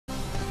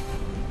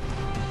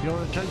Your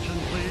attention,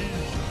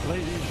 please,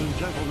 ladies and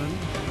gentlemen.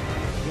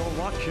 You're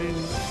watching,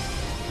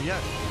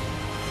 yes,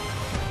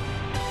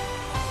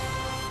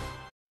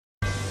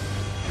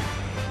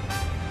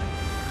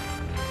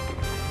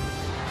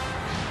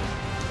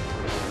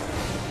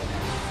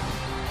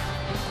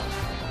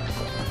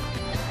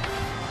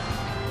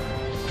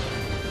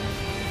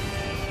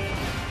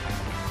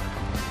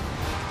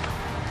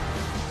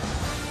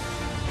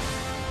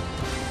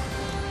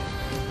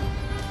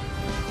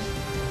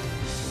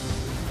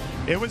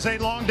 It was a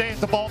long day at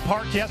the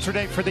ballpark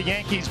yesterday for the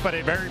Yankees, but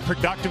a very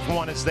productive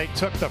one as they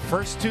took the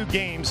first two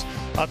games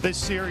of this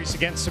series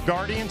against the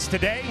Guardians.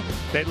 Today,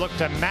 they look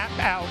to map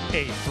out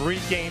a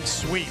three-game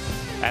sweep.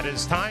 That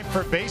is time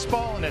for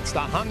baseball, and it's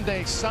the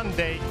Hyundai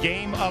Sunday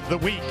game of the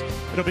week.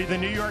 It'll be the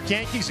New York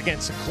Yankees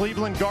against the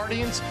Cleveland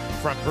Guardians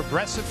from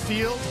Progressive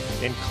Field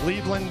in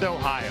Cleveland,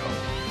 Ohio.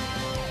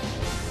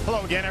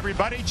 Hello again,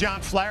 everybody.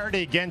 John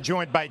Flaherty again,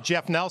 joined by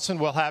Jeff Nelson.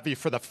 We'll have you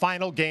for the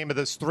final game of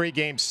this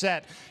three-game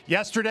set.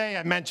 Yesterday,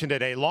 I mentioned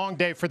it, a long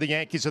day for the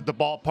Yankees at the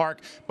ballpark.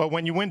 But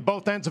when you win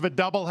both ends of a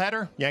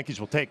doubleheader, Yankees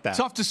will take that.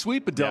 Tough to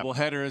sweep a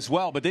doubleheader as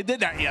well, but they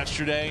did that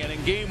yesterday. And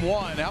in game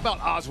one, how about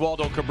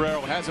Oswaldo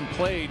Cabrera? Hasn't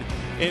played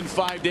in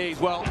 5 days.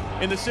 Well,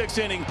 in the sixth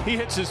inning, he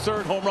hits his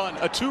third home run,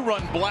 a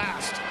two-run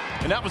blast.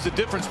 And that was the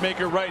difference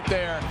maker right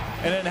there.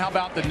 And then how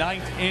about the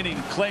ninth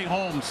inning? Clay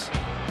Holmes,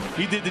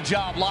 he did the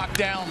job, locked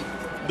down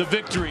the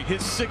victory,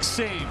 his sixth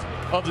save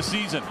of the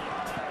season.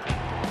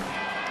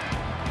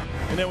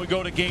 And then we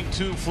go to game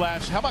two,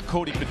 Flash. How about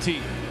Cody Petit?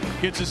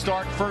 Gets his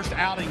start, first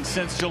outing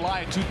since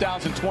July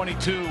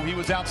 2022. He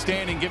was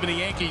outstanding, giving the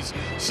Yankees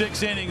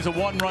 6 innings, a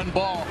one-run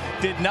ball.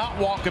 Did not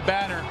walk a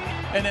batter.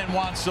 And then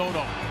Juan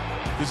Soto.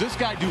 Does this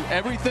guy do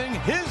everything?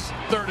 His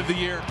third of the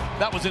year,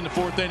 that was in the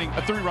fourth inning,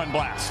 a three-run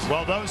blast.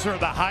 Well, those are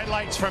the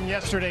highlights from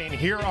yesterday, and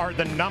here are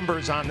the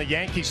numbers on the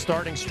Yankees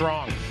starting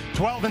strong.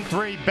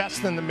 12-3,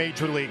 best in the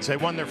major leagues. They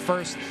won their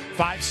first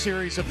 5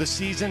 series of the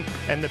season,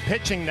 and the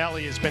pitching,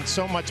 Nelly, has been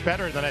so much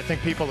better than I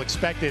think people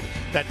expected,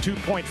 that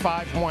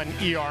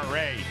 2.51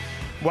 ERA.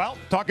 Well,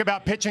 talk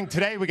about pitching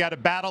today. We got a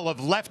battle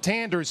of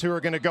left-handers who are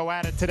going to go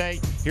at it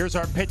today. Here's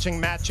our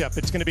pitching matchup.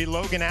 It's going to be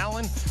Logan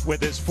Allen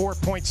with his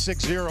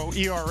 4.60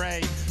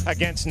 ERA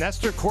against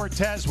Nestor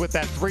Cortez with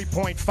that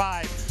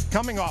 3.5,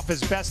 coming off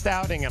his best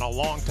outing in a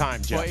long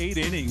time, Jeff. Well, 8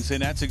 innings,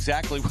 and that's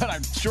exactly what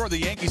I'm sure the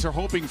Yankees are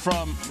hoping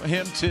from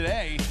him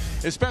today,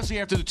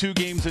 especially after the 2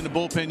 games in the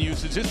bullpen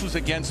usage. This was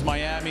against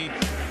Miami.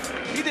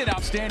 He did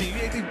outstanding.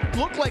 It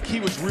looked like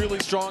he was really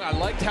strong. I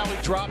liked how he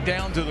dropped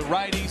down to the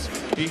righties.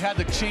 He had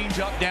the change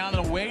up down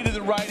and away to the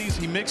righties.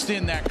 He mixed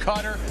in that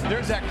cutter.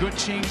 There's that good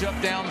change up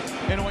down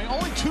and away.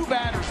 Only 2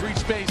 batters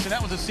reached base, and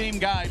that was the same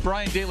guy,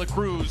 Brian De La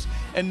Cruz,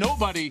 and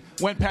nobody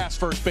went past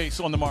first base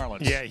on the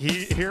Marlins. Yeah,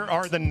 here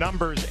are the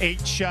numbers. 8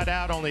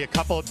 shutout, only a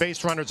couple of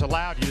base runners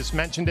allowed. You just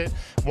mentioned it.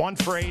 1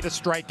 for 8, a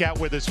strikeout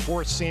with his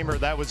 4-seamer.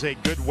 That was a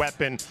good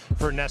weapon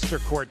for Nestor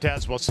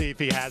Cortez. We'll see if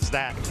he has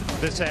that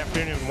this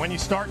afternoon. When you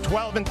start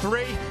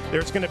 12-3,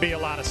 there's going to be a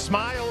lot of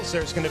smiles.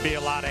 There's going to be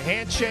a lot of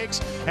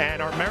handshakes.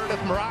 And our Meredith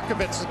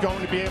Marakovitz is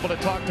going to be able to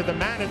talk to the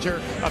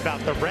manager about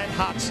the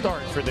red-hot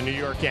start for the New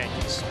York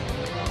Yankees.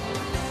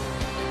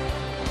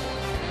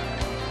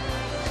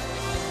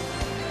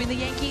 The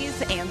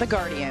Yankees and the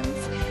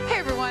Guardians. Hey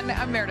everyone,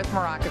 I'm Meredith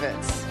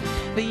Marakovitz.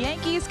 The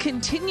Yankees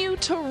continue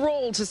to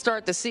roll to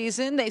start the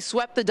season. They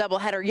swept the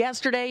doubleheader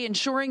yesterday,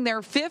 ensuring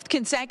their 5th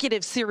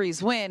consecutive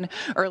series win.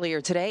 Earlier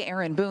today,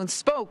 Aaron Boone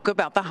spoke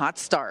about the hot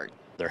start.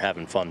 They're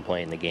having fun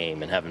playing the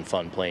game and having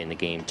fun playing the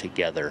game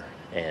together.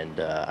 And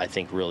I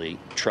think really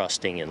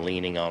trusting and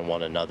leaning on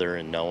one another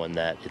and knowing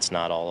that it's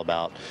not all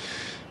about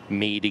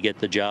me to get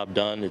the job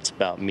done. It's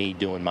about me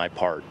doing my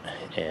part.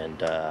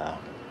 And,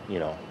 you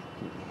know,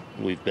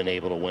 we've been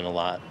able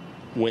to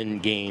win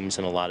games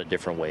in a lot of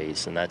different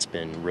ways, and that's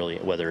been really,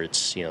 whether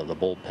it's, you know, the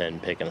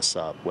bullpen picking us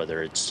up,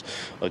 whether it's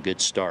a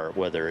good start,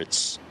 whether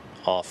it's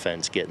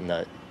offense getting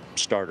the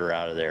starter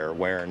out of there,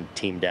 wearing the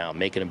team down,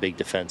 making a big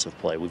defensive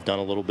play. We've done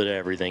a little bit of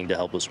everything to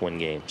help us win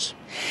games.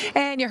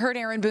 And you heard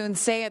Aaron Boone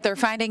say it. They're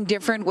finding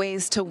different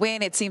ways to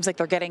win. It seems like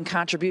they're getting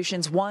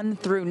contributions 1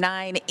 through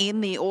 9 in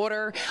the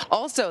order.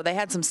 Also, they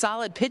had some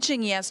solid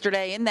pitching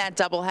yesterday in that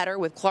doubleheader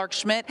with Clark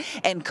Schmidt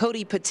and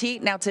Cody Petit.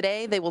 Now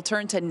today, they will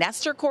turn to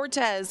Nestor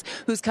Cortez,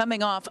 who's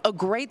coming off a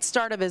great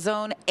start of his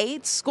own,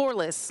 8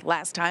 scoreless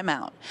last time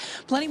out.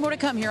 Plenty more to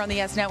come here on the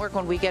S Network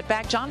when we get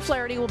back. John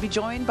Flaherty will be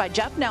joined by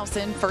Jeff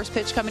Nelson. First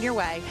pitch coming your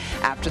way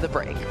after the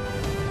break.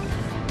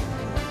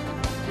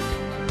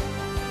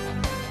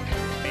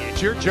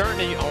 It's your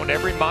journey, own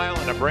every mile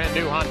in a brand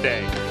new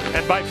Hyundai.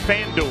 And by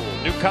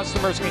FanDuel, new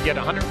customers can get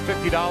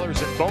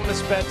 $150 in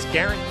bonus bets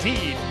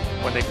guaranteed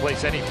when they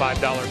place any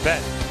 $5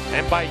 bet.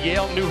 And by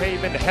Yale New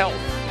Haven Health,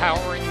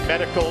 powering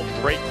medical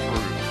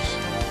breakthroughs.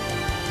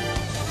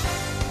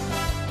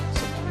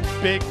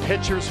 Some big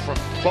pitchers from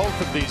both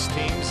of these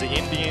teams. The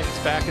Indians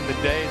back in the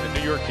day, the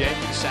New York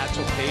Yankees,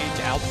 Satchel Paige,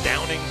 Al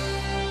Downing.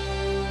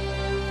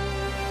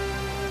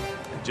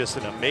 Just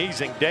an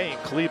amazing day in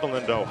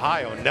Cleveland,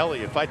 Ohio.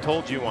 Nelly, if I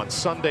told you on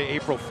Sunday,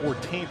 April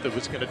 14th, it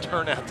was going to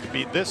turn out to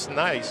be this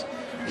nice,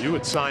 You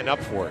would sign up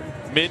for it.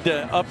 Mid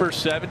to upper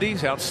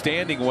 70s.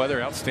 Outstanding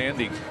weather.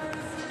 Outstanding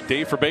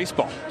day for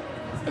baseball.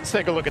 Let's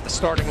take a look at the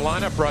starting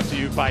lineup, brought to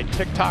you by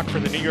TikTok for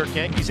the New York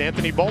Yankees.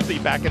 Anthony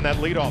Volpe back in that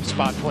leadoff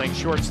spot playing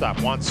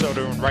shortstop. Juan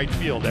Soto in right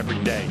field every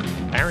day.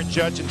 Aaron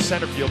Judge in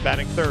center field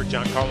batting third.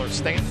 Giancarlo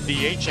Stanton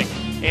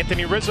DHing.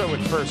 Anthony Rizzo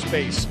at first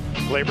base.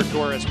 Gleyber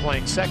Torres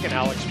playing second.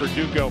 Alex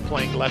Verdugo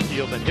playing left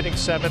field and hitting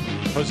seventh.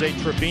 Jose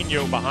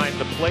Trevino behind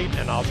the plate.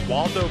 And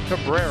Oswaldo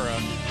Cabrera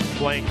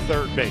playing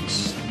third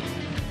base.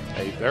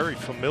 A very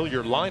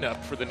familiar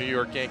lineup for the New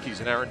York Yankees,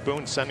 and Aaron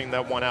Boone sending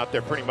that one out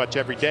there pretty much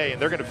every day.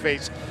 And they're going to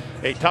face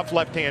a tough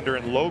left-hander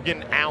in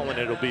Logan Allen.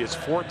 It'll be his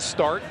fourth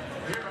start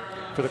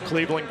for the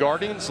Cleveland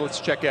Guardians.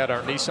 Let's check out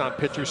our Nissan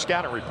pitcher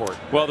scouting report.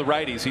 Well, the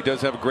righties, he does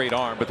have a great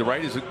arm, but the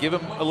righties give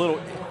him a little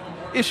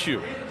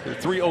issue. The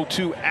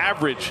 302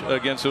 average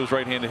against those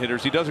right-handed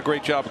hitters. He does a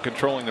great job of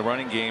controlling the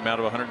running game out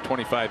of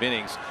 125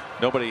 innings.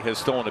 Nobody has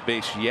stolen a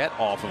base yet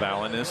off of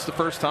Allen. This is the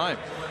first time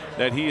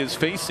that he is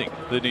facing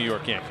the New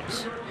York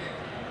Yankees.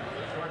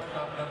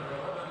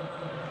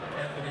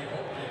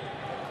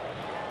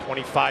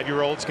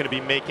 25-year-old's going to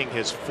be making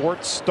his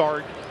fourth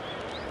start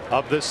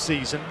of this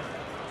season.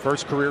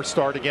 First career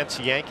start against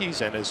the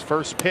Yankees, and his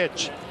first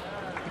pitch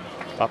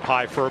up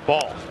high for a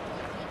ball.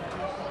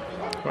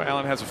 Well,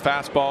 Allen has a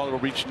fastball. It'll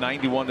reach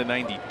 91 to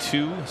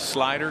 92.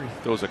 Slider,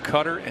 throws a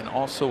cutter, and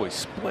also a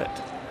split.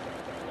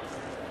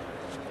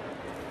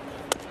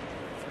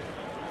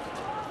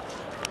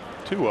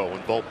 (2-0)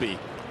 and Volpe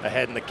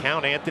ahead in the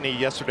count. Anthony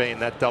yesterday in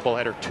that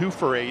doubleheader, 2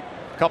 for 8,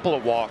 couple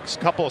of walks,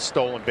 couple of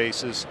stolen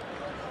bases.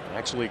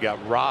 Actually got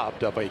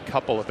robbed of a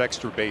couple of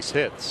extra base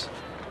hits.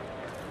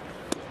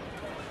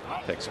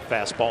 Takes a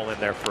fastball in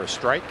there for a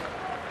strike.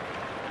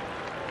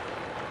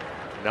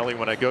 Nelly,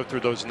 when I go through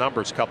those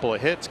numbers, couple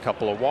of hits,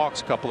 couple of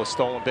walks, couple of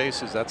stolen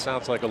bases, that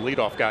sounds like a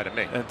leadoff guy to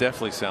me. That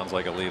definitely sounds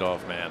like a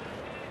leadoff man.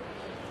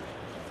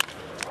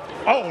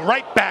 Oh,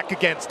 right back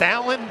against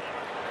Allen.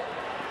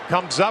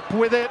 Comes up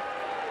with it.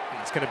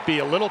 It's going to be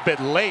a little bit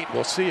late.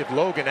 We'll see if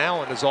Logan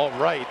Allen is all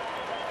right.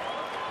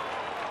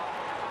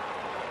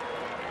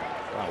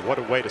 Wow, what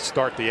a way to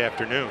start the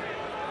afternoon.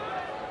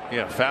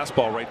 Yeah,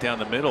 fastball right down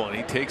the middle, and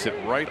he takes it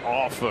right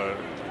off.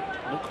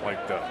 Look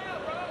like the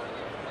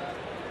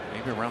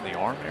maybe around the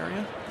arm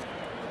area.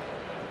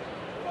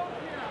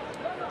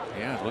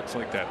 Yeah, it looks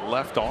like that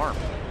left arm.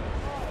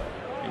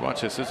 You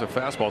watch this. This is a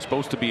fastball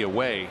supposed to be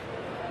away.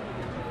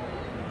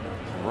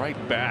 Right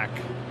back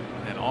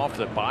and off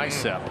the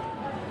bicep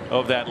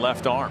of that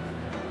left arm.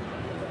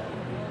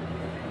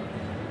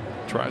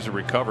 Tries to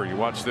recover. You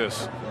watch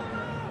this.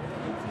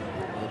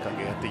 Look like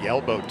he hit the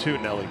elbow too,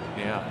 Nelly.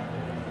 Yeah.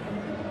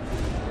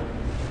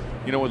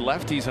 You know, with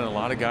lefties and a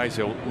lot of guys,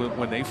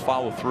 when they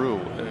follow through,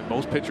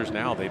 most pitchers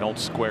now, they don't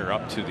square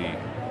up to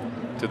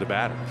the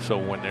batter. So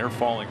when they're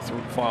following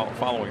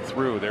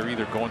through, they're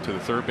either going to the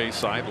third base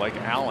side like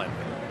Allen,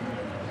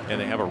 and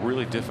they have a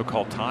really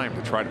difficult time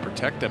to try to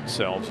protect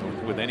themselves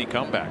with any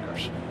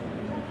comebackers.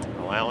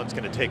 Well, Allen's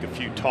going to take a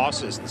few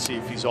tosses and see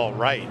if he's all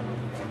right.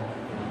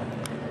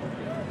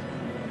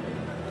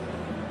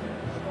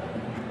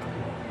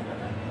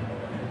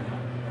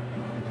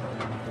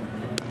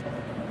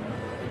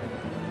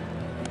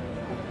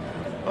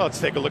 Well, let's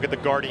take a look at the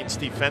Guardians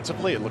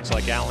defensively. It looks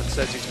like Allen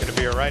says he's going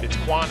to be all right. It's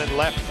Kwan in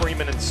left,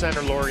 Freeman in center,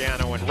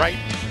 Laureano in right.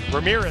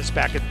 Ramirez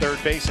back at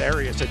third base.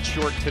 Arias at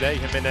short today.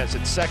 Jimenez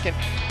at second.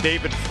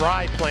 David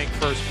Fry playing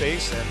first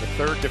base. And the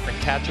third different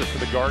catcher for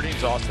the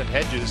Guardians, Austin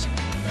Hedges,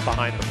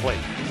 behind the plate.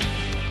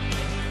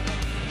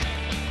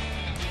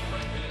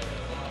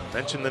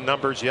 Mentioned the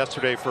numbers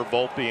yesterday for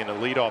Volpe in a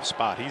leadoff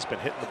spot. He's been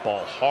hitting the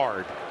ball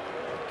hard.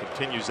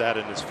 Continues that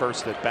in his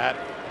first at bat.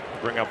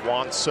 Bring up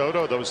Juan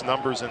Soto, those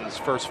numbers in his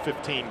first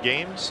 15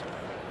 games.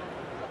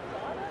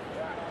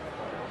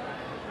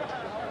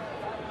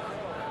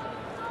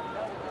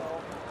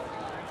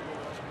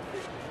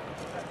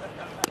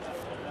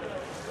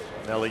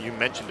 Nelly, you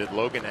mentioned it.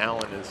 Logan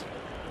Allen is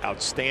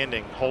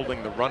outstanding,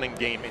 holding the running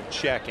game in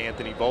check.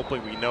 Anthony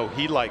Volpe, we know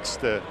he likes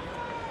to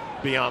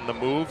be on the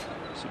move.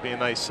 This would be a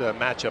nice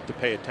matchup to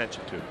pay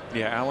attention to.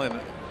 Yeah, Allen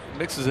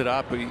mixes it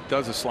up. He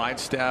does a slide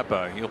step.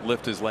 He'll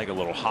lift his leg a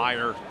little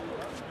higher,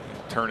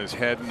 turn his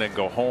head, and then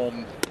go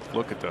home.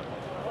 Look at the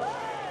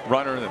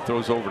runner that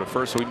throws over to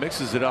first. So he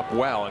mixes it up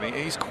well, and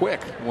he's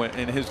quick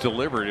in his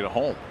delivery to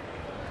home.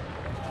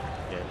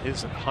 In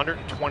his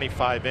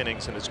 125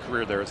 innings in his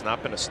career, there has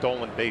not been a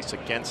stolen base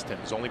against him.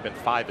 There's only been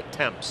 5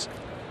 attempts.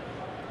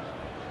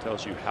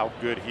 Tells you how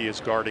good he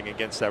is guarding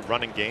against that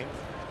running game.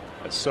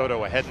 As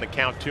Soto ahead in the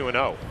count,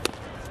 2-0.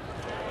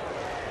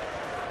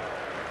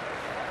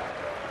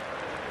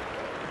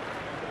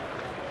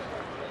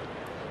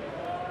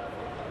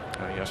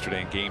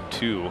 Yesterday in game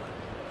 2,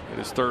 hit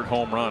his third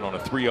home run on a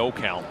 3-0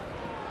 count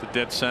to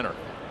dead center.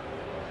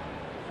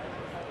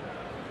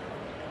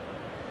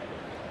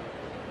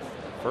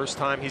 First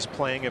time he's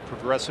playing at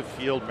Progressive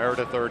Field.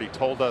 Meredith already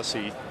told us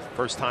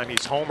first time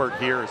he's homered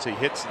here as he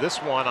hits this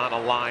one on a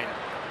line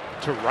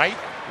to right.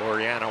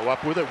 Laureano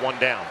up with it, 1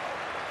 down.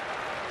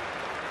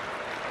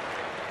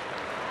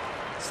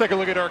 Let's take a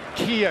look at our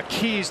Kia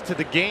keys to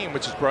the game,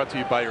 which is brought to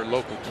you by your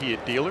local Kia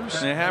dealers.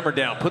 And the hammer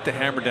down, put the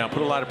hammer down,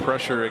 put a lot of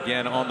pressure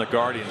again on the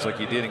Guardians like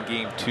you did in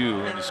game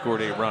 2 when you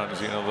scored 8 runs.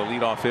 You know, the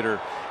leadoff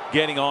hitter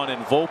getting on in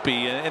Volpe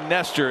and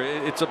Nestor.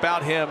 It's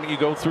about him. You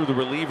go through the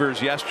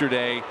relievers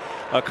yesterday,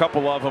 a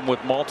couple of them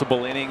with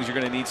multiple innings. You're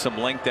going to need some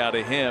length out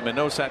of him. And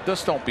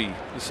just don't be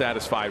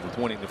satisfied with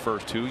winning the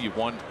first 2. You've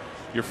won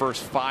your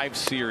first 5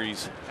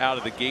 series out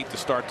of the gate to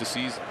start the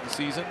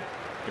season.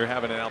 You're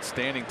having an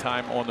outstanding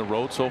time on the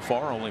road so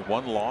far. Only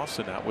 1 loss,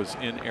 and that was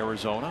in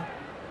Arizona.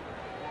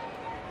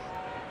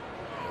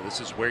 This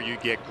is where you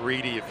get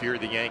greedy if you're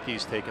the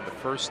Yankees, taking the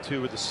first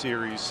 2 of the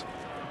series.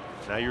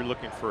 Now you're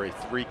looking for a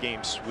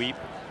 3-game sweep.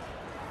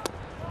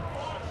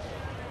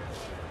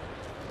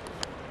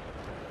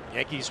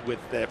 Yankees with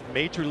the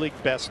major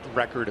league best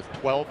record of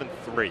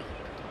 12-3.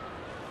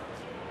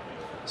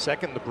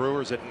 Second, the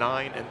Brewers at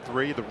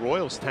 9-3, the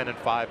Royals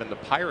 10-5, and the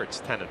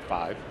Pirates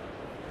 10-5.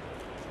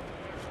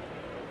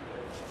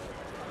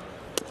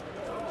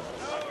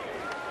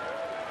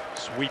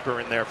 Sweeper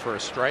in there for a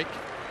strike.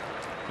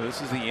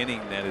 This is the inning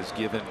that has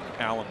given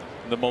Allen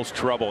the most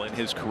trouble in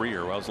his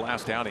career. Well, his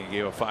last outing, he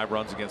gave up 5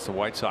 runs against the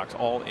White Sox,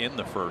 all in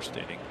the first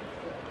inning.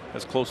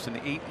 That's close to an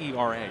 8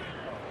 ERA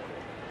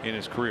in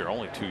his career,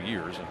 only 2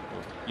 years, and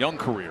young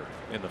career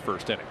in the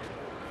first inning.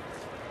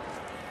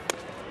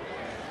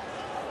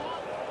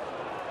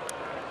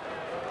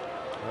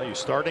 Well, you're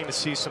starting to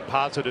see some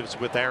positives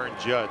with Aaron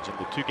Judge. In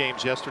the 2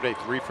 games yesterday,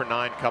 3 for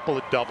 9, couple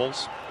of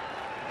doubles.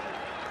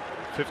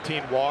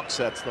 15 walks,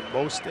 that's the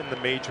most in the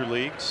major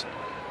leagues.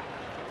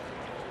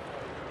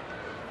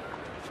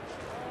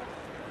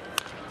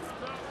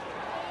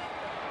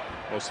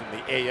 Most in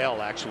the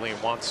AL, actually, and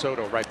Juan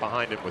Soto right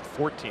behind him with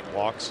 14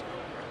 walks.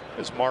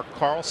 There's Mark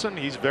Carlson.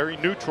 He's very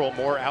neutral,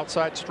 more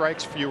outside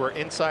strikes, fewer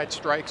inside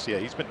strikes. Yeah,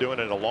 he's been doing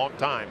it a long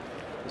time.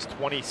 His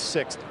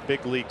 26th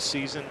big league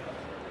season,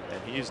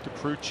 and he is the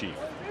crew chief.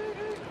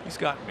 He's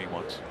gotten me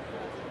once.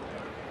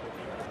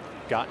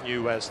 Gotten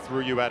you as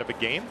threw you out of a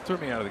game? Threw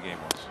me out of the game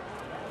once.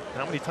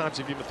 How many times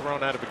have you been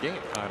thrown out of a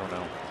game? I don't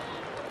know.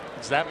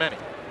 It's that many.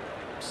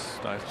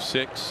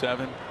 6,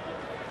 7,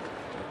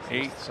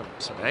 8.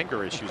 Some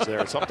anger issues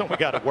there. Something we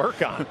got to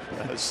work on.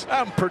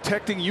 I'm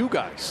protecting you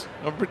guys.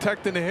 I'm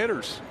protecting the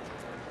hitters.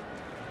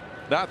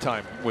 That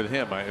time with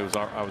him, I was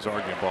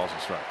arguing balls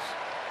and strikes.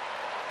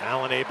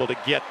 Allen able to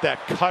get that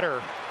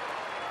cutter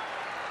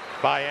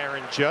by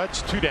Aaron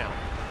Judge. 2 down.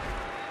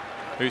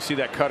 Here you see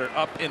that cutter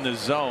up in the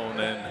zone,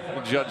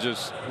 and Judge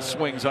just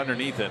swings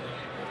underneath it.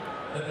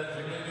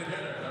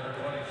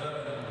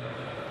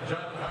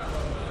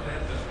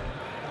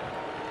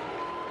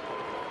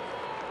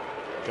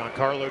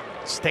 Giancarlo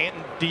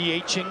Stanton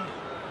DHing,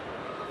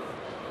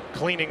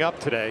 cleaning up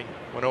today.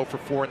 Went 0 for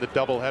 4 in the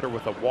doubleheader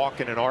with a walk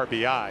and an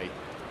RBI. I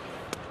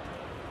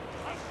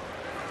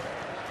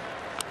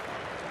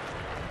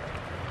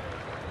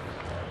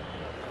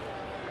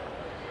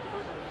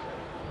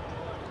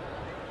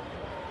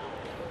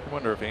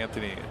wonder if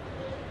Anthony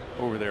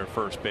over there at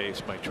first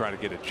base might try to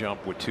get a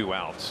jump with 2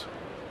 outs.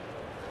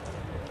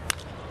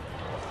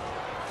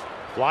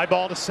 Fly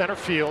ball to center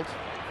field.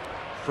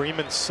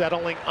 Freeman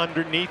settling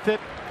underneath it,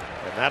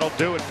 and that'll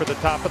do it for the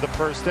top of the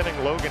first inning.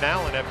 Logan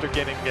Allen, after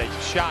getting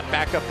a shot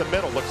back up the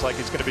middle, looks like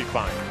he's going to be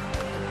fine.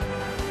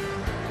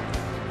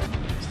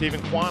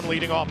 Stephen Kwan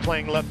leading off,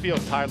 playing left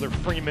field. Tyler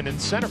Freeman in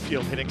center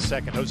field, hitting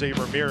second. Jose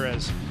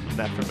Ramirez in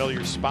that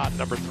familiar spot,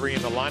 number 3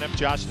 in the lineup.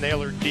 Josh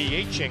Naylor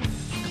DHing,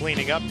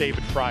 cleaning up.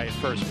 David Fry at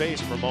first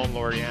base. Ramon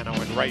Laureano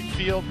in right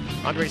field.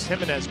 Andres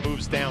Jimenez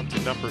moves down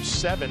to number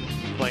 7,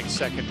 playing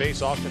second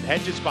base. Austin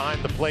Hedges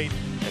behind the plate,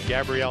 and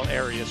Gabriel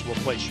Arias will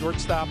play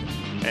shortstop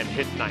and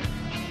hit 9th.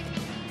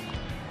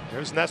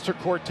 There's Nestor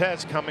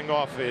Cortes coming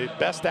off a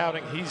best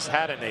outing he's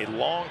had in a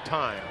long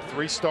time.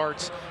 3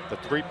 starts, the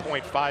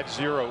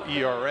 3.50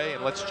 ERA,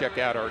 and let's check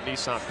out our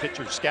Nissan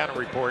pitcher scouting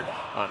report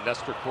on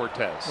Nestor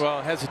Cortes.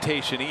 Well,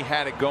 hesitation. He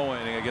had it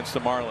going against the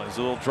Marlins.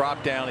 A little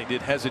drop down. He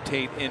did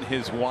hesitate in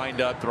his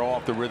windup, throw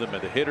off the rhythm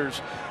of the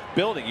hitters.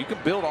 Building, you can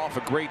build off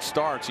of great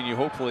starts, and you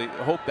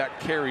hope that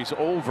carries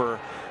over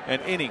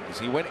an innings.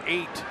 He went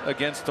 8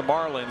 against the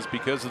Marlins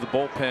because of the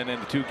bullpen in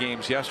the 2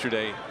 games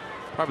yesterday.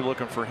 Probably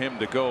looking for him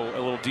to go a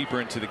little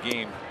deeper into the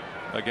game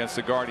against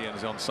the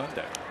Guardians on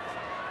Sunday.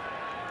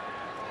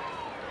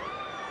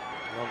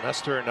 Well,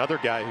 Nestor, another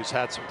guy who's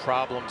had some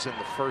problems in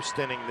the first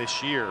inning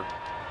this year.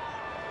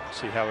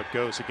 See how it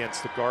goes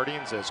against the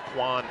Guardians, as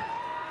Kwan,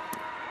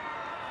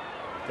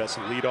 best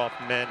leadoff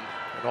men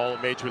in all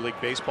of Major League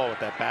Baseball, with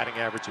that batting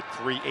average at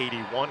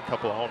 .381,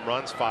 couple of home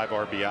runs, 5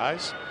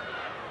 RBIs.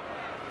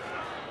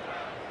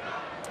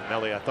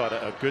 Nelly, I thought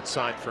a good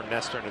sign for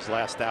Nestor in his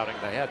last outing.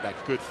 They had that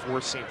good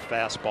 4-seam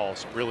fastball,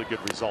 some really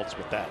good results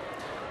with that.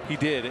 He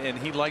did, and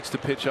he likes to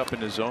pitch up in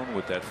the zone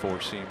with that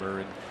 4-seamer.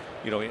 And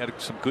you know, he had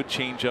some good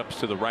changeups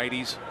to the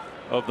righties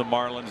of the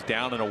Marlins,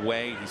 down and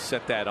away. He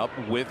set that up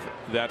with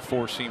that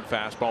 4-seam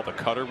fastball. The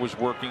cutter was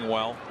working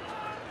well.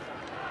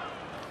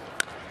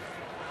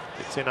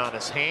 It's in on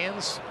his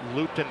hands,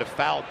 looped into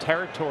foul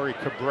territory.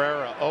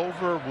 Cabrera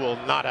over, will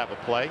not have a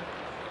play.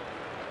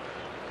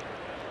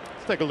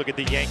 Let's take a look at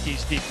the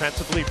Yankees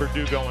defensively.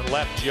 Verdugo in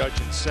left, Judge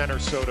in center,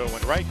 Soto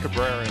in right,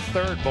 Cabrera in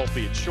third,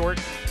 Volpe at short,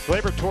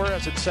 Gleyber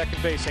Torres at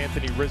second base,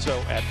 Anthony Rizzo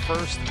at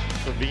first,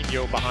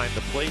 Trevino behind the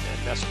plate,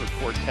 and Nestor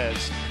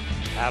Cortez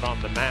out on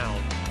the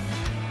mound.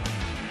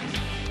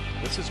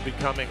 This is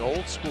becoming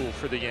old school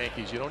for the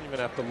Yankees. You don't even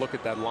have to look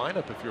at that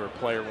lineup if you're a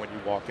player when you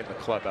walk in the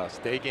clubhouse.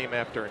 Day game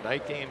after a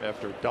night game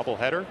after a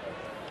doubleheader.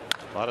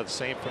 A lot of the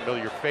same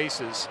familiar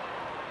faces.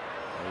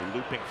 A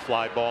looping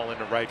fly ball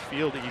into right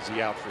field,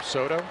 easy out for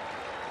Soto.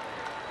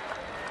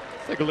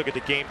 Take a look at the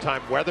game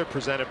time weather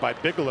presented by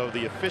Bigelow,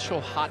 the official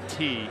hot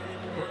tea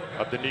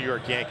of the New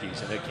York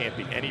Yankees, and it can't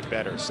be any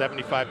better.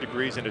 75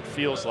 degrees, and it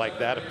feels like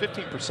that. A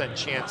 15%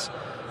 chance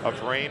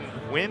of rain,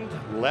 wind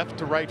left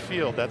to right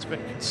field. That's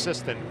been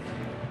consistent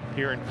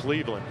here in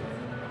Cleveland.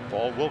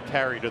 Ball will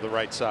carry to the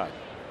right side.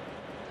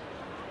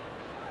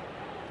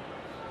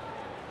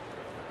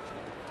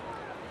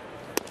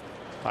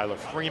 Tyler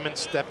Freeman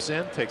steps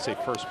in, takes a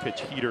first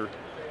pitch heater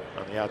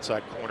on the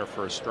outside corner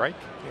for a strike.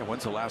 Yeah,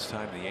 when's the last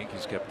time the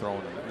Yankees kept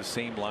throwing the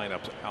same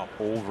lineups out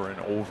over and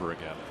over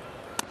again?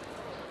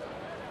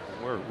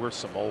 We're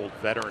some old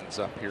veterans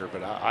up here,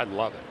 but I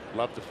love it.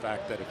 Love the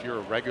fact that if you're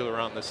a regular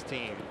on this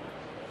team,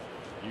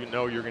 you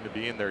know you're going to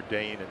be in there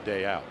day in and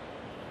day out.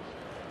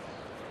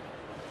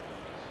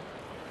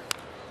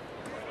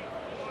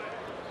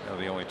 Now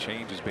the only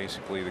change is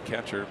basically the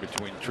catcher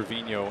between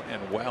Trevino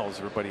and Wells.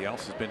 Everybody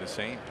else has been the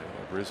same.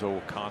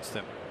 Rizzo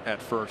constant at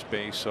first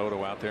base,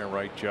 Soto out there in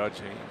right, Judge.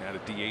 He had a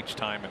DH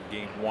time in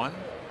game 1.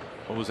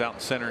 But was out in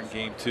center in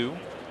game 2. It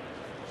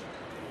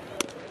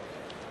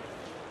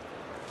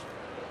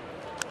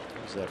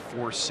was that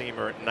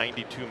four-seamer at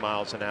 92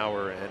 miles an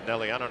hour. And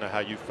Nelly, I don't know how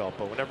you felt,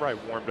 but whenever I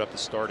warmed up the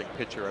starting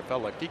pitcher, I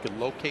felt like he could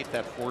locate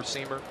that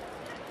four-seamer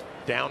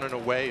down and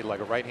away,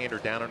 like a right-hander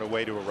down and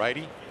away to a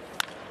righty.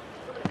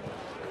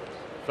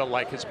 Felt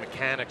like his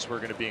mechanics were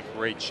going to be in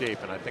great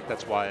shape, and I think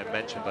that's why I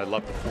mentioned I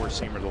love the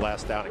four-seamer the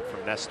last outing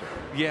from Nestor.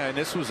 Yeah, and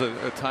this was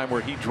a time where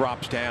he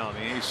drops down,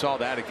 and you saw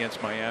that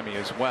against Miami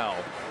as well.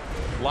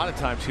 A lot of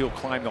times he'll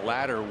climb the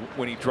ladder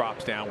when he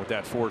drops down with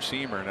that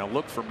four-seamer. Now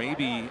look for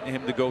maybe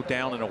him to go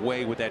down and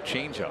away with that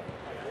changeup.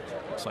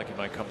 Looks like he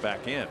might come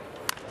back in.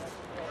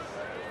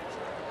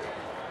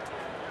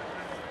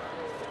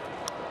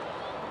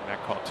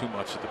 That caught too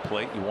much at the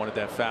plate. You wanted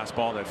that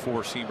fastball, that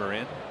four-seamer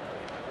in.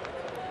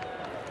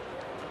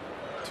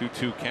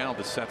 2-2 count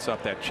that sets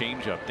up that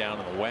changeup down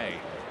and away.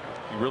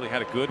 He really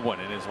had a good one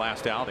in his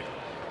last outing.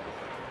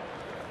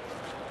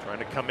 Trying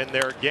to come in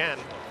there again.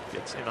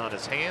 Gets in on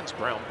his hands.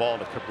 Ground ball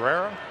to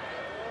Cabrera.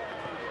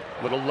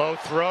 Little low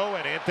throw,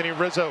 and Anthony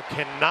Rizzo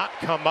cannot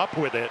come up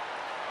with it.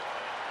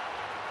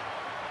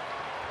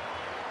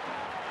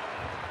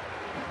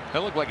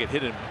 That looked like it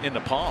hit him in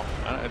the palm.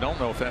 I don't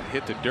know if that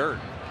hit the dirt.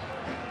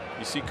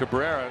 You see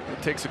Cabrera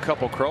takes a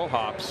couple crow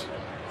hops.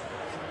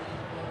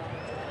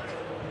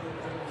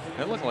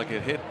 That looked like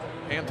it hit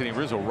Anthony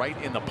Rizzo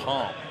right in the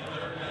palm,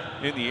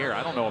 in the air.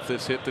 I don't know if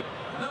this hit the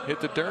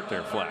dirt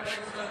there, Flash.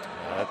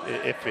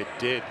 If it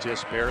did,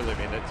 just barely. I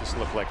mean, it just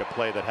looked like a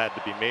play that had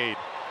to be made.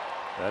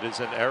 That is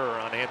an error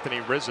on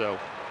Anthony Rizzo.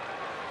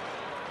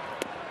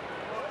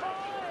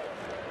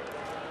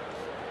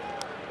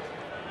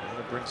 And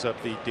it brings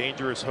up the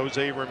dangerous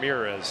Jose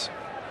Ramirez.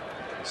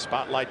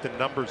 Spotlight the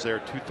numbers there.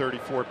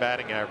 234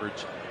 batting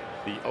average.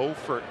 The 0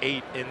 for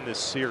 8 in this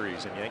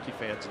series, and Yankee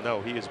fans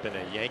know he has been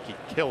a Yankee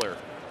killer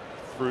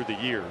through the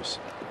years.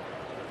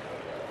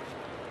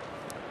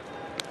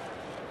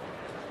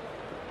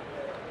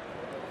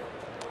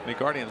 The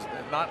Guardians,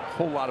 not a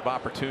whole lot of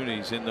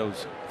opportunities in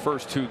those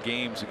first 2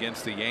 games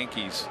against the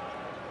Yankees.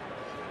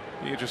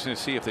 Be interesting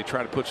to see if they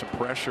try to put some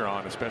pressure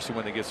on, especially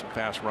when they get some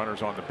fast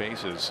runners on the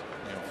bases.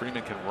 You know,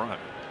 Freeman can run.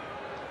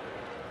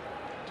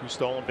 2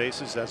 stolen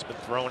bases. That's been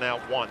thrown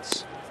out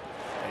once.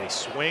 A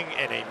swing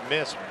and a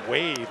miss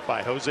waved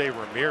by Jose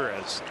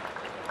Ramirez.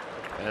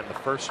 And the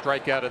first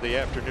strikeout of the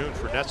afternoon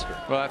for Nestor.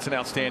 Well, that's an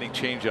outstanding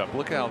changeup.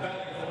 Look how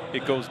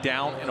it goes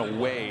down and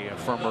away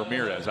from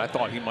Ramirez. I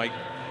thought he might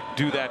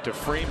do that to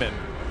Freeman.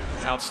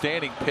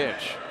 Outstanding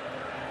pitch.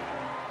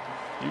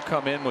 You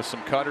come in with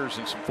some cutters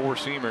and some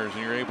four-seamers,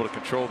 and you're able to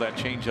control that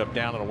changeup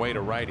down and away to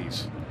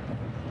righties.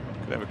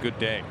 Could have a good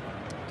day.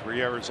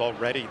 3 errors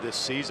already this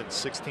season.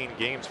 16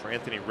 games for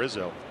Anthony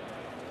Rizzo.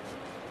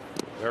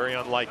 Very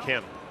unlike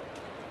him.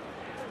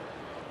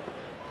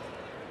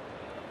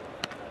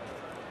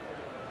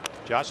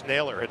 Josh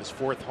Naylor hit his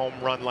 4th home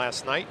run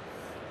last night.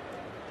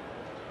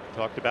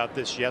 Talked about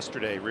this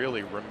yesterday.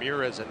 Really,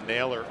 Ramirez and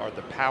Naylor are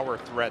the power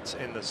threats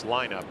in this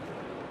lineup.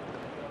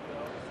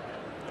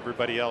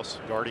 Everybody else,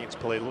 Guardians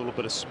play a little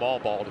bit of small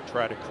ball to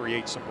try to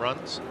create some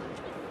runs.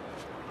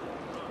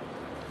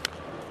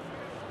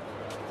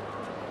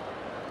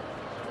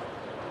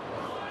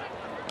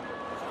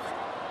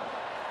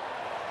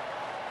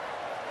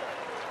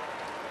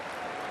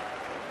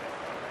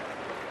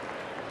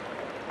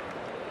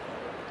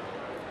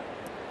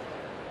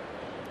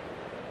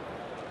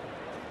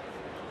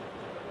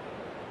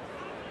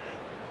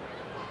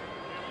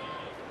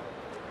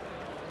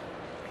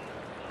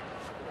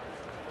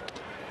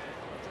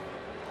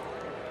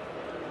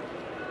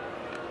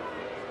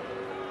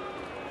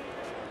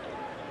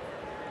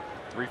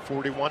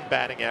 .341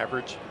 batting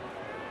average.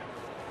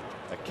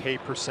 A K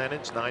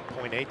percentage,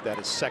 9.8. That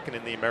is second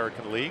in the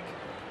American League.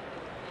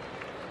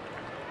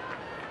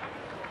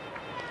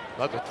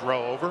 Another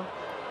throw over.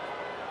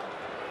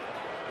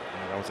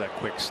 Yeah, that was that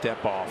quick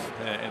step off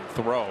and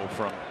throw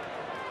from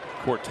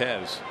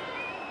Cortez.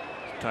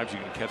 Sometimes you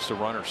can catch the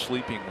runner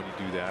sleeping when you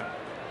do that.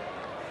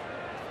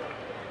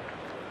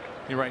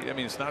 You're right. I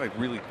mean, it's not a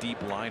really deep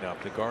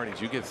lineup. The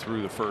Guardians, you get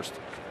through the first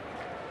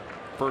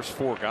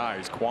four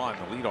guys. Quan,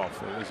 the leadoff,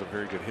 is a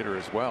very good hitter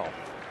as well.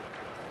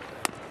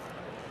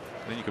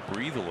 Then you could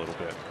breathe a little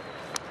bit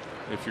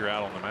if you're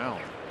out on the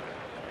mound.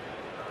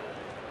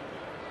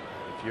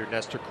 If you're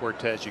Nestor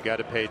Cortez, you got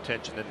to pay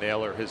attention to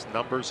Naylor. His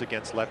numbers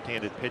against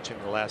left-handed pitching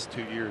the last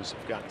 2 years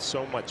have gotten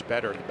so much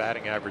better. The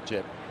batting average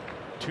at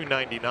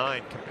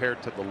 .299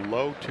 compared to the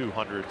low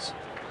 200s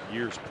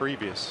years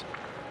previous.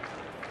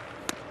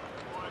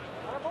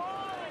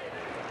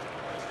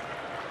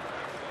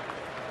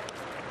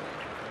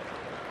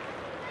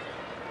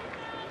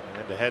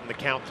 And ahead in the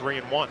count,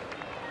 3-1.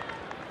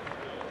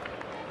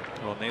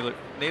 Well,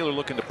 Naylor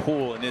looking to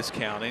pull in this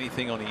count.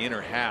 Anything on the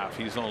inner half,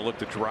 he's going to look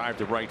to drive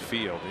to right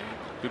field.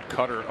 Good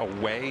cutter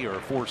away or a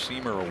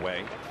four-seamer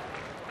away.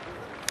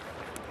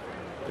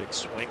 Big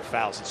swing,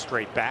 fouls it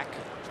straight back.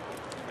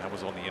 That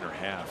was on the inner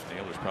half.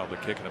 Naylor's probably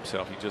kicking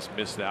himself. He just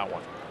missed that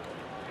one.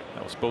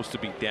 That was supposed to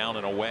be down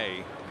and away.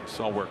 You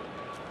saw where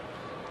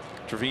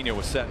Trevino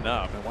was setting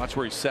up, and watch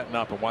where he's setting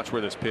up, and watch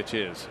where this pitch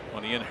is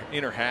on the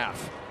inner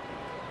half.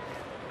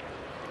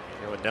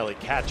 You know, and Nelly,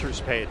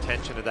 catchers pay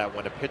attention to that.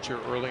 When a pitcher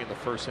early in the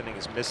first inning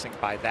is missing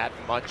by that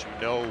much,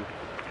 you know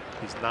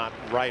he's not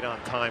right on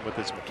time with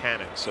his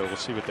mechanics. So we'll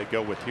see what they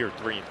go with here,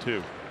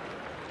 3-2.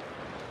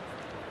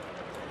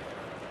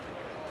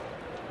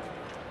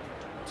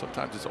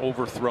 Sometimes it's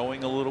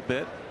overthrowing a little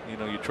bit. You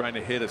know, you're trying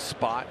to hit a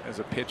spot as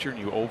a pitcher and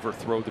you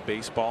overthrow the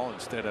baseball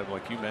instead of,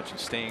 like you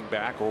mentioned, staying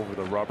back over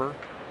the rubber.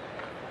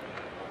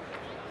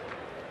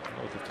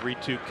 With the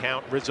 3-2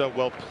 count, Rizzo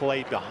will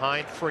play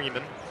behind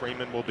Freeman.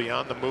 Freeman will be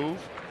on the move.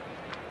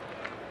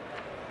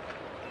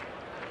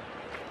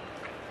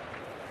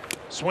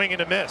 Swing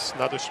and a miss.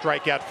 Another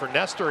strikeout for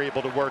Nestor,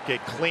 able to work a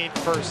clean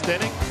first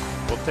inning.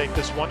 We'll take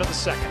this one to the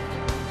second.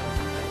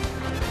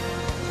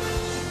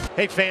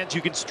 Hey fans,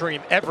 you can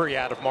stream every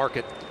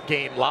out-of-market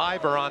game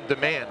live or on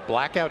demand.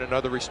 Blackout and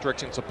other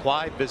restrictions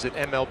apply. Visit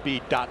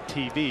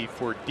MLB.TV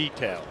for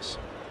details.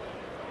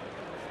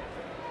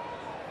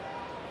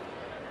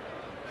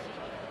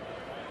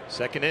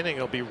 Second inning,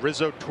 it'll be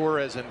Rizzo,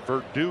 Torres, and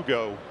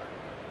Verdugo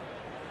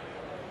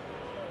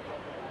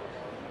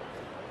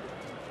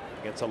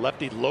against a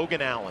lefty,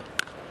 Logan Allen.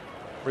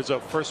 Rizzo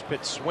first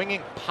pitch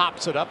swinging,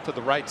 pops it up to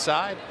the right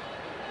side.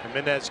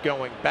 Jimenez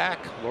going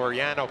back,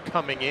 Laureano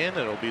coming in, and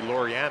it'll be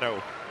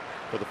Laureano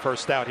for the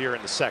first out here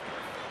in the second.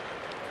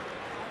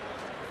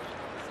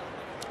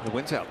 The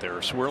winds out there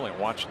are swirling,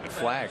 watching the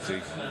flags.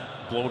 They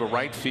blow to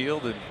right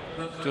field, and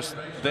just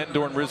then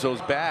during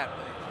Rizzo's bat,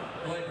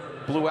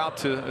 blew out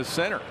to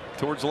center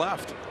towards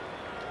left.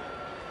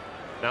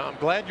 Now I'm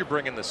glad you're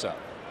bringing this up.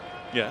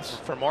 Yes.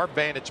 From our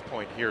vantage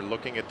point here,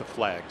 looking at the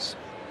flags,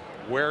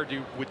 where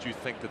would you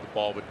think that the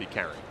ball would be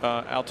carrying?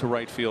 Out to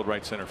right field,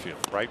 right center field.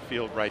 Right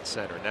field, right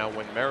center. Now,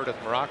 when Meredith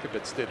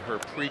Marakovitz did her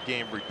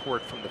pregame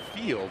report from the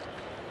field,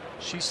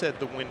 she said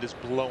the wind is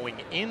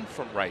blowing in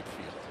from right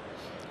field.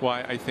 Well,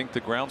 I think the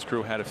grounds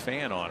crew had a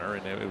fan on her,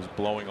 and it was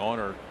blowing on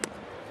her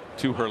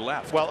to her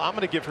left. Well, I'm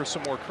going to give her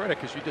some more credit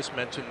because you just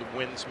mentioned the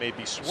winds may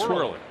be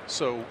swirling.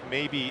 So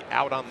maybe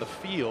out on the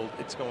field,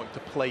 it's going to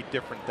play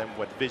different than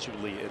what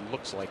visually it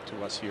looks like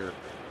to us here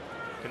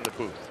in the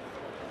booth.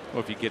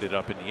 Well, if you get it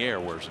up in the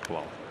air, where's it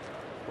blowing?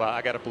 Well,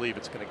 I got to believe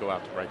it's going to go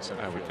out to right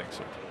center. I would think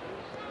so.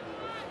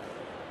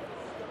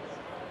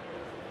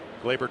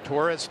 Gleyber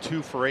Torres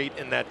 2 for 8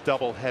 in that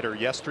doubleheader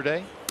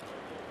yesterday.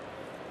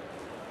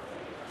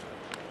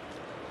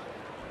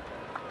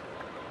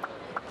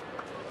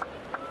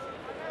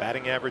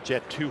 Batting average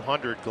at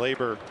 200.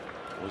 Gleyber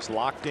was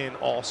locked in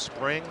all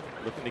spring,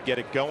 looking to get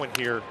it going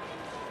here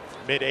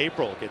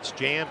mid-April. Gets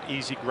jammed,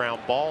 easy ground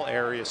ball,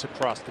 Arias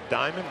across the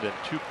diamond, and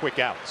 2 quick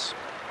outs.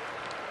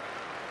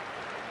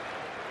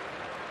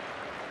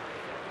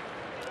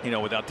 You know,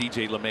 without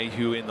DJ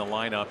LeMahieu in the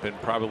lineup and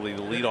probably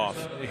the leadoff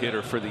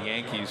hitter for the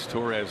Yankees,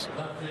 Torres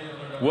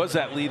was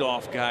that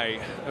leadoff guy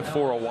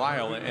for a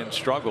while and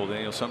struggled. And,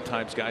 you know,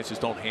 sometimes guys just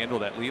don't handle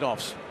that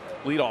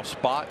leadoff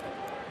spot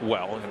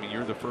well. I mean,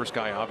 you're the first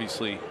guy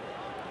obviously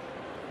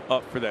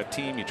up for that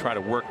team. You try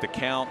to work the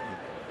count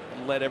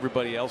and let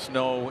everybody else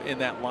know in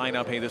that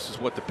lineup, hey, this is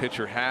what the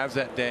pitcher has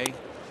that day.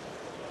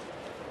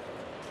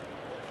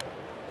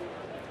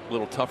 A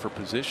little tougher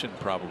position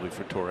probably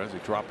for Torres. They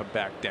drop him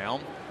back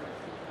down,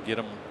 get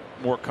him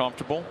more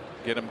comfortable,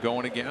 get him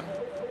going again.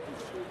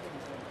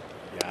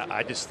 Yeah,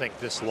 I just think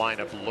this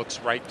lineup looks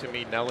right to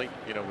me, Nelly.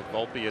 You know, with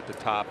Volpe at the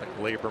top and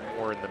Gleyber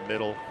more in the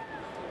middle.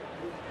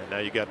 And now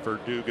you got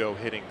Verdugo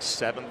hitting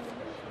 7th.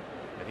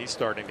 And he's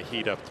starting to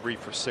heat up. 3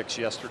 for 6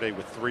 yesterday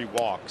with 3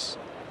 walks.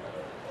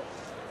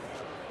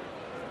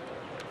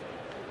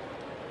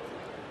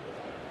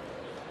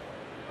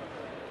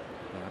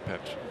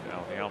 pitch.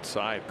 Now the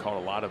outside caught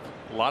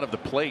a lot of the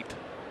plate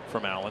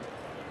from Allen.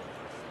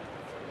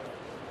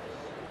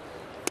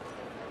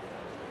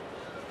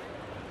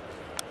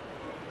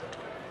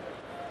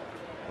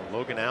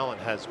 Logan Allen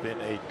has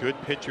been a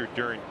good pitcher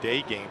during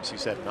day games.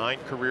 He's had 9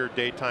 career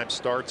daytime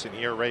starts, an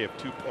ERA of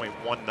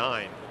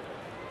 2.19.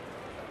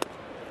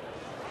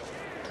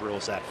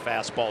 Drills that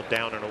fastball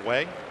down and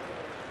away.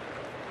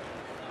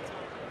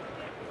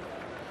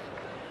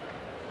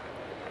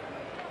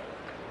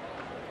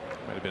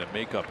 Might have been a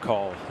makeup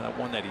call. That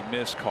one that he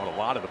missed caught a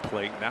lot of the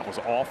plate, and that was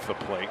off the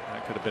plate.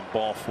 That could have been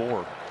ball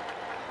 4.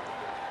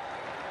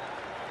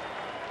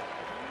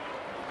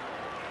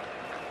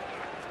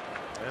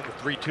 And the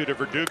 3-2 to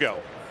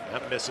Verdugo.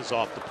 That misses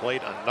off the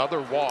plate.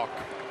 Another walk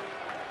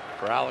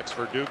for Alex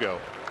Verdugo.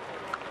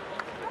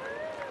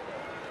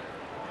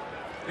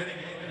 Getting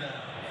in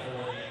now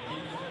for the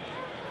Yankees,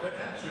 the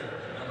catcher,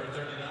 number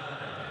 39,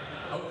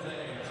 Jose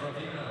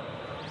Trevino.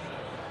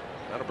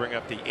 That'll bring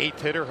up the 8th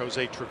hitter,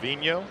 Jose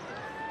Trevino.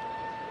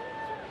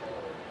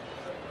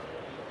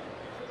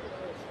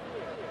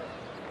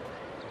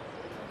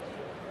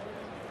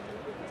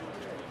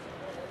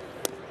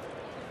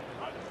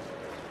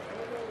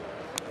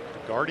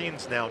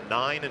 Guardians now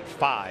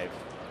 9-5.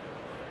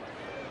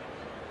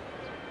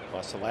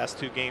 Plus the last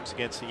 2 games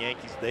against the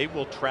Yankees. They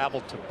will travel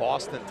to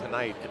Boston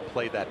tonight and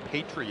play that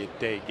Patriot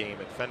Day game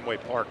at Fenway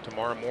Park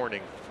tomorrow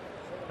morning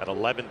at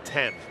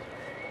 11:10.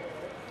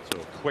 So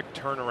a quick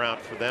turnaround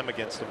for them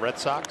against the Red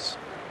Sox.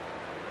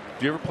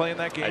 Did you ever play in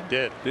that game? I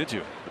did. Did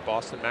you? The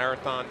Boston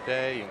Marathon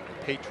Day and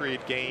the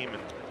Patriot game.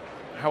 And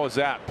how was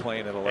that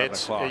playing at 11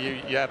 o'clock?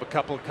 You have a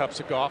couple of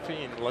cups of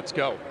coffee and let's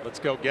go. Let's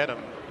go get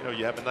them. You know,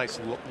 you have a nice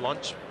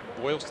lunch.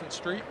 Boylston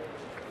Street.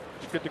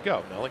 You're good to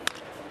go, Nelly.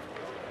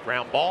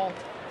 Ground ball.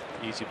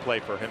 Easy play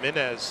for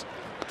Jimenez.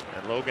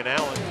 And Logan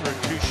Allen threw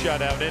 2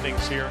 shutout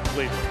innings here in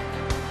Cleveland.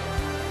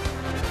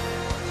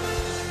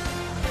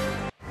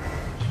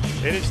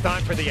 It is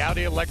time for the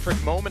Audi Electric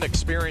Moment.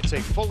 Experience a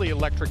fully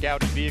electric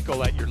Audi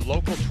vehicle at your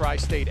local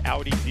tri-state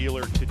Audi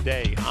dealer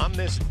today. On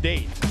this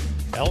date,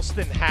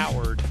 Elston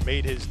Howard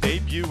made his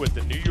debut with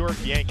the New York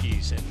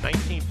Yankees in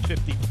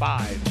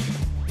 1955.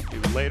 He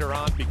would later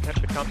on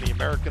become the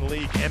American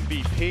League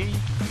MVP,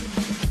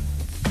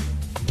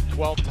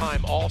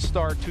 12-time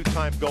All-Star,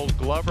 2-time Gold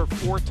Glover,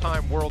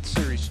 4-time World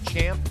Series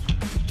champ.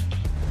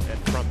 And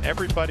from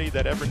everybody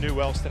that ever knew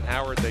Elston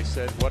Howard, they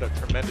said what a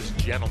tremendous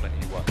gentleman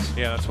he was.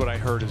 Yeah, that's what I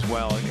heard as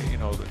well. You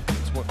know,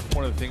 it's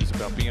one of the things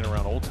about being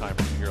around old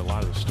timers. You hear a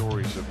lot of the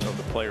stories of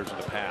the players in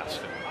the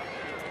past. And,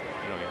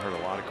 you know, you heard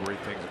a lot of great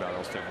things about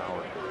Elston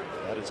Howard.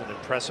 That is an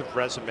impressive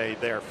resume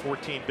there.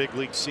 14 big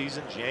league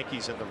seasons,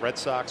 Yankees and the Red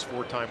Sox,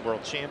 4-time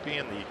world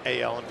champion,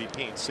 the AL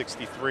MVP in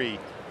 '63,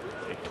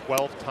 a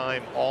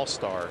 12-time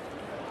All-Star.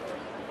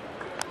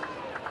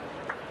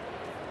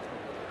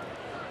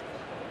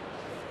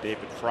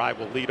 David Fry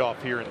will lead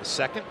off here in the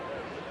second.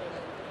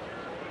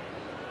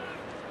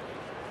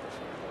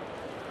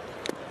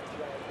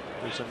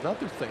 There's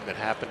another thing that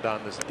happened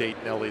on this date,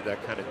 Nelly,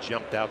 that kind of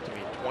jumped out to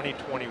me.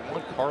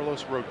 2021,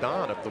 Carlos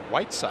Rodon of the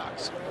White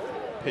Sox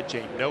pitch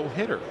a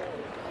no-hitter.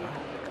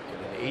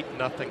 An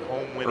 8-0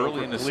 home win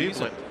early in the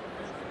Cleveland. season.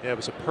 Yeah, it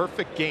was a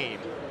perfect game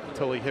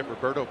until he hit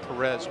Roberto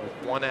Perez with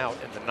 1 out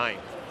in the 9th.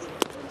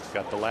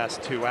 Got the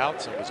last 2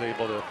 outs and was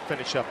able to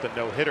finish up the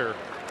no-hitter.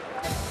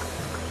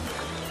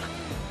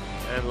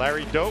 And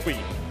Larry Doby,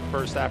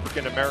 first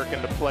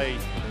African-American to play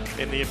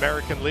in the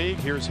American League.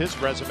 Here's his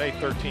resume: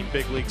 13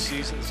 big league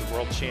seasons, the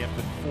world champ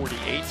in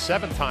 48,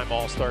 7-time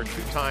All-Star,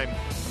 2-time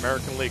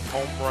American League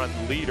home run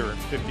leader in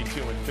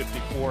 52 and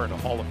 54, and a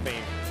Hall of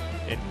Fame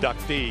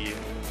inductee.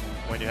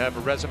 When you have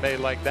a resume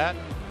like that,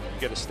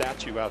 you get a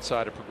statue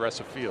outside of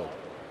Progressive Field.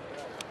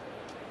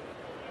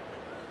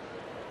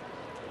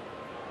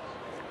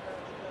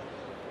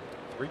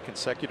 Three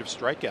consecutive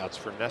strikeouts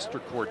for Nestor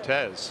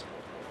Cortez.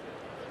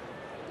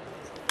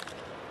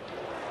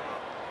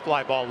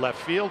 Fly ball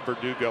left field,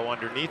 Verdugo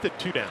underneath it,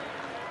 2 down.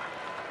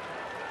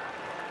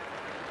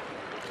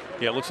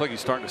 Yeah, it looks like he's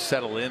starting to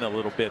settle in a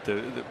little bit.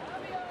 The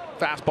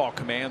fastball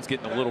command's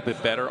getting a little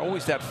bit better.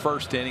 Always that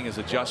first inning is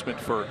adjustment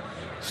for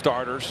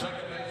starters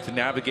to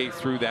navigate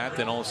through that.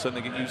 Then all of a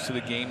sudden they get used to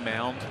the game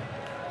mound.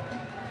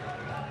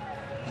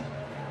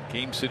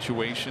 Game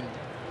situation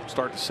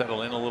start to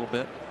settle in a little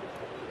bit.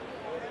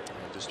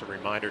 And just a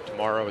reminder,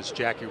 tomorrow is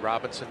Jackie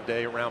Robinson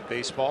Day around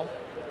baseball.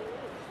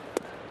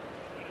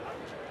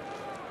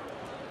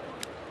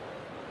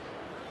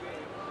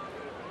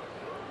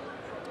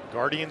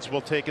 Guardians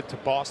will take it to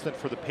Boston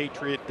for the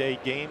Patriot Day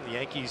game. The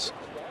Yankees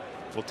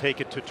will take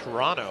it to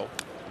Toronto,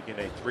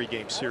 begin a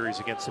 3-game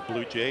series against the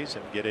Blue Jays,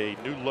 and get a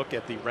new look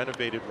at the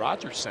renovated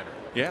Rogers Center.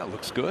 Yeah, it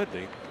looks good.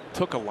 They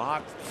took a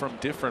lot from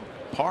different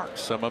parks.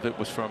 Some of it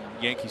was from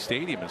Yankee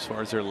Stadium as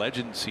far as their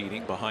legend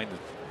seating behind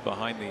the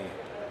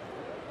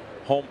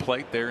home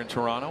plate there in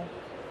Toronto.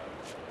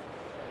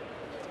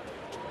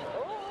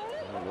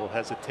 A little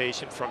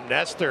hesitation from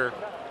Nestor.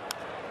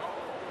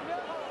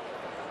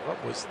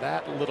 What was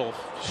that little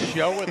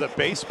show with the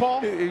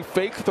baseball? He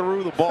fake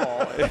threw the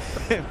ball.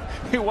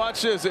 He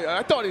watched this.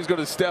 I thought he was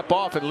going to step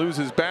off and lose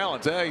his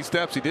balance. He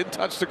steps. He didn't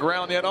touch the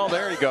ground yet. Oh,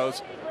 there he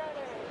goes.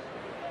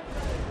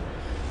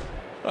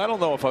 I don't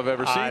know if I've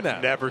ever seen that.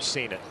 I've never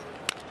seen it.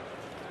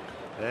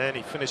 And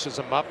he finishes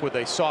him up with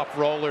a soft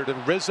roller to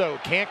Rizzo.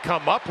 Can't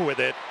come up with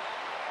it.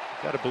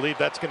 Got to believe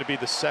that's going to be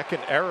the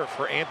second error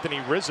for Anthony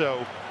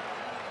Rizzo.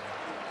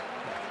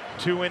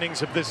 2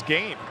 innings of this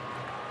game.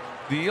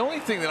 The only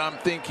thing that I'm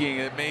thinking,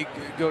 it may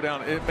go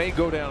down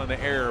in the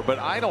air, but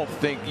I don't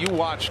think, you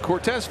watch,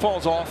 Cortez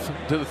falls off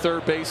to the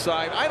third base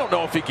side. I don't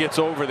know if he gets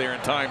over there in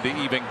time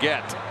to even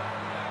get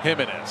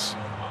Jimenez.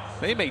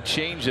 They may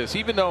change this,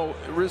 even though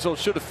Rizzo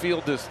should have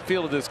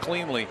fielded this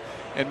cleanly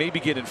and maybe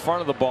get in front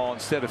of the ball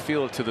instead of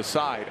field it to the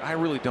side. I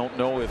really don't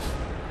know if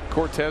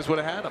Cortez would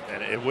have had him.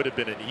 And it would have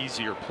been an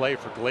easier play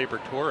for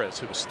Gleyber Torres,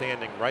 who was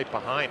standing right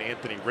behind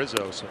Anthony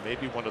Rizzo. So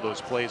maybe one of those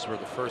plays where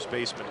the first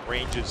baseman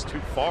ranges too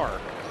far.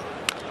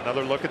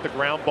 Another look at the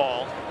ground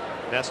ball.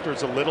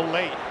 Nestor's a little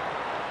late.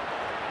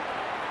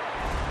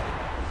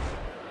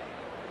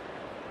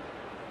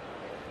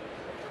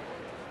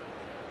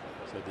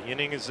 So the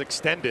inning is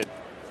extended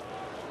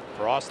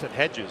for Austin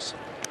Hedges.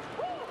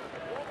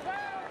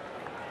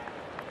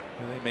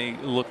 They may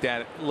look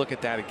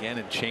at that again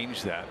and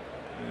change that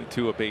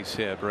to a base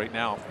hit. Right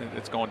now,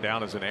 it's going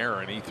down as an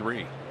error in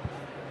E3.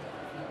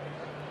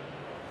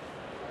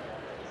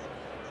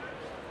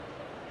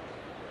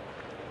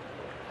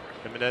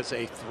 Jimenez,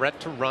 a threat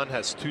to run,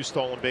 has 2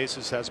 stolen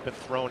bases, has been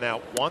thrown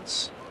out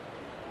once.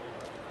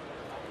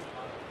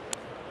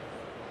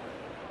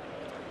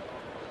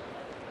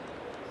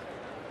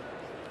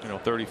 You know,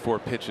 34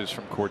 pitches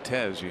from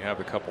Cortez. You have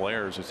a couple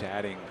errors. It's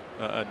adding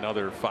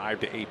another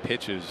 5 to 8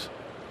 pitches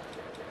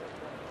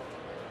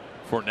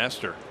for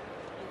Nestor.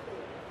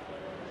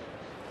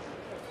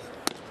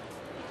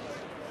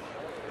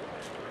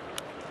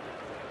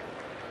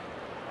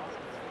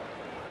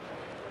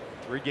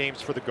 Three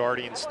games for the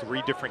Guardians,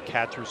 3 different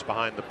catchers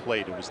behind the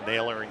plate. It was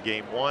Naylor in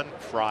game 1,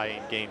 Fry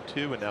in game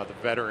 2, and now the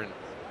veteran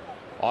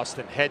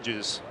Austin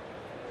Hedges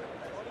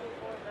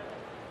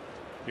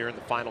here in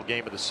the final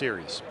game of the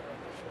series.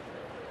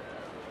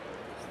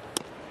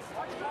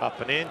 Up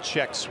and in,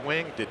 check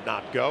swing, did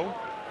not go.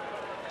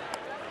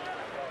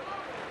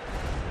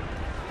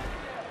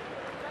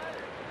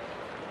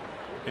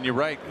 And you're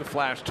right,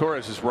 Flash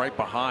Torres is right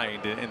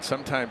behind, and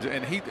sometimes,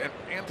 and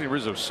Anthony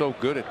Rizzo's so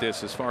good at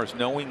this as far as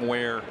knowing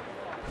where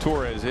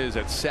Torres is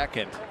at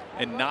second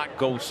and not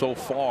go so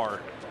far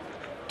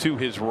to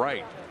his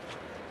right.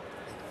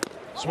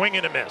 Swing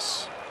and a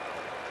miss.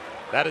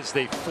 That is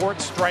the 4th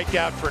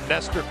strikeout for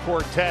Nestor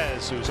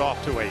Cortez, who's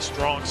off to a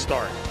strong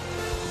start.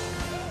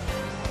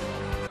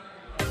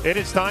 It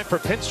is time for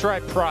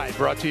Pinstripe Pride,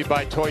 brought to you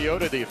by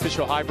Toyota, the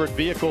official hybrid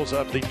vehicles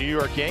of the New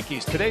York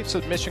Yankees. Today's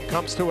submission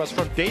comes to us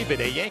from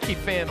David, a Yankee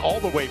fan all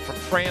the way from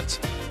France,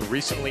 who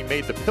recently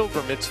made the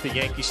pilgrimage to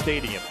Yankee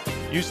Stadium.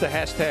 Use the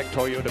hashtag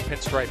Toyota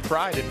Pinstripe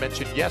Pride and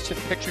mention yes in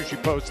pictures you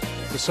post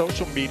to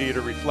social media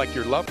to reflect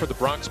your love for the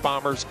Bronx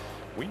Bombers.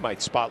 We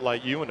might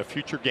spotlight you in a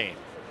future game.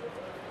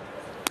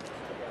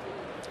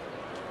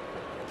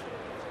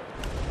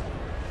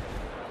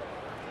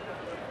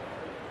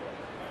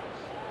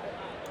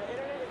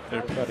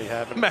 Everybody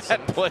having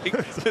Matt Blake,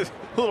 a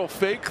little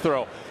fake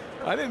throw.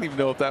 I didn't even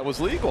know if that was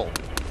legal.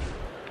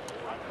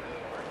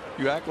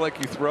 You act like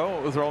you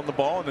throwing the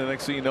ball, and the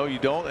next thing you know you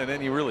don't, and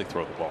then you really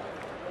throw the ball.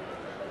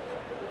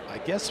 I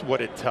guess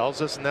what it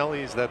tells us,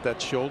 Nelly, is that that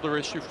shoulder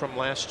issue from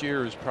last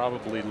year is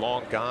probably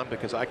long gone,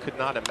 because I could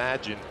not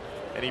imagine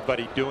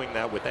anybody doing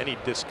that with any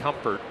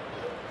discomfort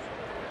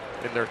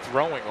in their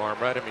throwing arm,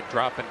 right? I mean,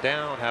 dropping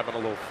down, having a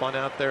little fun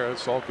out there.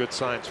 It's all good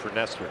signs for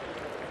Nestor.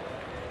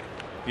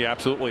 Yeah,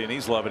 absolutely, and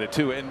he's loving it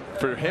too. And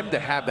for him to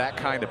have that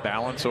kind of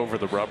balance over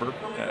the rubber,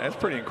 that's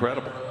pretty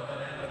incredible.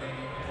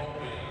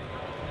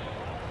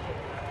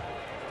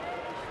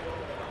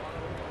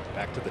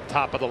 Back to the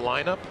top of the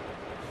lineup.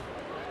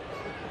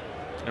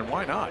 And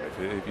why not?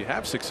 If you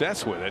have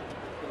success with it,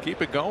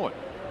 keep it going.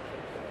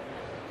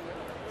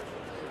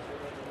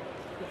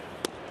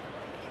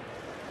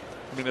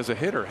 I mean, as a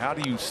hitter, how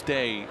do you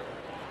stay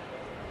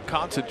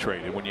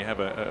concentrated when you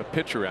have a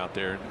pitcher out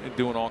there and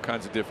doing all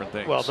kinds of different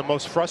things? Well, the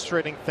most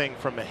frustrating thing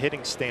from a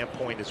hitting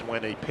standpoint is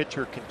when a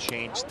pitcher can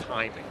change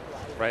timing,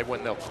 right?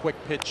 When they'll quick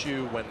pitch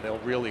you, when they'll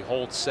really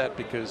hold set,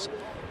 because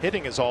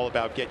hitting is all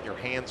about getting your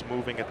hands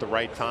moving at the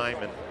right time.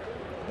 And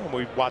when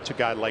we watch a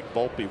guy like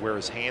Volpe, where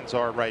his hands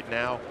are right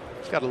now,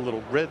 he's got a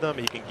little rhythm.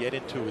 He can get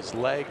into his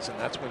legs, and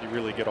that's when you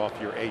really get off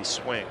your A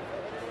swing.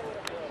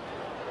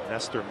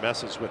 Nestor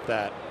messes with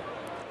that.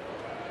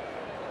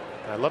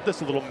 I love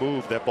this little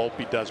move that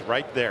Volpe does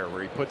right there,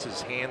 where he puts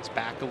his hands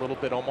back a little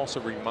bit, almost a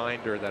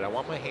reminder that I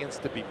want my hands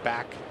to be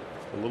back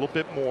a little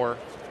bit more.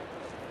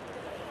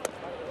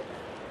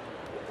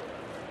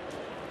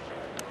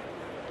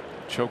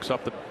 Chokes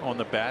up on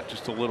the bat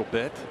just a little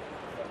bit.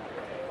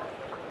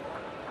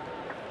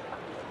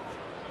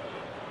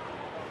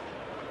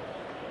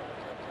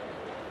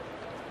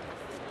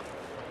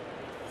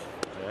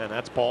 And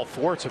that's ball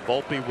 4. So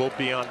Volpe will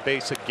be on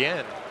base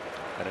again.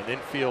 And an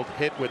infield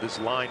hit with his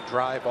line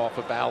drive off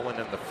of Allen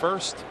in the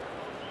first.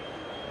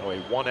 Oh, a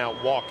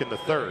 1-out walk in the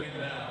third.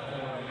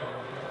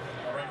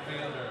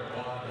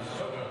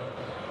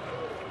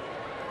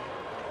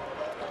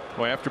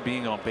 Well, after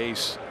being on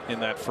base in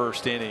that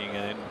first inning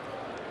and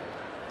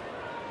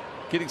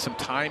getting some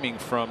timing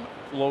from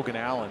Logan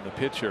Allen, the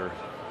pitcher,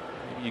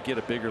 maybe you get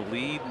a bigger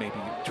lead, maybe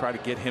try to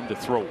get him to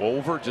throw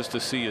over just to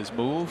see his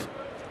move.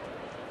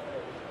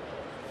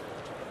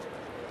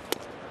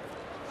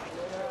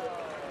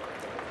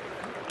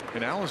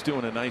 And Allen's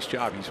doing a nice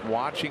job. He's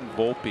watching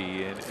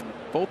Volpe, and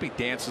Volpe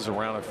dances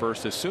around at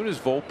first. As soon as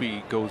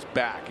Volpe goes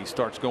back, he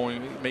starts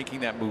making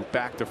that move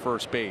back to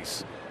first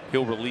base.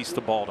 He'll release the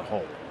ball to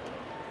home.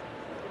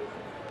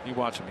 You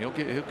watch him.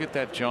 He'll get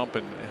that jump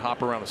and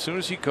hop around. As soon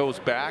as he goes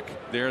back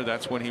there,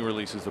 that's when he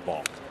releases the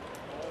ball.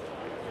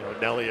 You know,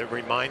 Nelly, it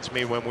reminds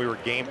me when we were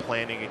game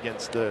planning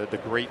against the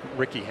great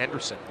Ricky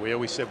Henderson. We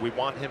always said we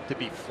want him to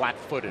be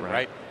flat-footed,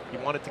 right? He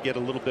wanted to get a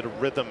little bit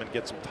of rhythm and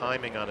get some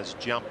timing on his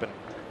jump. And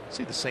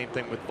see the same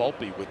thing with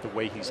Volpe with the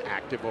way he's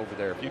active over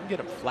there. If you can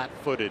get him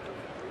flat-footed,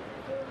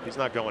 he's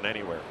not going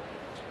anywhere.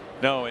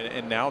 No,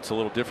 and now it's a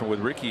little different with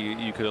Ricky.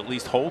 You could at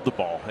least hold the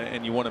ball,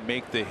 and you want to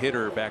make the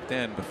hitter back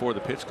then before the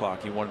pitch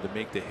clock. You wanted to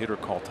make the hitter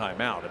call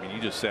timeout. I mean, you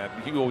just said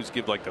you always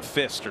give like the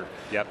fist, or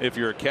if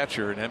you're a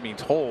catcher, and that means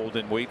hold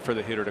and wait for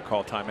the hitter to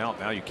call timeout.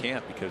 Now you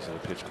can't because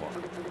of the pitch clock.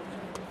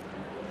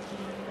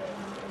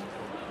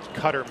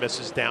 Cutter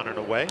misses down and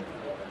away.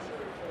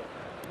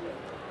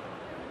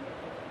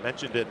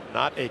 Mentioned it,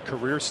 not a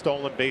career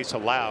stolen base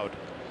allowed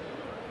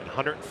in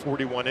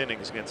 141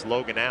 innings against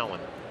Logan Allen.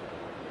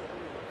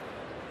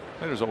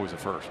 And there's always a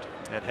first.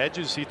 And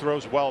Hedges, he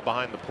throws well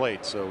behind the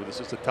plate, so this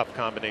is a tough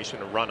combination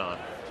to run on.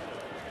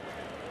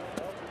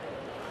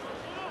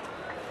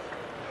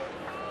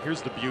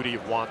 Here's the beauty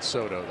of Juan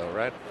Soto, though,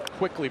 right?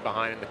 Quickly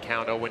behind in the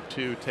count,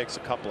 0-2, takes a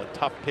couple of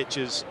tough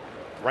pitches,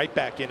 right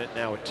back in it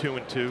now at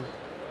 2-2.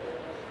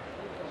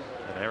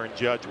 And Aaron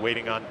Judge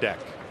waiting on deck.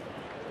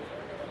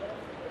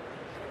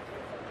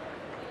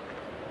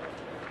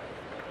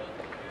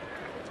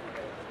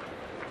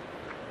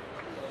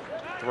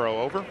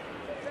 Throw over.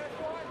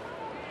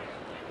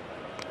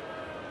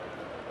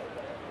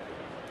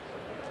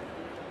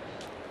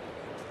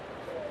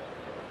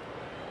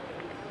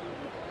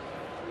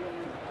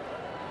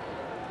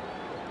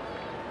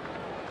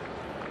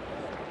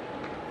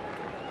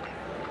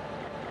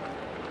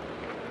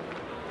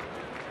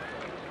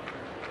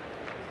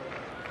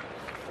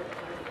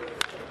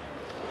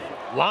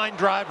 Line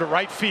drive to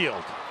right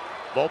field.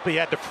 Volpe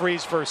had to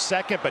freeze for a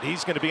second, but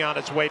he's going to be on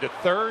his way to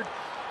third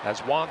as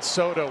Juan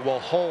Soto will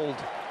hold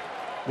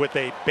with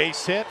a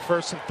base hit.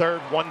 First and third,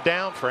 one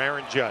down for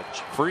Aaron Judge.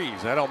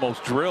 Freeze. That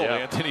almost drilled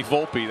Anthony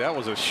Volpe. That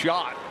was a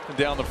shot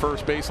down the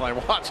first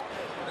baseline. Watch.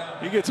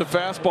 He gets a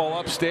fastball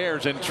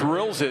upstairs and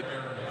drills it.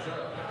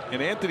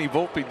 And Anthony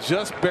Volpe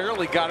just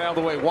barely got out of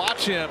the way.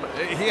 Watch him.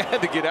 He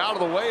had to get out of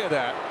the way of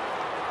that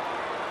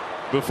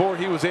before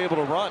he was able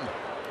to run.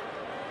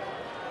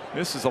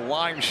 This is a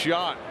line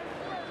shot.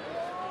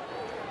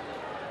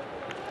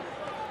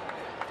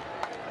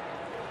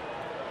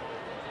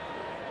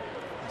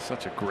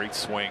 Such a great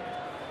swing.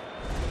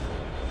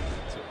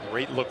 It's a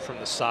great look from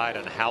the side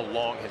on how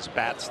long his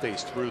bat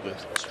stays through the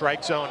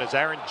strike zone as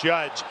Aaron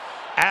Judge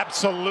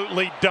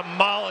absolutely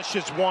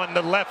demolishes one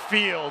to left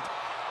field.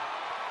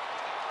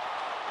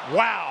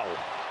 Wow.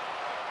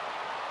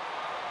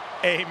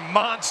 A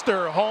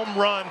monster home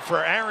run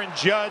for Aaron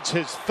Judge,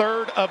 his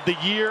third of the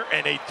year,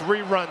 and a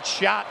 3-run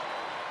shot.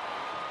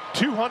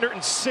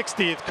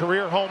 260th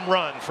career home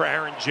run for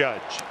Aaron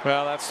Judge.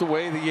 Well, that's the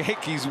way the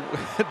Yankees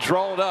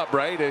draw it up,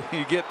 right?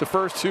 You get the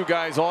first two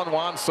guys on.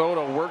 Juan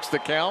Soto works the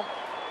count.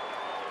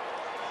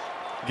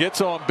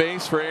 Gets on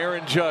base for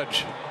Aaron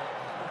Judge.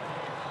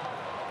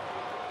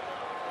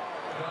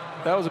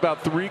 That was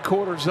about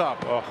 3/4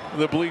 up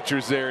the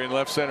bleachers there in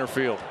left center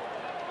field.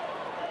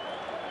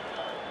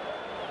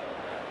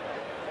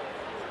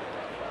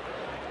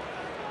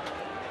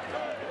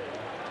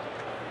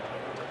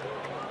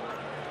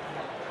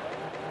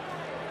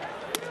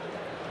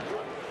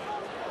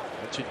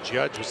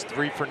 Judge was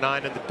 3 for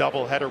 9 in the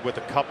doubleheader with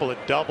a couple of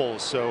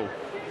doubles, so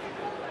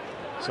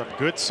some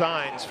good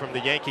signs from the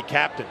Yankee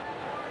captain.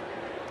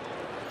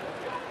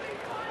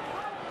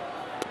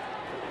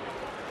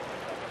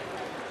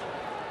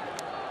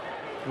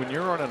 When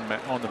you're on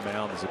the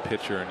mound as a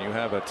pitcher and you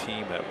have a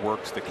team that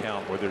works the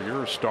count, whether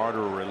you're a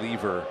starter or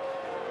reliever,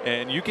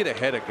 and you get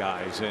ahead of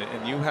guys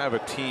and you have a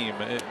team,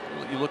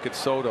 you look at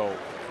Soto,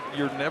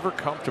 you're never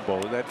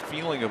comfortable. That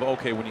feeling of,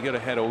 okay, when you get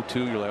ahead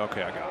 0-2, you're like,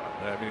 okay, I got him.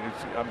 I mean,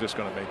 I'm just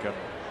going to make him,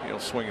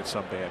 swing at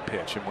some bad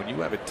pitch. And when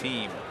you have a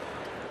team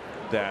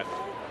that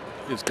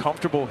is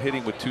comfortable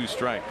hitting with 2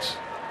 strikes.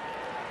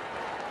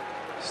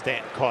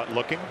 Stanton caught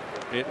looking.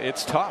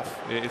 It's tough.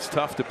 It's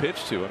tough to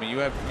pitch to. I mean, you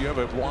have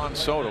a Juan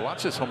Soto.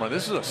 Watch this home run.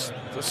 This is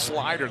a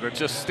slider that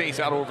just stays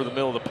out over the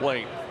middle of the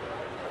plate.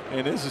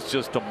 And this is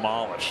just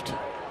demolished.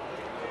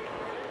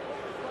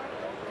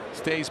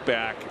 Stays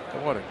back.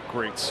 What a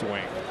great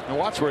swing. And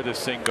watch where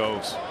this thing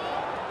goes.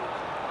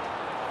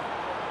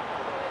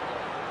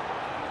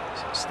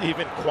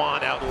 Stephen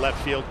Kwan out in left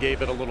field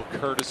gave it a little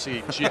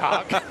courtesy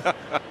jog.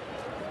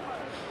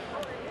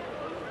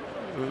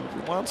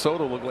 Juan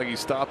Soto looked like he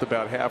stopped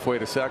about halfway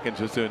to second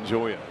just to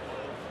enjoy it.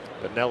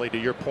 But Nelly, to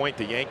your point,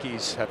 the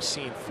Yankees have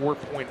seen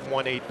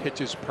 4.18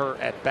 pitches per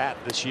at bat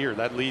this year.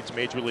 That leads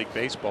Major League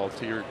Baseball.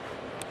 To your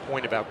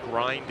point about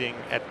grinding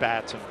at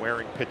bats and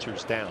wearing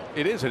pitchers down.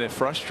 It is, and it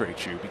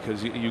frustrates you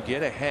because you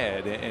get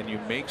ahead and you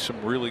make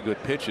some really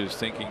good pitches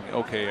thinking,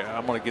 okay,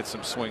 I'm going to get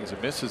some swings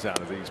and misses out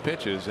of these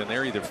pitches, and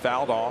they're either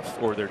fouled off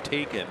or they're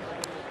taken.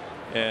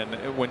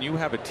 And when you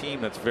have a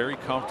team that's very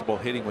comfortable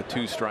hitting with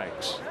 2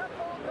 strikes,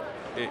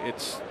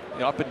 it's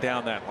up and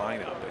down that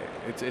lineup.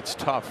 It's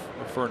tough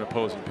for an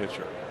opposing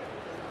pitcher.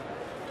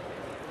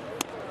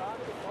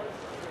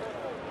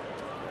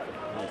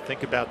 Well,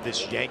 think about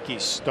this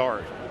Yankees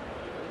start.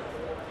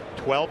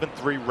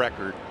 12-3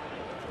 record.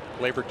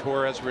 Gleyber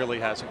Torres really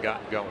hasn't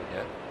gotten going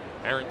yet.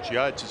 Aaron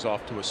Judge is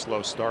off to a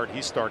slow start.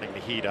 He's starting to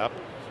heat up.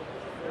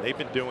 They've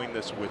been doing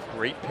this with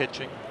great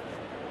pitching,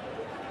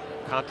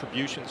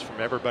 contributions from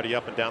everybody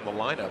up and down the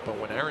lineup. But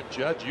when Aaron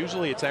Judge,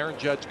 usually it's Aaron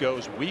Judge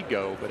goes, we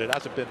go, but it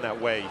hasn't been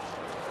that way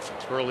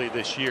early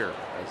this year.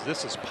 As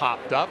this has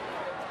popped up,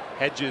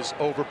 Hedges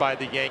over by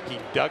the Yankee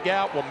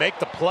dugout will make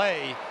the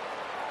play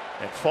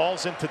and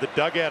falls into the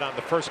dugout on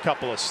the first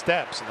couple of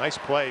steps. Nice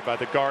play by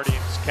the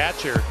Guardians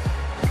catcher.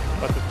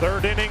 But the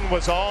 3rd inning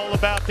was all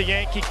about the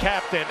Yankee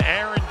captain,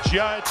 Aaron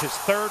Judge, his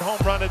 3rd home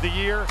run of the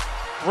year.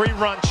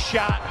 3-run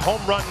shot, home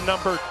run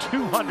number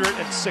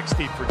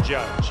 260 for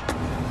Judge.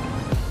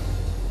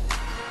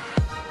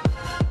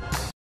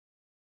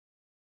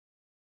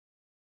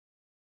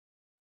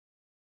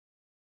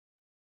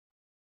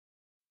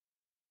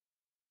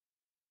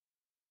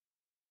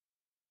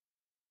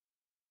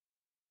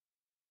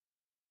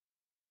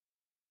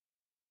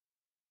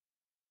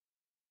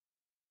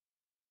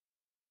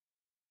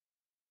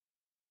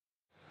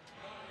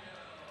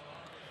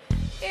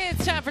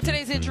 It's time for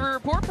today's injury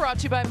report, brought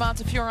to you by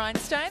Montefiore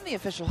Einstein, the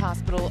official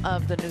hospital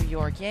of the New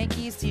York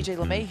Yankees. DJ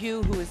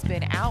LeMahieu, who has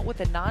been out with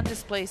a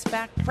non-displaced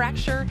back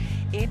fracture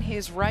in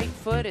his right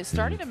foot, is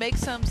starting to make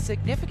some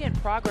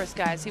significant progress,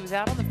 guys. He was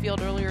out on the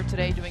field earlier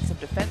today doing some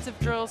defensive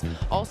drills,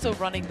 also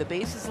running the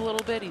bases a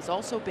little bit. He's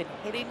also been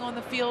hitting on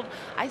the field.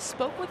 I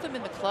spoke with him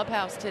in the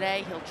clubhouse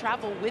today. He'll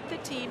travel with the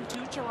team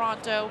to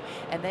Toronto,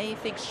 and they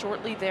think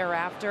shortly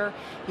thereafter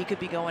he could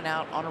be going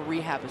out on a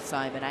rehab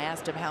assignment. I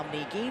asked him how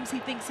many games he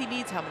thinks he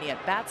needs, how many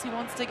at-bats he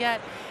wants to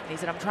get, and he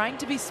said, I'm trying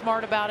to be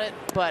smart about it,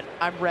 but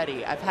I'm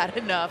ready. I've had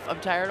enough.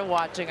 I'm tired of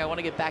watching. I want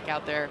to get back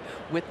out there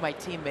with my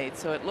teammates.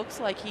 So it looks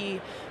like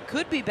he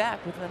could be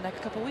back within the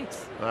next couple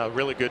weeks.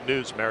 Really good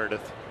news,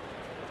 Meredith.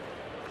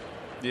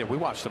 Yeah, we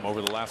watched him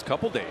over the last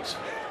couple days.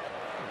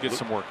 Get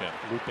some work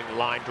in. Looping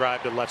line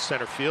drive to left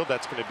center field.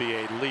 That's going to be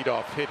a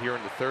leadoff hit here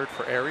in the 3rd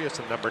for Arias,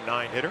 the number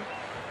 9 hitter.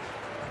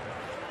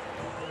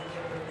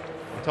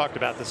 We talked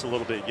about this a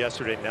little bit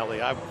yesterday, Nelly.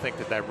 I would think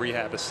that that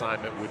rehab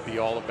assignment would be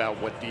all about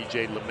what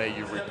DJ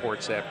LeMahieu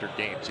reports after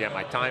games. Yeah,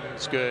 my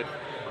timing's good.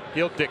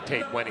 He'll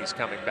dictate when he's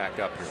coming back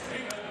up here.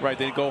 Right,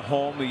 they go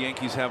home. The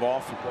Yankees have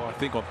off, well, I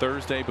think on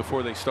Thursday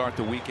before they start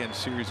the weekend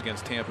series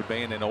against Tampa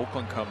Bay, and then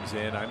Oakland comes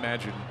in. I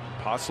imagine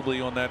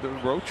possibly on that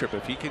road trip,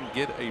 if he can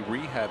get a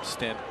rehab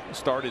stint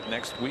starting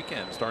next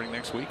weekend,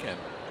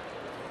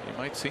 you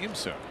might see him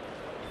soon.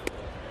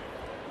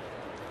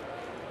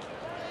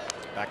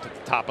 Back to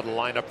the top of the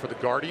lineup for the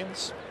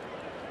Guardians.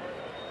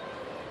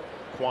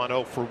 Kwan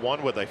 0 for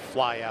 1 with a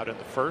fly out in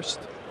the 1st.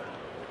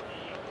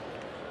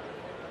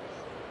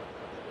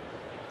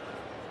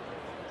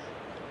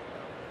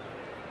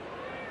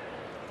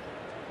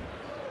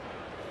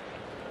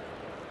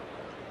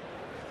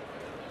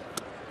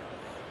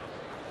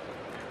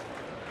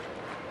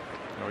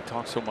 We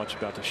talk so much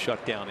about the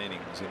shutdown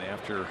innings, and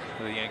after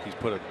the Yankees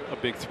put a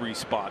big 3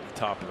 spot at the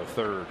top of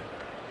the 3rd,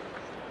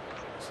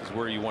 this is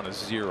where you want a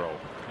 0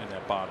 in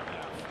that bottom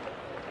half.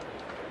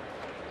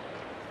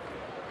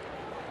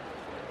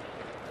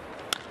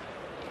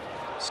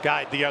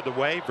 Skied the other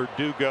way.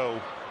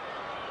 Verdugo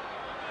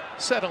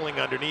settling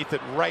underneath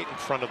it right in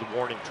front of the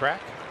warning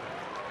track.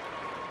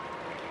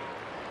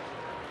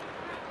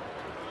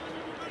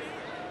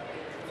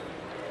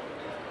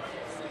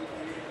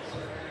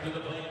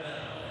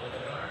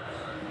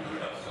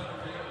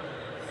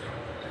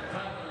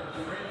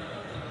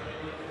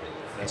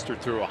 Nestor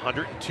threw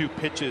 102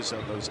 pitches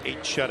on those 8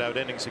 shutout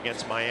innings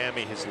against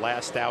Miami, his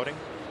last outing.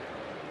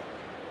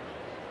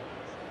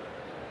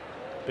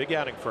 Big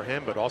outing for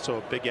him, but also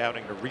a big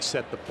outing to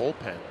reset the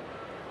bullpen.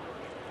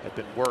 Had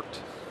been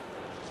worked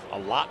a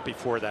lot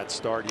before that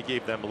start. He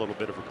gave them a little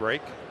bit of a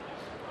break.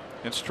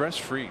 And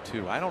stress-free,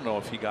 too. I don't know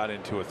if he got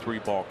into a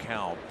 3-ball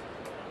count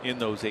in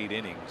those 8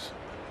 innings.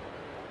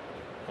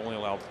 Only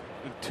allowed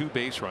 2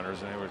 base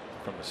runners, and they were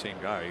from the same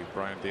guy.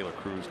 Brian De La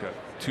Cruz got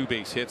 2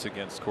 base hits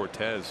against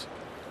Cortez.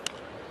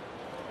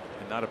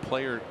 And not a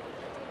player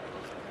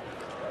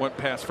went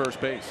past first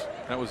base.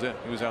 That was it.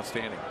 He was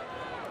outstanding.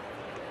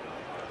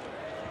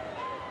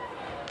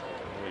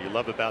 What you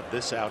love about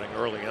this outing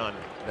early on,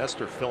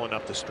 Nestor filling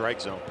up the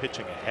strike zone,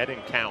 pitching ahead in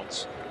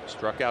counts,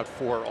 struck out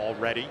 4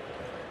 already.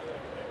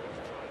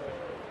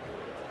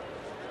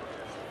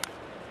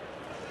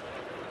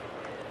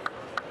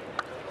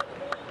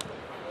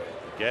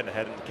 Again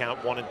ahead in the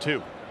count, 1 and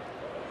 2.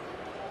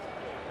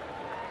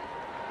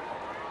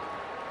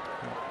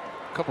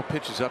 A couple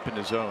pitches up in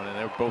the zone, and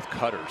they're both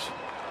cutters.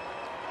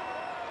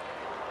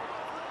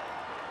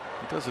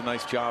 He does a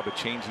nice job of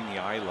changing the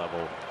eye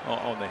level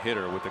on the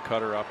hitter with the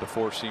cutter up, the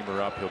 4-seamer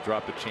up. He'll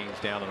drop the change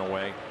down and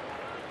away.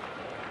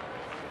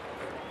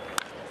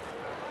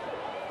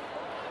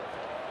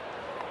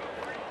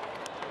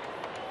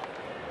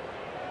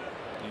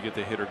 You get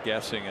the hitter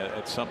guessing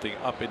at something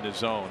up in the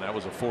zone. That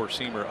was a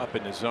 4-seamer up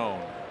in the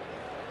zone.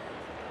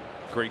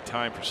 Great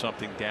time for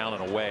something down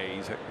and away.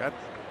 He's got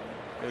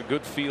a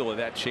good feel of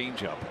that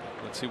changeup.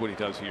 Let's see what he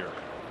does here.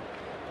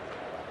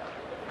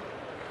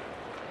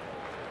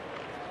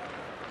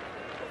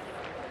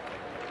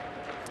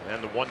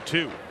 And the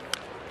 1-2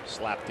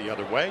 slapped the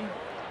other way,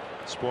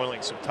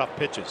 spoiling some tough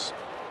pitches.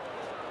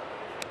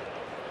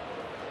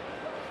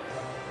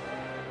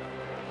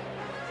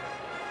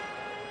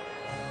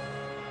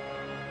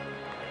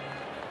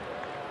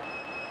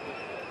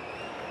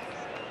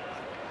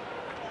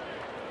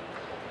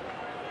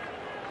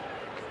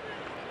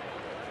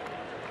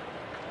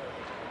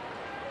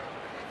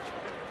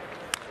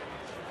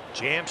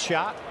 Jam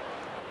shot.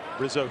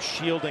 Rizzo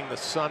shielding the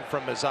sun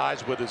from his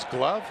eyes with his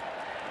glove.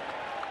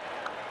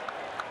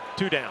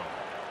 2 down.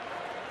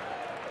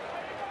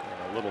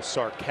 And a little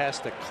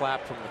sarcastic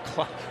clap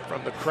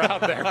from the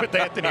crowd there with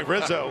Anthony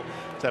Rizzo.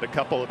 He's had a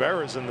couple of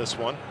errors in this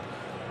one.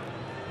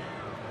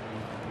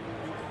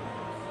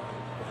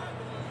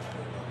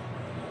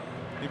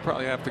 You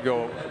probably have to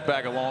go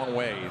back a long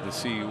way to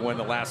see when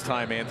the last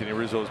time Anthony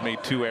Rizzo has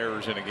made 2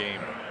 errors in a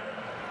game.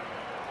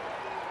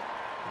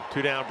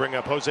 2 down, bring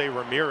up Jose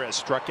Ramirez,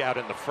 struck out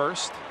in the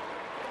first.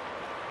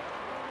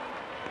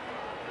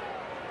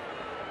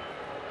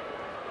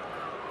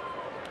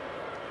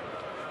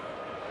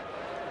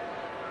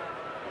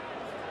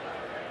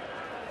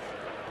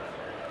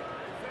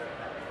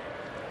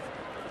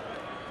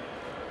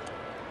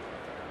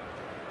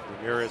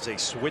 Ramirez, a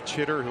switch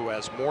hitter who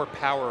has more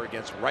power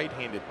against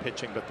right-handed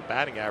pitching, but the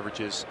batting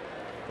averages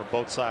from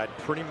both sides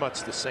pretty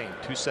much the same.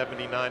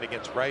 279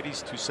 against righties,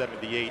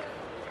 278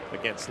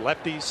 against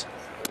lefties.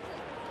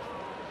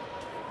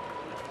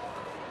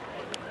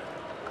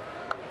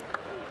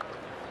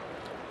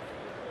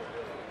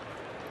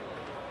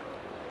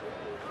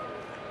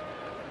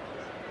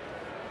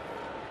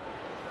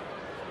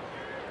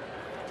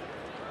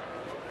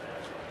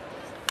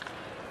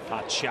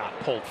 Hot shot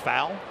pulled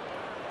foul.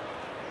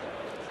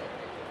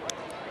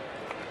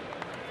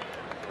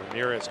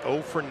 Ramirez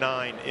 0 for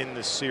 9 in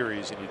this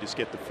series, and you just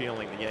get the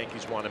feeling the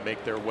Yankees want to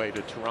make their way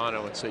to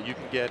Toronto and say you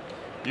can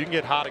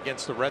get hot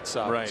against the Red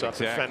Sox right,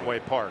 up at Fenway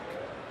Park.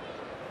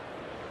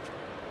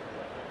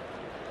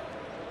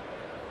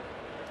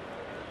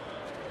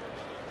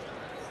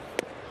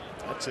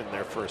 That's in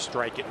there for a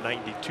strike at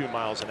 92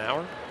 miles an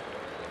hour.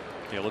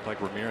 Yeah, it looked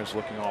like Ramirez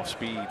looking off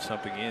speed,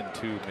 something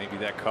into maybe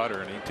that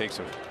cutter, and he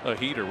takes a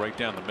heater right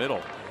down the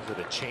middle. Was it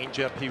a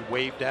changeup he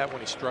waved at when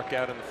he struck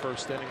out in the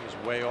first inning? He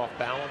was way off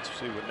balance.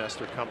 See what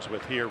Nestor comes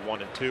with here,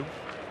 1 and 2.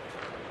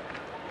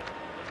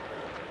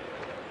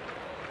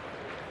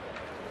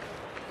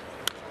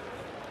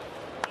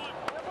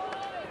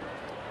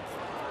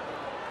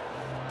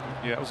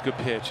 Yeah, that was a good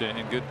pitch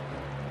and good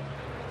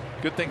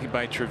thinking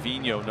by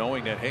Trevino,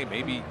 knowing that, hey,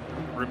 maybe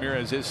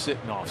Ramirez is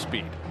sitting off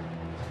speed.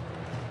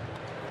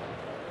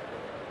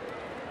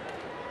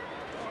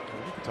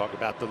 Talk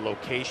about the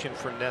location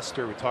for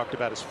Nestor. We talked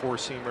about his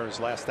 4-seamer, his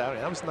last outing.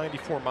 That was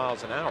 94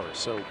 miles an hour.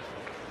 So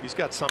he's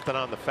got something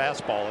on the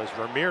fastball as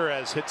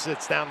Ramirez hits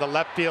it down the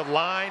left field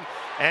line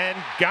and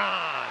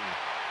gone.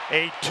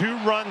 A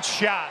 2-run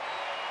shot.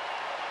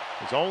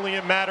 It's only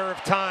a matter of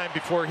time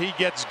before he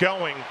gets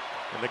going,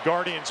 and the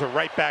Guardians are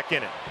right back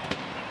in it.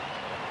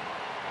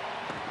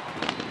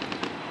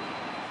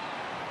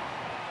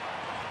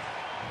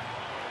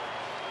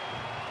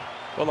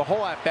 Well, the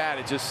whole at bat,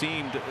 it just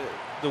seemed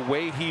the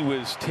way he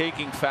was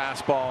taking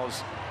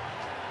fastballs.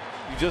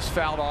 He just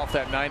fouled off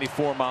that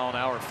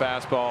 94-mile-an-hour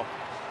fastball.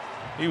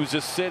 He was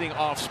just sitting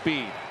off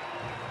speed,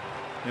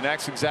 and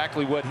that's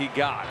exactly what he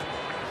got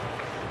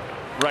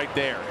right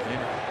there.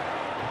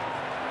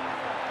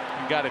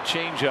 He got a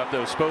changeup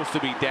that was supposed to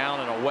be down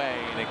and away,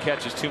 and it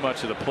catches too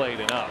much of the plate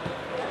and up,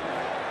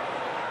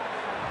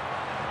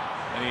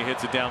 and he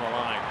hits it down the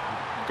line.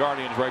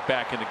 Guardians right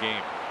back in the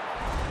game.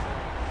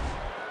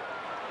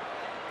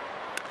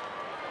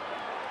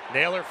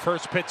 Naylor,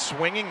 first pitch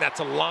swinging. That's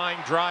a line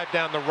drive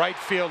down the right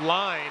field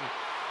line,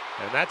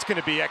 and that's going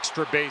to be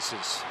extra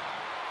bases.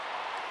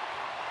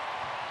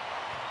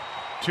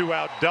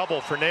 2-out double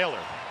for Naylor.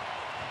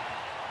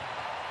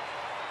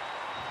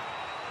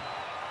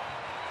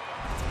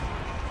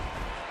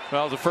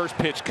 Well, the first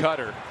pitch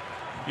cutter.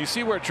 You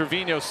see where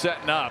Trevino's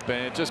setting up,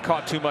 and it just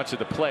caught too much of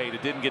the plate.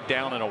 It didn't get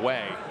down and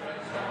away.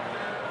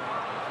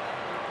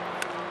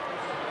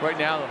 Right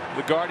now,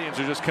 the Guardians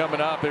are just coming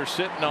up. They're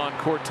sitting on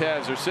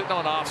Cortez. They're sitting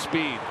on off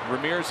speed.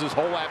 Ramirez's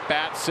whole at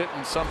bat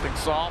sitting something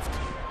soft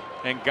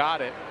and got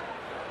it.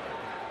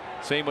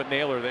 Same with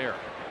Naylor there.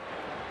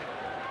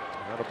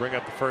 That'll bring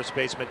up the first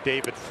baseman,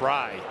 David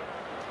Fry.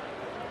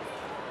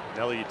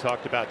 Nelly, you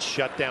talked about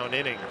shutdown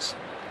innings.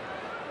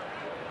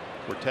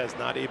 Cortez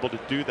not able to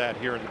do that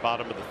here in the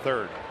bottom of the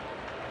third.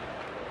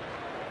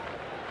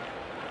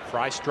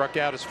 Fry struck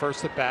out his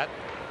first at bat.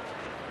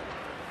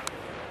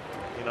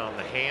 In on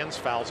the hands,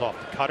 fouls off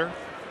the cutter.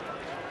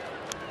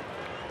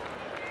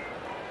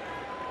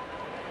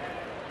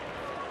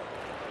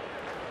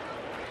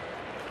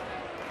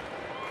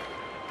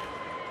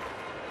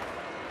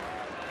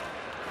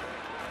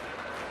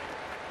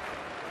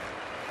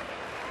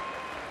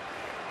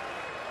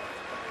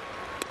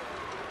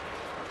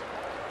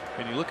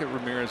 And you look at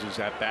Ramirez's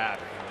at bat,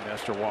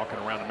 Nestor walking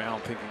around the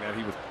mound thinking that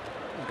he was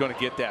going to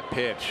get that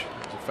pitch.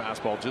 It's a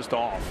fastball just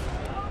off.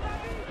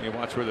 And you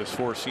watch where this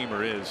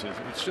four-seamer is.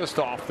 It's just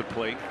off the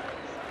plate.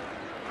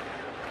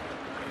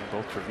 And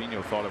both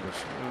Trevino thought it was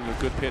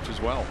a good pitch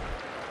as well.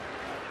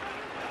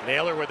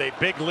 Naylor with a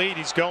big lead.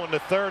 He's going to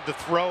third. The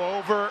throw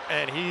over,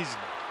 and he's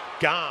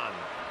gone.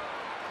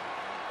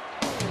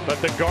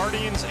 But the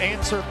Guardians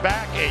answer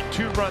back a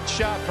two-run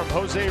shot from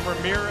Jose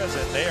Ramirez,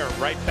 and they are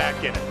right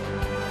back in it.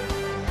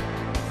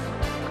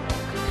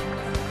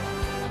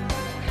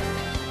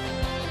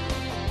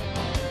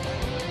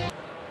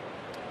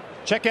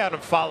 Check out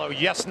and follow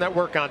Yes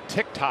Network on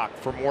TikTok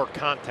for more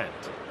content.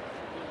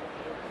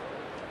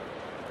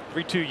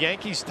 3-2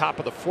 Yankees, top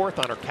of the fourth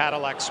on our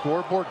Cadillac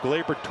scoreboard.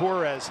 Gleyber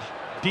Torres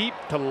deep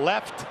to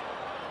left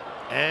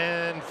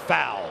and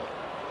foul.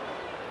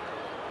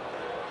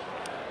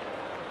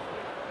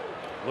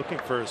 Looking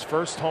for his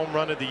first home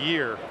run of the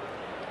year.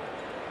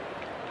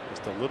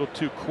 Just a little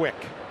too quick.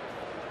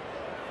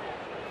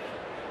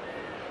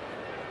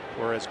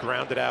 Torres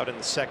grounded out in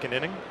the second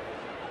inning.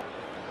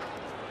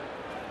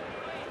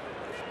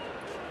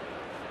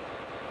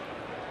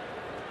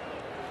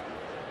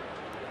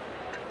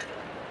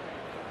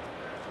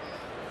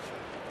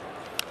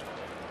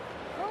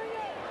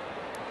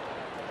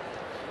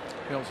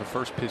 It was a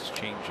first pitch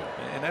changeup,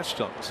 and that's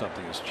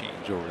something that's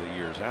changed over the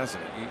years,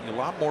 hasn't it? A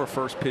lot more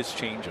first pitch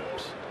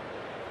changeups.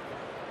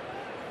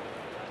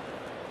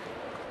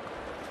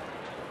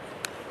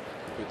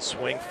 Good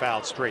swing,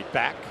 fouled straight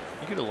back.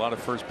 You get a lot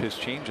of first pitch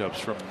changeups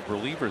from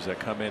relievers that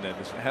come in and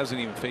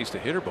hasn't even faced a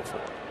hitter before.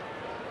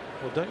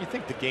 Well, don't you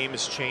think the game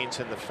has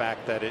changed in the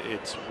fact that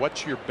it's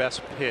what's your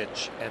best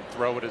pitch and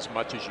throw it as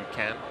much as you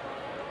can?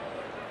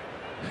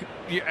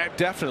 Yeah,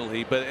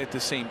 definitely, but at the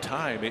same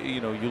time,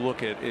 you know, you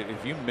look at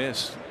if you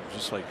miss,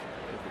 just like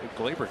if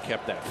Gleyber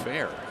kept that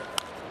fair.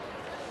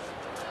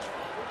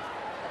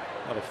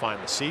 That'll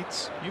find the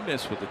seats. You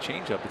miss with the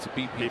changeup, it's a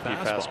BP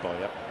fastball.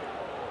 Yep.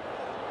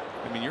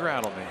 I mean, you're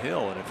out on the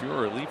hill, and if you're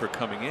a reliever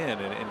coming in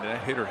and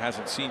that hitter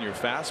hasn't seen your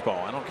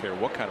fastball, I don't care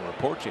what kind of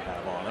report you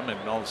have on him,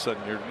 and all of a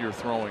sudden you're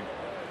throwing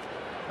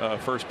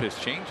first pitch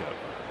changeup.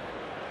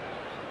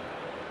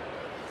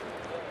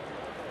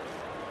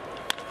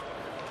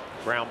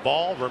 Ground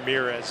ball,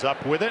 Ramirez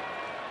up with it.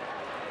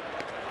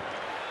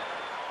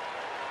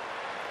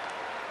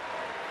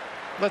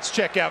 Let's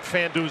check out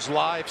FanDuel's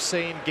live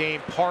same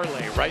game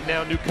parlay. Right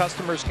now, new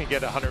customers can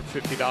get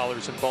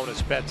 $150 in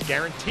bonus bets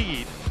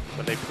guaranteed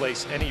when they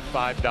place any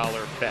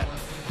 $5 bet.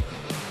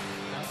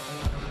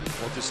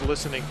 Well, just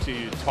listening to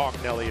you talk,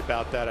 Nelly,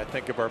 about that, I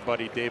think of our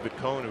buddy David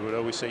Cohn, who would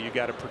always say you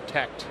got to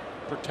protect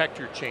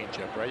your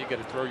changeup, right? You got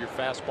to throw your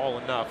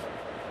fastball enough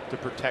to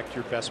protect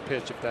your best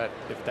pitch, if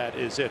that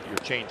is it, your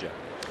changeup.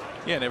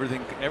 Yeah, and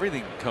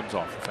everything comes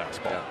off the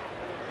fastball. Yeah.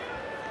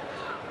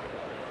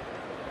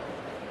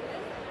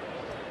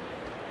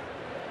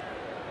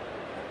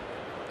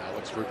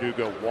 Alex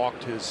Verdugo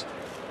walked his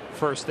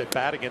first at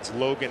bat against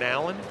Logan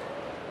Allen.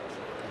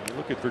 And you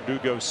look at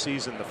Verdugo's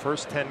season, the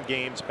first 10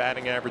 games,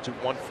 batting average at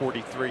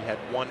 143, had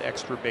one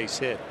extra base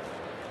hit.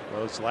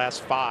 Those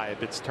last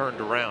 5, it's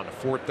turned around. A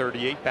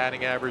 438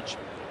 batting average,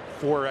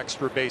 4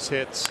 extra base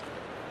hits.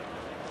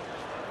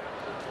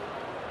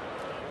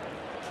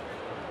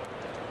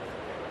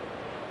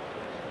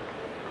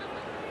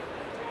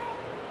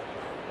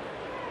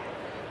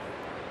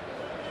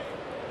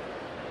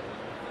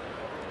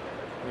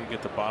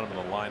 Get the bottom of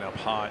the lineup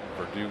hot.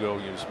 Verdugo,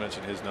 you just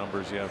mentioned his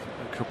numbers. You have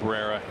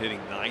Cabrera hitting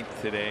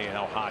 9th today,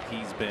 how hot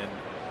he's been.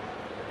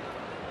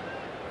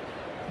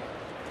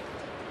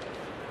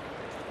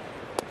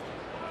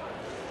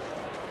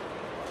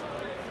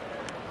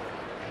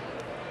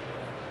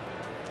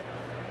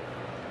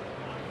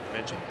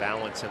 Mentioned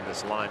balance in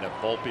this lineup.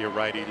 Volpe, a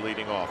righty,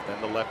 leading off,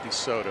 then the lefty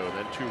Soto,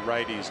 then 2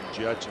 righties and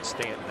Judge and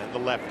Stanton, then the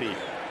lefty.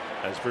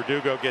 As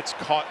Verdugo gets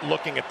caught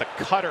looking at the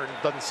cutter, and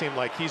it doesn't seem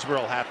like he's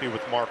real happy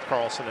with Mark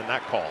Carlson in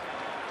that call.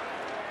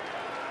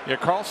 Yeah,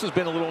 Carlson's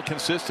been a little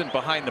consistent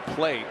behind the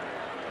plate.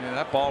 And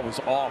that ball was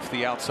off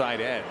the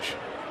outside edge.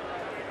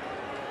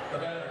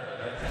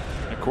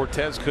 And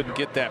Cortez couldn't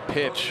get that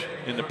pitch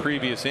in the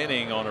previous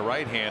inning on a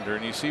right-hander,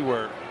 and you see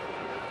where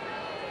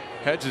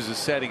Hedges is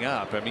setting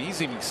up. I mean,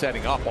 he's even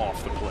setting up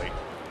off the plate.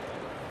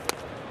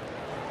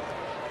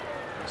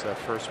 There's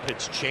that first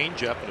pitch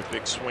changeup and a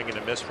big swing and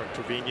a miss from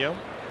Trevino.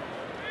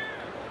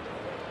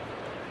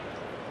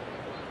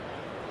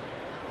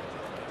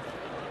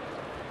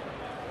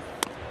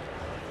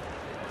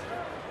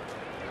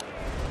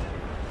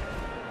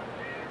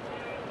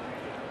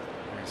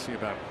 You see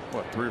about,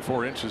 what, 3 or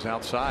 4 inches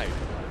outside.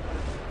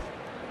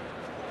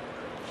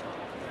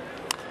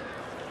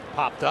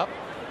 Popped up.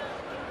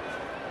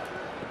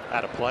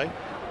 Out of play.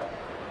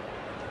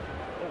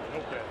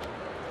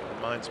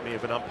 Reminds me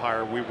of an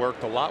umpire we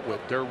worked a lot with,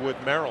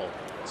 Durwood Merrill.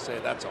 Say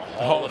that's a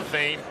Hall of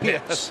Fame pitch.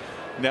 Yes.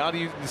 Now do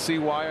you see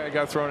why I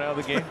got thrown out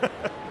of the game?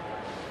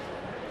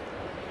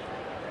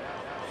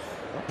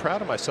 I'm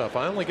proud of myself.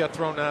 I only got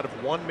thrown out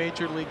of 1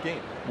 major league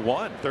game.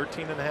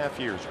 13.5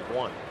 years.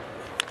 1.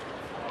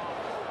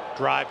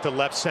 Drive to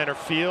left center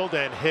field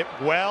and hit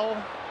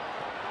well.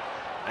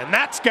 And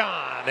that's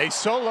gone. A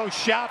solo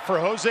shot for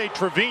Jose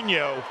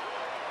Trevino.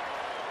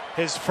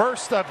 His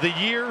first of the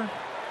year.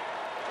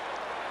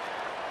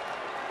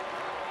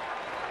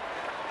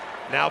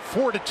 Now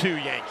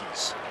 4-2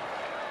 Yankees.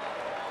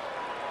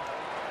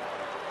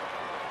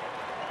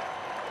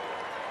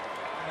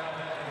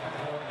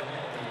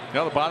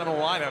 Now the bottom of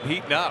the lineup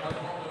heating up.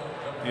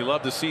 You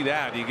love to see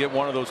that. You get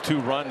one of those 2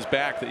 runs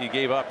back that you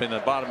gave up in the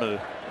bottom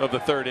of the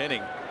 3rd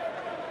inning.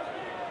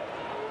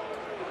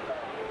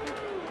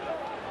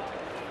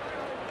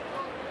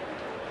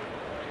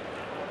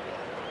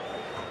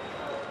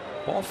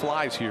 Ball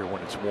flies here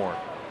when it's warm.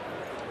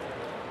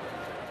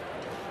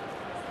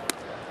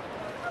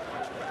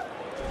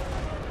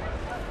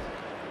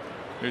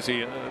 There's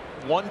a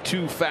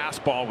 1-2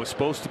 fastball was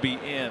supposed to be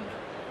in,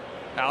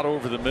 out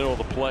over the middle of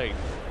the plate.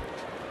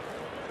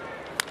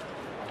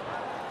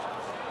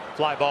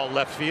 Fly ball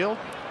left field.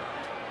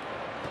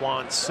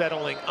 Kwan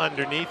settling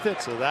underneath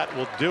it, so that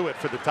will do it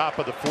for the top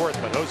of the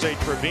 4th. But Jose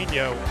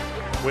Trevino,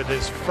 with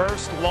his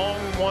first long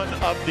one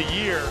of the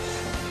year,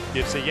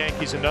 gives the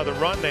Yankees another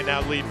run. They now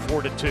lead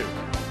 4-2.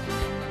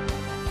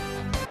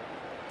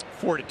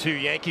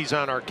 4-2 Yankees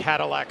on our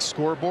Cadillac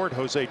scoreboard.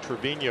 Jose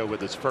Trevino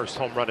with his first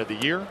home run of the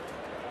year. And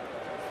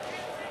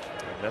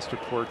Nestor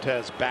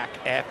Cortes back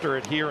after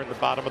it here in the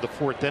bottom of the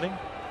 4th inning.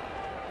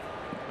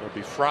 It'll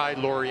be Fry,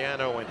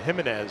 Laureano, and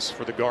Jimenez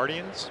for the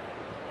Guardians.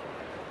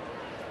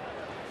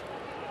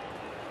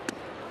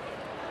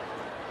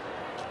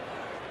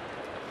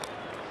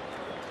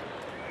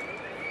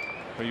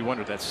 Well, you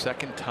wonder that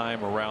second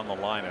time around the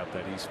lineup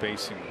that he's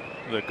facing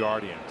the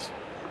Guardians.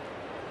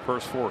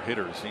 First 4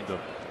 hitters seem to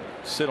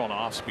sit on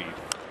off speed.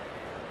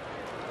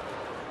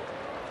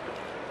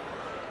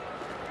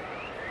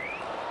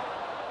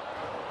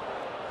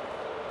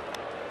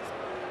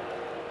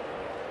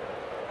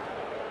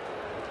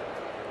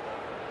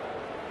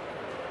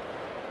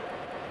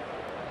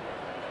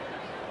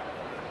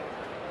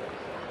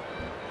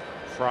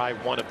 Fry,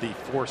 one of the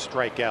 4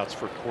 strikeouts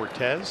for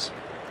Cortes.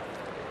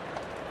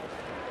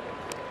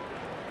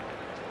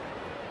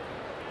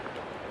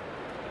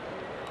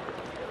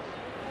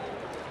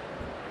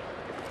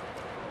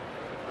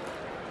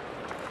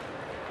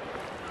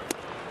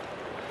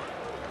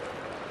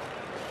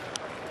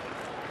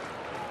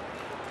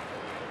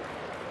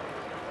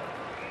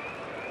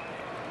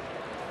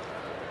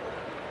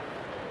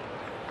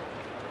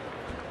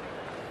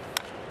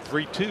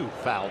 (3-2)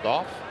 fouled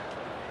off.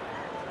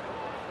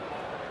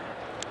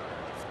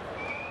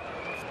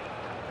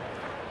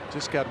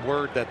 Just got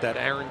word that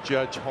Aaron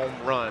Judge home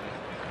run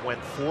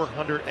went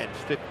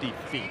 450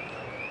 feet.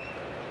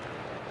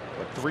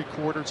 What,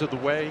 3/4 of the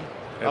way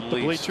up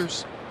the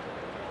bleachers?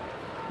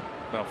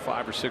 About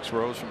 5 or 6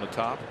 rows from the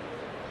top.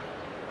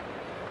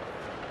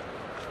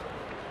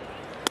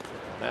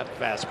 That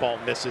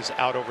fastball misses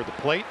out over the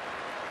plate.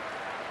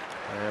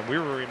 And we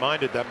were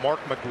reminded that Mark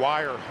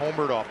McGwire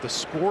homered off the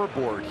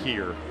scoreboard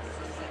here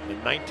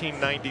in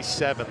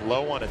 1997,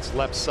 low on its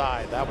left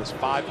side. That was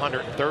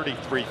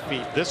 533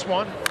 feet. This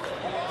one,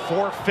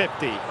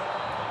 450.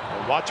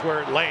 And watch where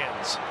it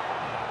lands.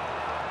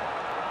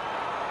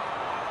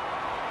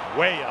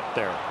 Way up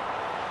there.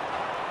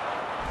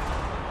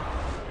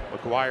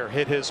 McGwire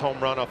hit his home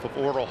run off of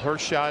Orel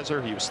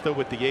Hershiser. He was still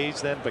with the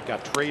A's then, but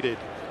got traded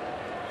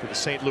to the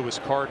St. Louis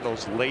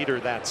Cardinals later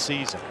that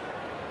season.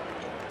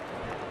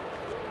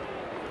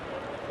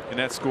 And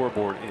that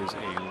scoreboard is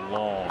a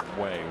long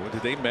way.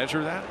 Did they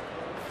measure that?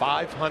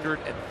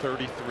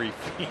 533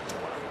 feet.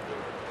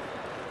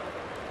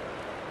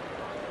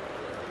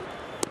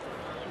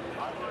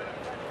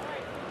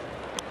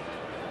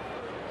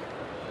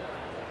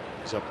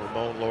 He's up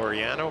Ramon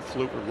Laureano.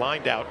 Fluker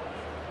lined out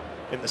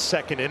in the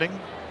 2nd inning.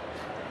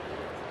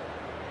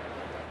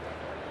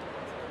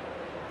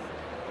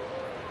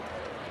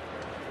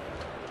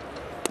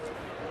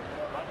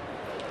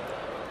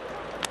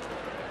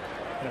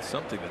 That's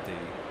something that they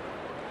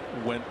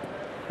went.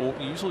 Well,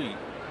 usually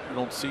you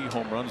don't see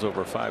home runs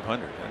over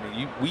 500. I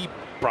mean, we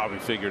probably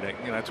figured that,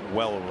 that's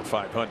well over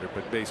 500,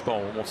 but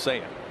baseball won't say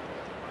it.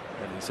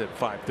 And he said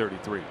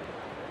 533.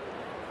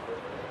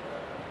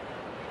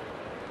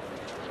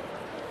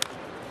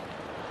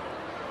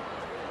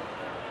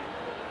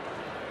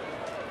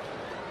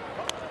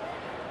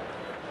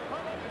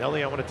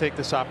 Nelly, I want to take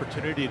this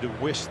opportunity to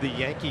wish the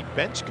Yankee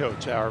bench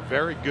coach, our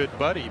very good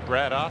buddy,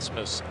 Brad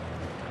Ausmus,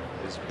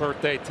 his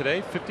birthday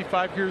today,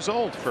 55 years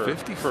old for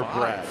 55. For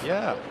Brad.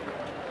 Yeah.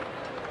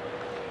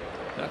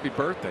 Happy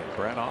birthday,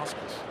 Brad Ausmus.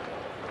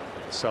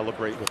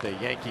 Celebrate with a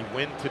Yankee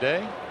win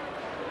today.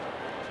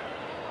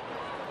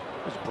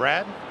 There's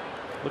Brad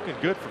looking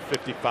good for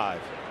 55.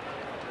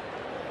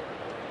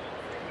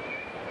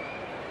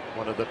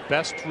 One of the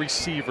best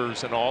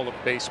receivers in all of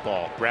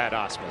baseball, Brad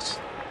Ausmus.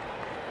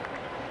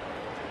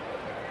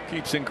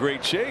 Keeps in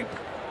great shape.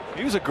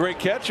 He was a great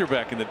catcher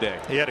back in the day.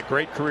 He had a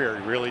great career.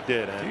 He really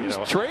did. And, he was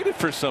traded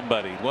for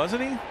somebody,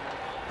 wasn't he?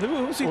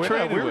 Who was he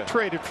traded with? We were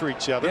traded for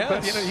each other. Yes.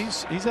 But you know,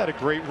 he's had a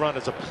great run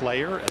as a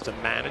player, as a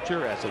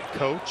manager, as a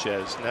coach.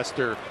 As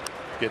Nestor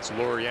gets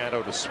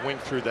Laureano to swing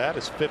through that,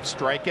 his 5th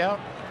strikeout.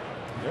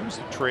 There was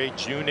the trade,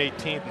 June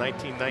 18th,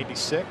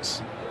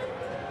 1996.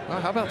 Well,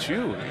 how about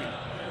you?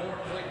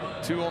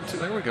 2-on-2.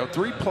 There we go.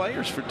 3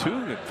 players for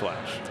 2 good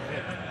flash.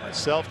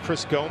 Myself,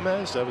 Chris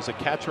Gomez. That was a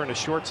catcher and a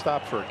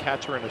shortstop for a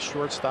catcher and a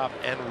shortstop,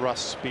 and Russ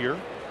Spear.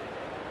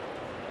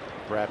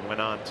 Brad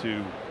went on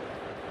to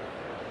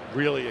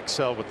really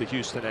excel with the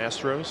Houston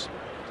Astros.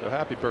 So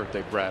happy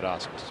birthday, Brad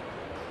Ausmus.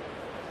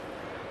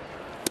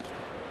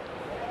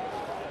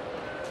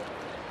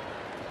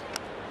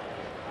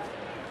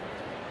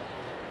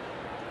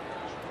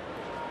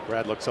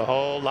 Brad looks a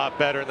whole lot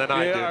better than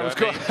I do. I was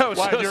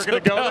just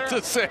going to go there?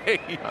 to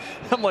say.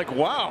 I'm like,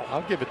 wow.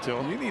 I'll give it to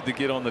him. You need to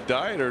get on the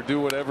diet or do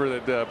whatever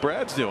that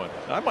Brad's doing.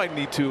 I might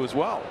need to as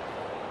well.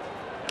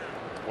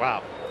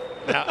 Wow.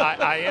 Now,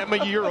 I am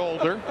a year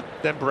older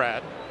than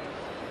Brad.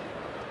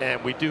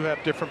 And we do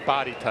have different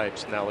body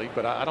types, Nelly,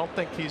 but I don't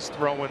think he's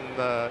throwing,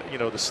 you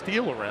know, the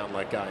steel around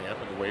like I am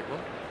in the weight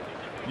room.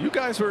 You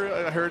guys were,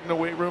 I heard, in the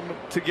weight room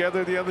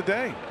together the other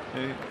day.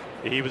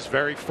 He was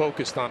very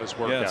focused on his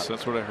workout. Yes,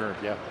 that's what I heard.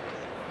 Yeah.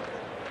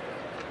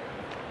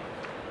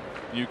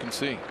 You can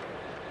see.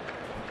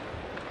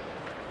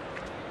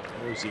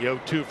 There's the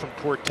 0-2 from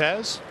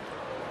Cortez.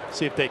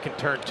 See if they can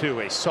turn to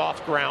a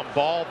soft ground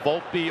ball.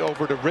 Volpe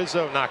over to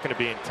Rizzo, not going to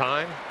be in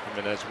time.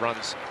 Jimenez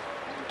runs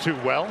too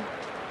well.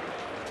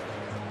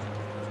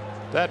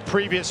 That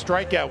previous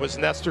strikeout was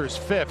Nestor's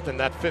 5th, and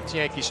that 5th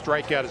Yankee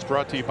strikeout is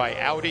brought to you by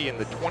Audi and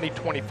the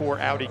 2024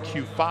 Audi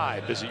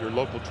Q5. Visit your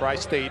local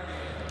tri-state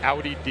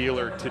Audi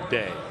dealer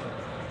today.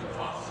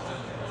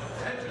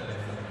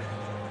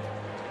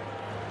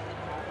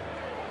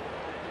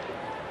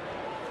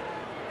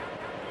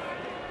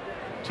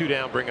 Two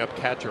down, bring up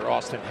catcher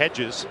Austin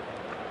Hedges.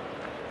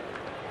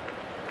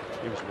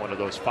 He was one of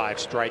those 5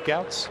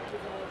 strikeouts.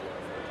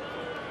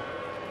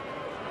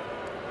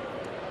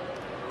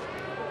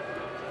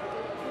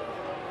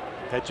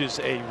 Hedges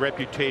a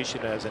reputation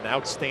as an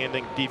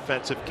outstanding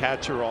defensive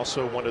catcher,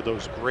 also one of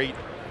those great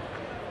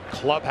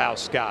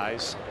clubhouse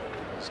guys.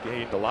 He's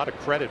gained a lot of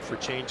credit for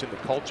changing the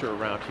culture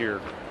around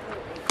here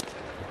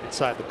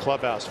inside the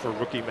clubhouse for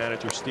rookie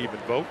manager Stephen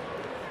Vogt.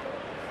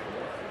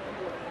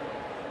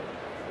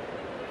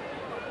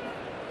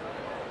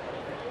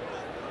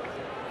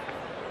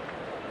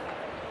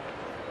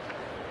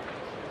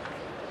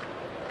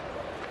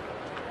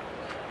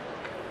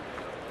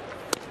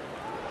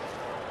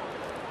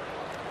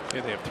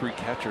 Yeah, they have 3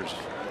 catchers.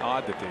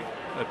 Odd that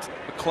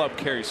the club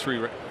carries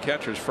 3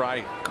 catchers.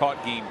 Fry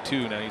caught game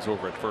 2. Now he's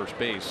over at first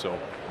base, so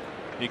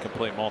he can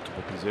play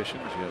multiple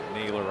positions. You have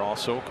Naylor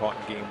also caught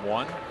in game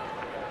 1.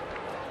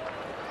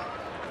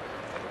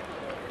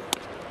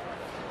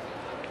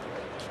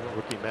 So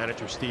rookie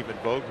manager Stephen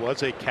Vogt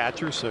was a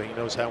catcher, so he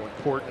knows how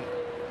important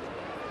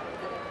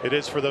it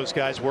is for those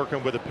guys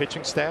working with a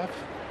pitching staff.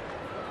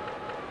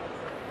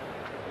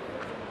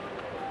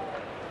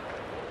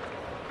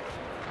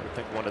 I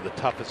think one of the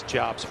toughest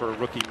jobs for a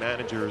rookie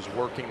manager is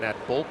working that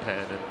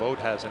bullpen, and Vogt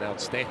has an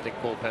outstanding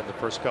bullpen the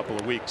first couple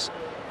of weeks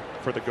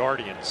for the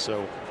Guardians.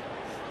 So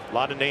a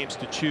lot of names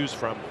to choose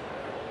from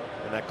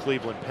in that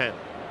Cleveland pen.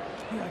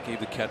 Yeah, I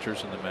gave the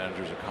catchers and the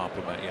managers a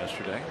compliment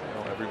yesterday.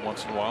 You know, every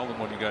once in a while, and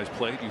when you guys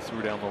played, you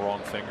threw down the wrong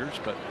fingers,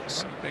 but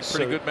you make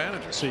pretty good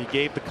managers. So you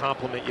gave the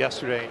compliment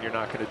yesterday, and you're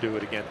not going to do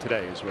it again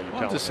today, is what you're telling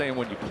me. I'm just saying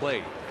when you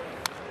played.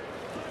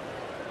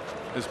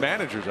 As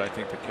managers, I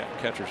think the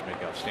catchers make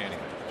outstanding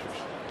managers.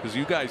 Because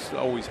you guys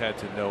always had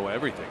to know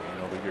everything.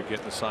 You know, that you're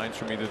getting the signs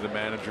from either the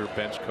manager,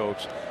 bench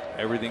coach.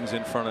 Everything's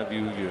in front of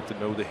you. You have to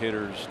know the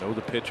hitters, know the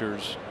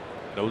pitchers,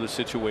 know the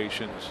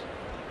situations.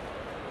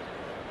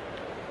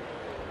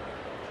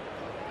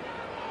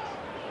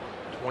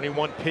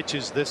 21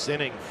 pitches this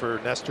inning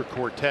for Nestor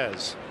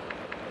Cortez.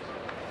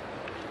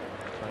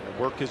 Trying to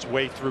work his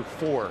way through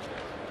 4.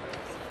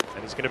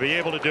 And he's going to be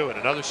able to do it.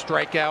 Another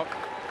strikeout.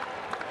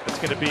 It's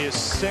going to be his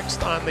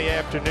 6th on the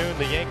afternoon.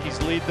 The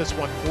Yankees lead this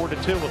one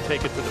 4-2. We'll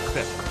take it to the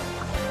 5th.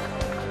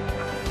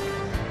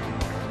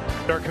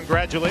 Our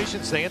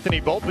congratulations to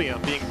Anthony Volpe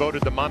on being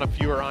voted the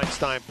Montefiore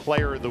Einstein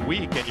Player of the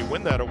Week. And you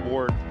win that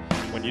award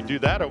when you do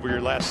that over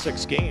your last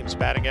 6 games.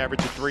 Batting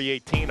average of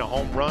 .318, a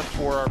home run,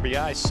 4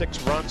 RBI,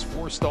 6 runs,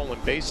 4 stolen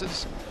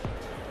bases.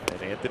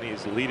 And Anthony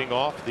is leading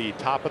off the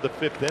top of the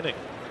 5th inning.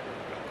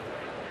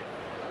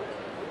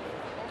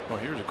 Well,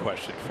 here's a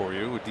question for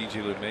you. With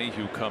DJ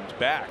LeMahieu comes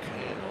back,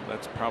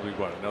 that's probably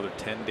what, another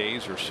 10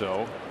 days or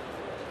so.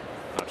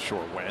 Not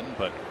sure when,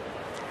 but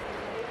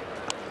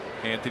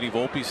Anthony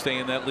Volpe stay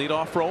in that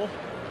leadoff role.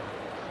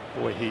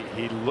 Boy,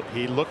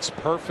 he looks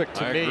perfect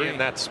to me in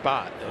that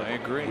spot. I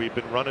agree. We've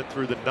been running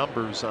through the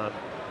numbers on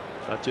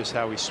not just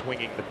how he's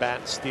swinging the bat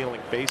and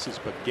stealing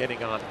bases, but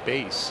getting on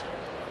base.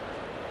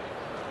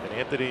 And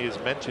Anthony has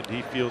mentioned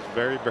he feels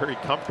very, very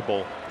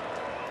comfortable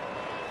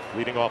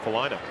leading off a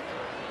lineup.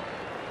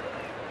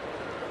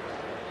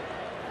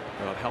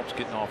 Well, it helps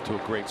getting off to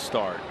a great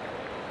start.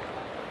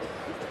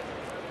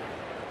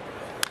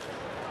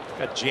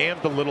 Got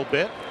jammed a little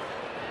bit.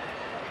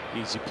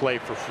 Easy play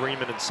for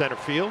Freeman in center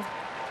field.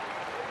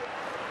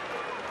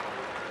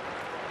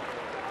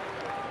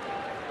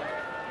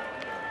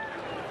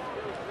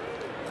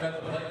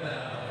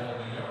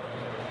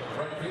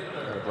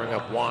 Bring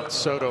up Juan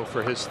Soto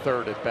for his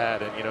third at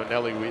bat. And, you know,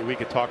 Nelly, we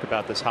could talk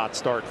about this hot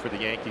start for the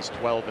Yankees,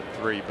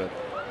 12-3, but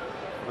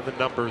one of the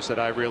numbers that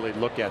I really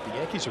look at, the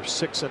Yankees are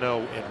 6-0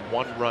 in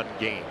one-run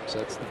games.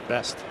 That's the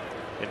best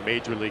in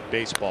Major League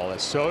Baseball.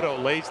 As Soto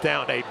lays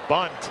down a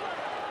bunt,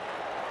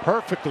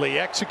 perfectly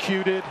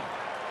executed,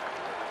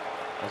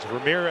 as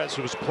Ramirez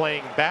was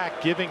playing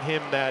back, giving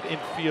him that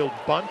infield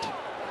bunt.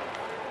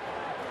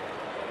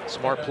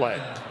 Smart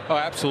play. Oh,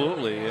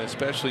 absolutely,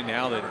 especially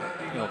now that,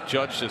 you know,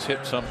 Judge just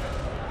hit some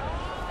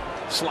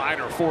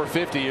slider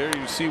 450 here.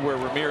 You see where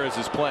Ramirez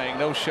is playing.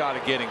 No shot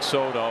at getting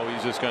Soto.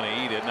 He's just going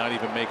to eat it, not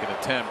even make an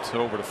attempt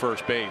over to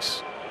first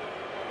base.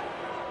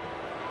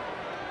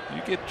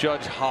 You get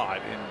Judge hot,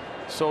 and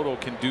Soto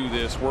can do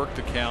this, work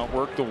the count,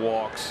 work the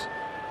walks.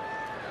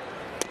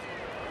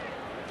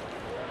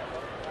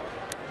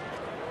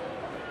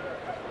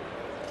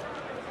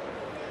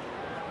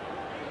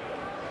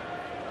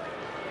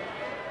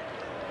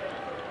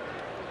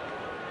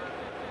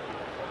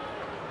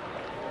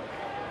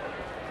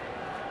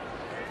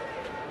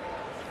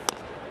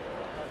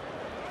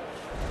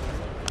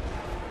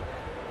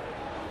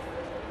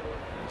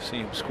 See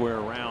him square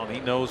around.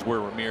 He knows where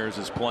Ramirez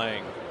is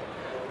playing.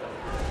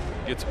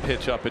 Gets a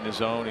pitch up in his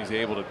zone. He's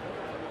able to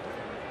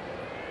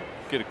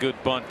get a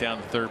good bunt down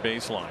the third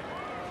baseline.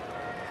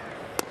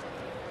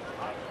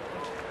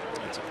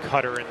 It's a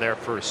cutter in there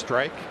for a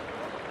strike.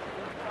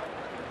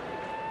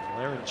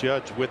 Aaron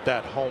Judge with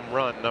that home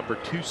run, number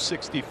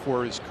 260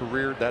 for his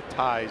career. That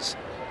ties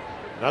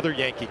another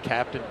Yankee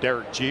captain,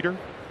 Derek Jeter,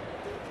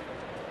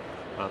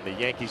 on the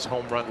Yankees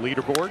home run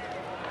leaderboard.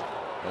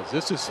 As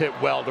this is hit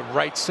well to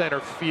right center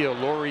field,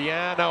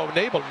 Laureano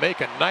able to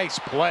make a nice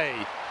play.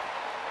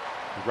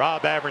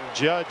 Rob Aaron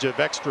Judge of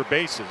extra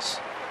bases.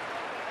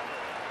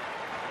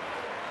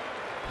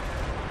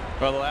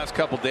 Well, the last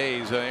couple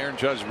days, Aaron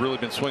Judge has really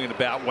been swinging the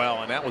bat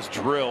well, and that was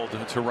drilled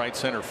to right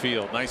center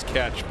field. Nice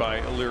catch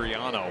by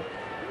Laureano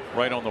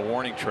right on the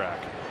warning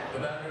track.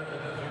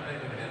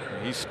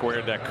 He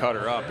squared that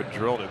cutter up and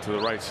drilled it to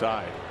the right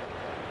side.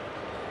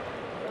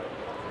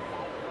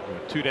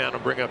 2 down to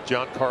bring up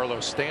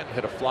Giancarlo Stanton.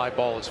 Hit a fly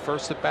ball his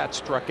first at bat,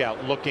 struck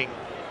out looking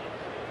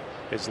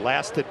his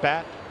last at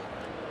bat.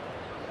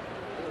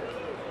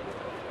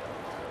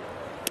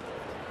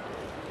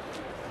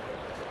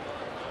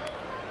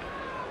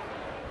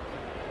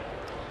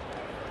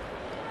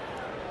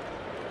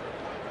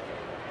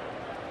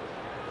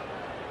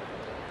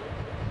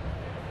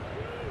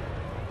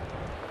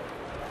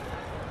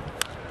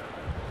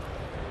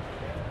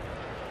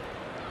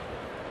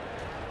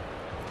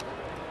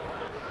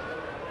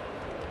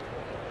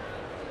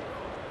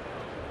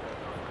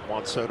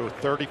 Juan Soto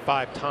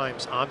 35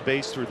 times on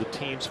base through the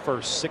team's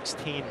first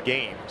 16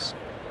 games.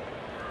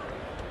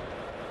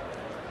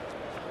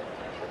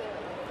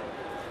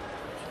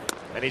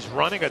 And he's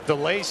running a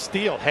delay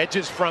steal.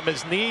 Hedges from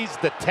his knees,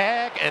 the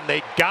tag, and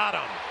they got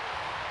him.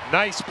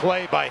 Nice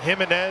play by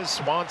Jimenez.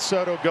 Juan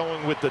Soto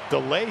going with the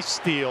delay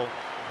steal.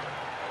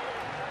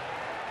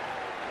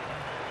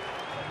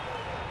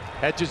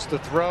 Hedges the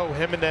throw,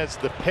 Jimenez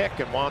the pick,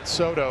 and Juan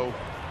Soto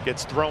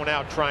gets thrown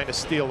out trying to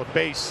steal a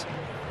base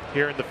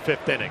here in the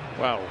 5th inning.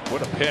 Wow,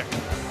 what a pick.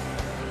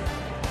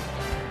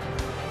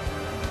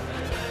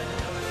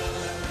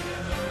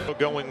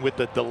 Going with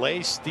the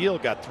delay steal,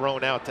 got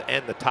thrown out to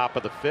end the top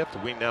of the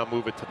 5th. We now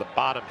move it to the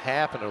bottom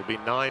half, and it'll be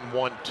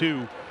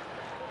 9-1-2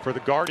 for the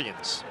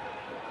Guardians.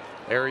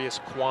 Arias,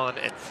 Kwan,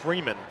 and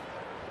Freeman.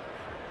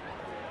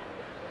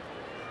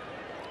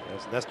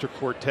 As Nestor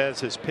Cortez,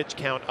 his pitch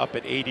count up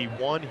at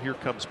 81. Here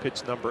comes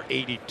pitch number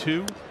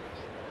 82.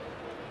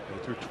 He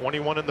threw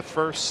 21 in the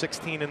first,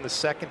 16 in the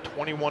second,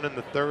 21 in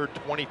the third,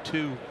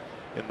 22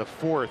 in the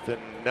fourth.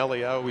 And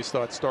Nelly, I always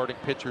thought starting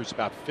pitchers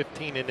about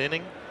 15 an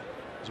inning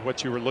is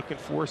what you were looking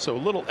for. So a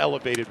little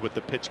elevated with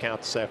the pitch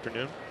count this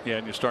afternoon. Yeah,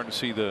 and you're starting to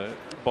see the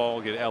ball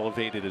get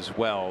elevated as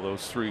well.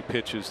 Those 3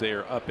 pitches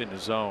there up in the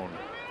zone.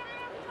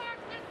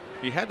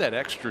 He had that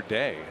extra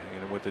day,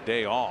 you know, with the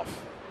day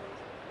off.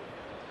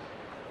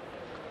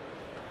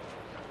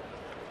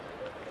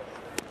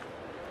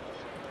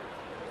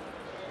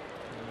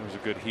 It was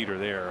a good heater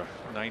there.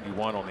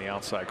 91 on the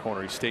outside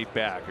corner. He stayed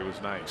back. It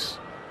was nice.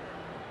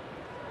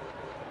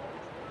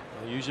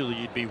 Usually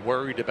you'd be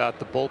worried about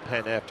the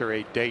bullpen after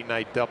a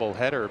day-night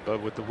doubleheader,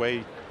 but with the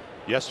way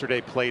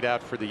yesterday played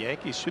out for the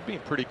Yankees, should be in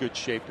pretty good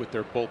shape with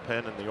their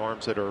bullpen and the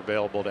arms that are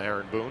available to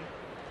Aaron Boone.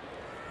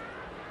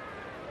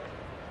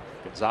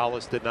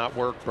 Gonzalez did not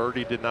work.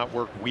 Birdie did not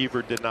work.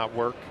 Weaver did not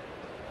work.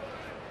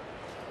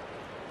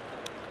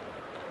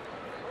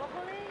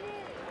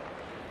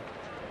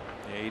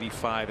 Yeah,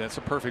 85. That's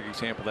a perfect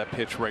example. That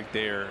pitch right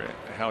there.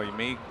 How he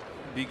may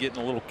be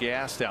getting a little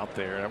gassed out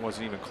there. That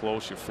wasn't even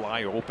close. You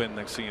fly open.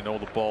 Next thing you know,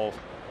 the ball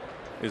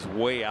is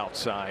way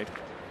outside.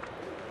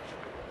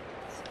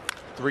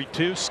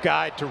 3-2,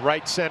 skied to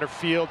right center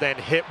field and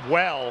hit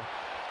well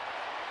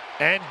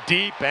and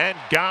deep and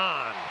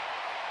gone.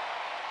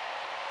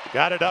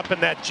 Got it up in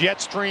that jet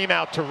stream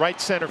out to right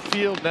center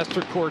field.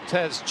 Nestor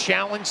Cortes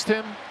challenged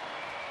him,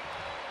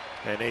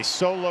 and a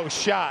solo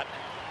shot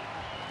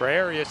for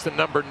Arias, the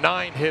number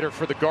 9 hitter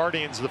for the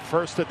Guardians, the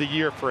first of the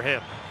year for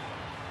him.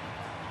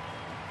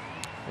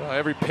 Well,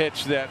 every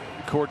pitch that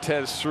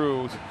Cortes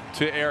threw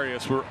to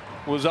Arias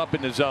was up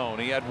in the zone.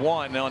 He had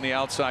one on the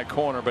outside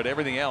corner, but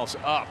everything else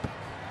up.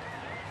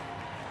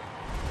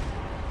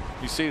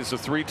 You see it's a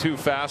 3-2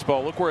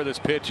 fastball. Look where this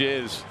pitch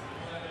is.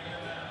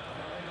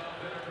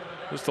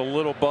 Just a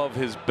little above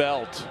his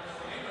belt.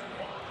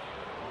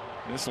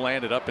 This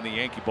landed up in the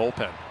Yankee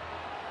bullpen.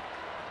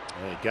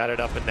 He got it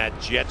up in that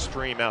jet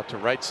stream out to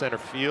right center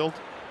field.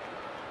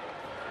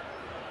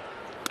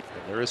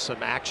 And there is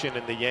some action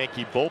in the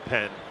Yankee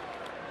bullpen.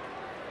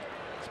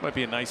 This might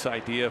be a nice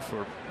idea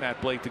for Matt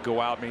Blake to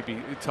go out,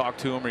 maybe talk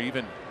to him, or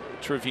even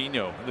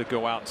Trevino to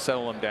go out and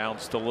settle him down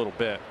just a little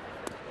bit.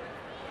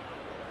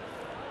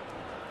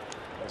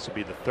 This will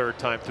be the 3rd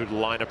time through the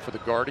lineup for the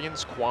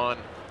Guardians. Kwan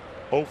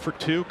 0 for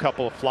 2,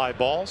 couple of fly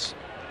balls.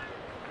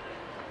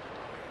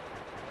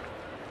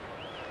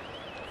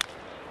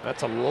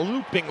 That's a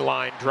looping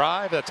line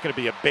drive. That's going to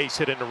be a base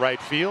hit into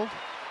right field.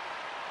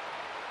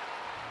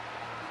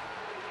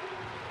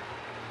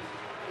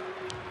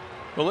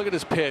 Well, look at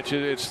this pitch.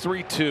 It's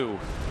 3-2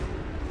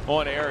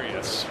 on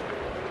Arias.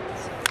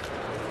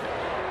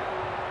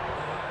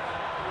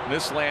 And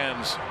this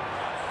lands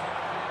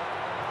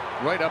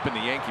right up in the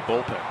Yankee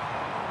bullpen.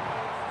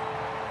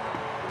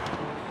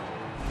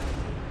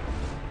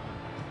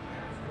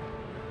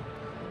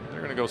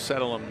 They're going to go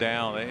settle him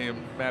down.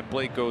 And Matt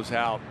Blake goes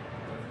out.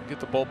 Get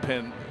the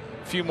bullpen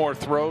a few more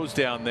throws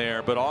down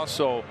there, but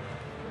also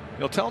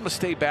tell him to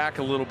stay back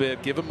a little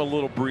bit, give him a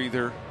little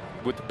breather.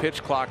 With the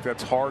pitch clock,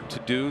 that's hard to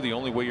do. The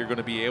only way you're going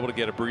to be able to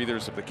get a breather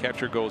is if the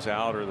catcher goes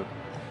out or the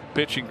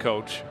pitching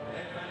coach.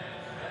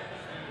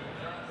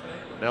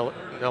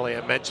 Nelly,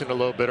 I mentioned a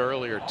little bit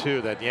earlier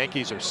too that the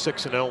Yankees are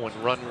 6-0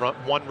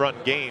 in one-run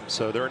games,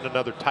 so they're in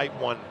another tight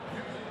one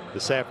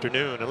this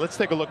afternoon. And let's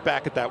take a look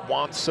back at that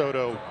Juan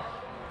Soto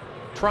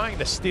trying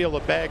to steal a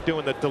bag,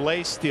 doing the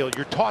delay steal.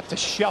 You're taught to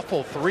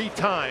shuffle 3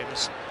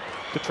 times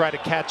to try to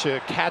catch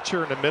a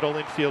catcher and a middle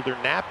infielder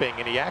napping,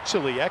 and he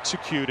actually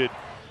executed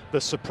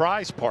the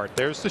surprise part.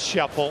 There's the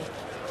shuffle.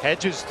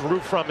 Hedges threw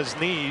from his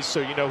knees,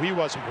 so you know he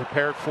wasn't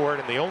prepared for it,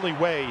 and the only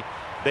way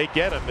they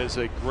get him is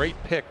a great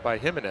pick by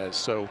Jimenez.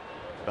 So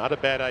not a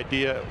bad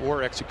idea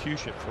or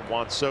execution from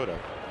Juan Soto.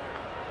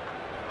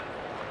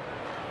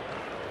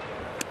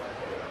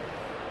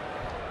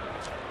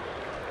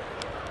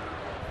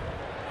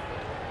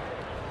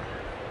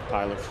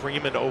 Tyler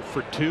Freeman 0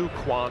 for 2.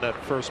 Kwan at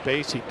first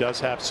base. He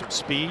does have some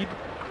speed.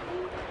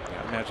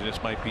 I imagine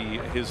this might be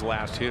his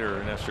last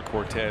hitter, Nestor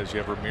Cortes. You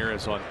have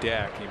Ramirez on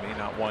deck. He may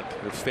not want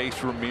to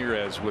face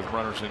Ramirez with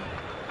runners in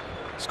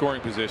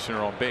scoring position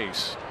or on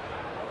base.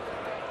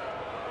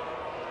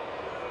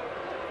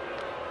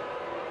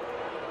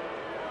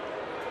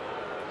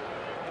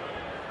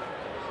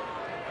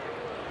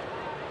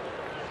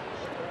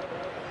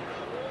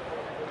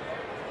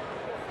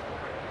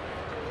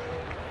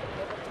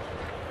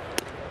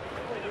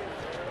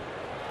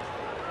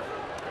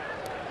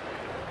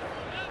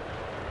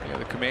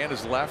 Command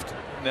has left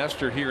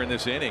Nestor here in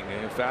this inning.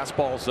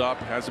 Fastball's up,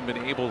 hasn't been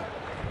able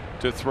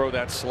to throw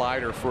that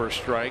slider for a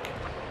strike.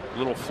 A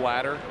little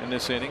flatter in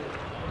this inning.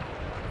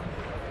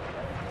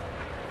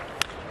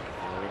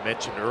 We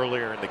mentioned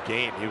earlier in the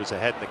game he was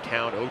ahead in the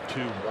count,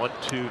 0-2,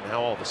 1-2.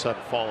 Now all of a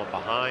sudden falling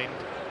behind.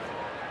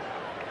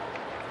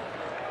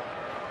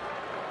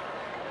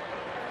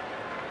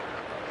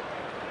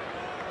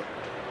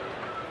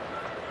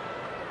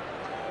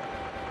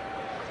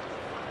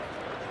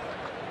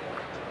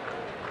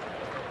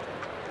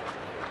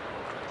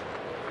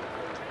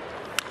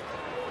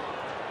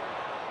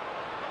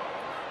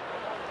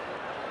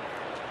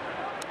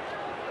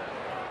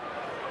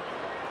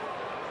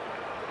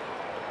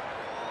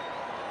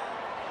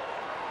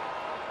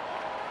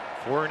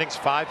 Four innings,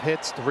 5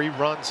 hits, 3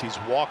 runs. He's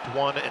walked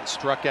 1 and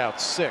struck out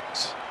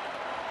 6.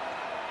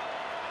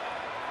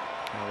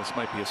 Well, this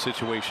might be a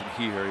situation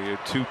here. You're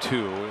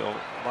 2-2.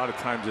 A lot of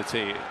times it's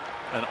an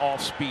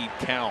off-speed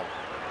count.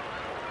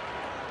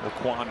 Will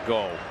Kwan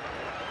go?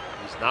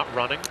 He's not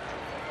running.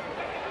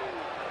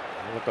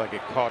 It looked like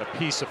it caught a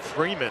piece of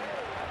Freeman.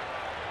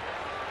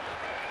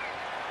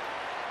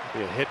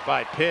 Be a hit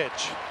by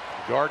pitch.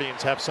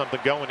 Guardians have something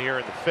going here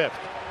in the 5th.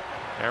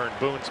 Aaron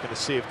Boone's going to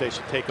see if they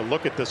should take a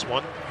look at this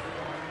one.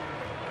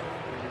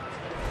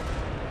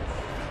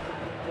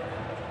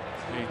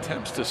 He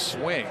attempts to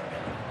swing.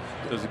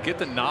 Does it get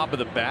the knob of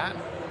the bat?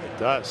 It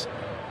does.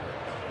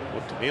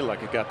 Looked to me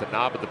like it got the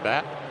knob of the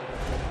bat.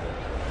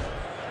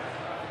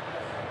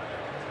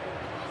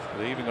 Are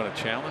they even going to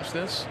challenge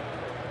this?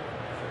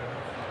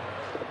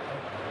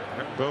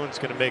 Aaron Boone's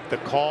going to make the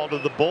call to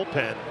the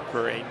bullpen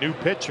for a new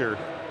pitcher.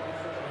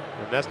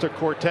 Nestor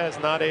Cortez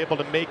not able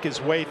to make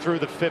his way through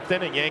the 5th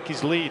inning.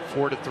 Yankees lead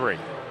 4-3.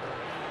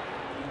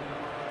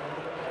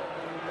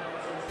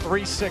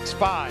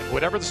 365.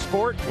 Whatever the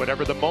sport,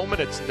 whatever the moment,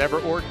 it's never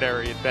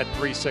ordinary at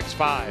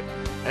Bet365.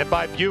 And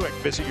by Buick.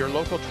 Visit your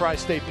local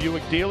tri-state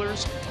Buick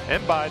dealers.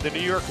 And by the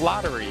New York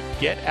Lottery.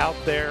 Get out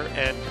there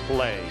and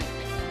play.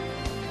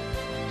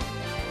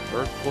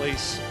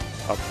 Birthplace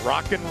of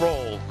rock and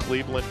roll,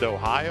 Cleveland,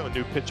 Ohio. A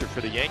new pitcher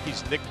for the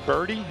Yankees, Nick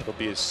Birdy. It'll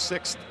be his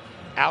 6th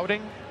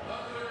outing.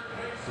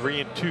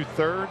 3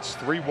 2/3,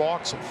 3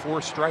 walks and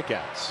 4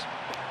 strikeouts.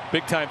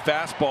 Big time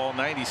fastball,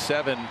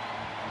 97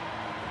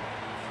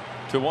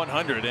 to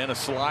 100, and a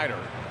slider.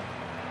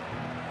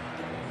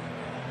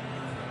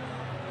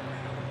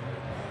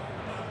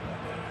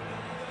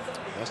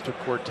 Nestor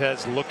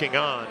Cortez looking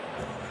on.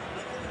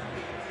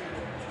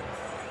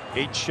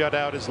 8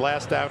 shutout his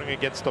last outing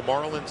against the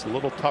Marlins. A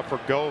little tougher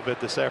go of it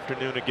this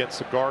afternoon against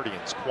the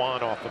Guardians.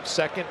 Kwan off of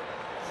second.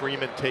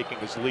 Freeman taking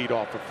his lead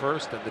off of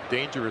first, and the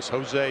dangerous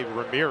Jose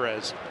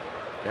Ramirez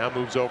now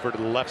moves over to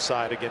the left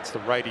side against the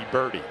righty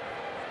Birdy.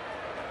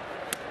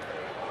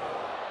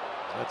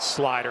 That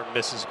slider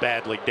misses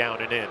badly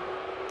down and in.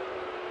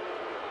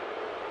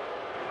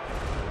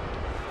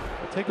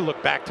 We'll take a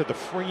look back to the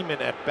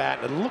Freeman at bat.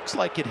 It looks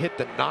like it hit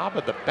the knob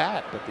of the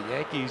bat, but the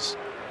Yankees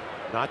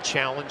not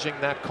challenging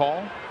that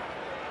call.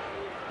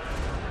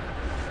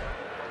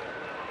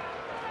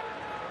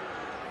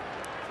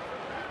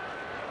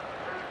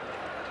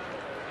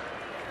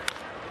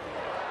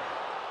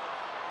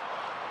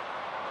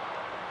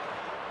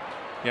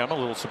 Yeah, I'm a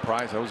little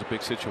surprised. That was a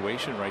big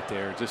situation right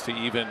there, just to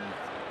even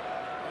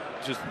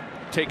just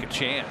take a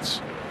chance.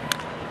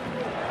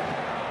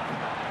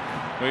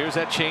 Well, here's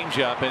that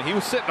changeup, and he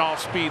was sitting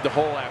off speed the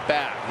whole at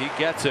bat. He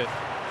gets it,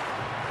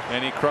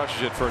 and he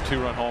crushes it for a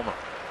 2-run homer.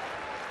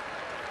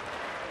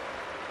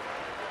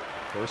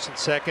 First and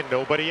second,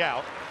 nobody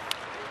out.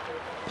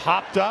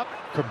 Popped up,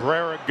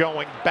 Cabrera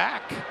going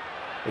back.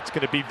 It's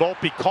going to be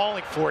Volpe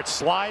calling for it,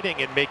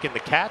 sliding and making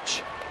the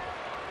catch.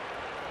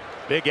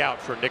 Big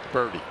out for Nick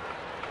Birdy.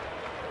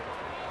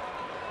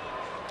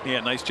 Yeah,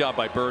 nice job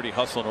by Birdy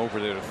hustling over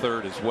there to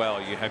third as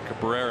well. You had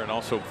Cabrera and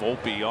also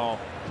Volpe all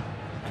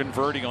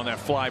converting on that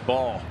fly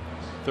ball.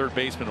 Third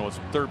base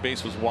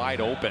was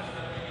wide open.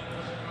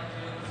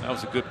 That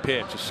was a good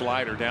pitch, a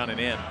slider down and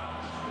in.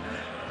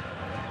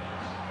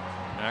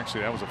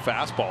 Actually, that was a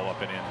fastball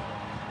up and in.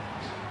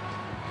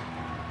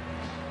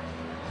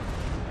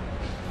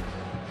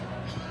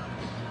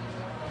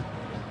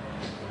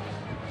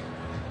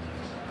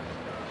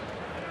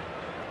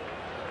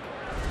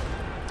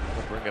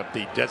 Bring up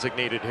the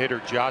designated hitter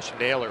Josh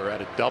Naylor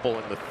at a double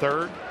in the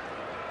 3rd.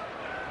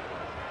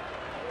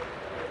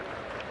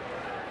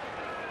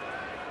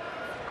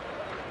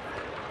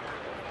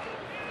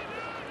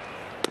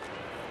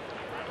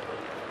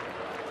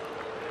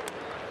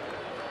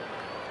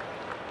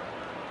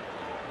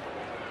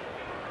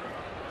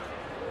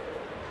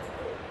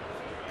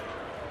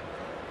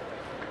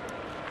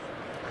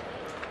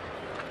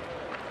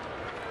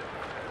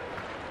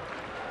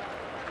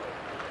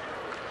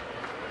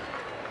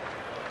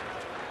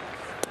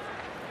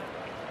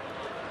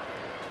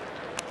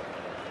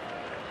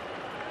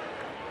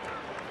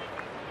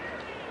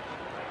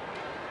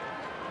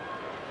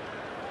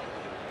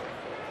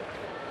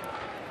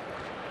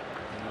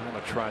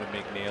 Try to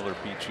make Naylor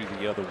beat you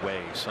the other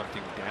way,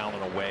 something down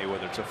and away,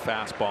 whether it's a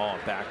fastball,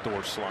 a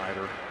backdoor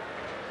slider.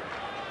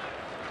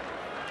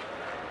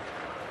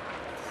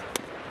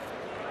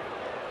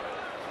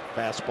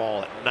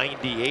 Fastball at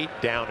 98,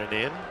 down and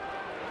in.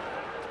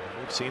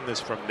 We've seen this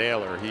from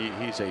Naylor.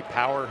 He's a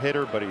power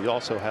hitter, but he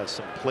also has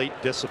some plate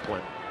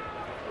discipline.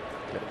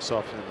 Get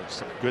himself into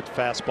some good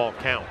fastball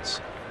counts.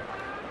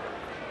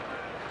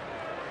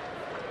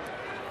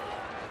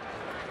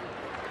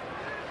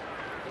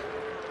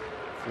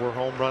 Four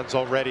home runs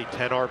already,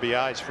 10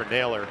 RBIs for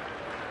Naylor.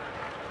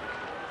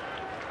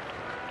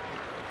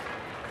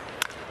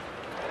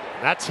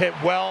 That's hit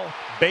well,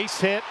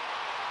 base hit.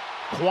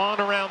 Kwan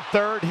around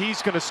third.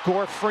 He's going to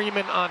score.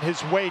 Freeman on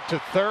his way to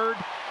third.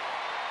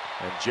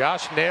 And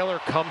Josh Naylor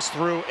comes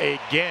through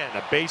again.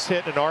 A base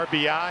hit and an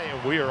RBI,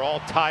 and we are all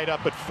tied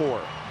up at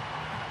 4.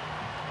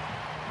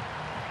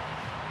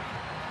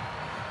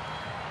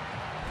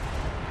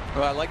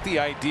 Well, I like the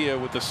idea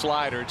with the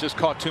slider. It just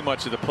caught too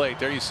much of the plate.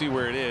 There you see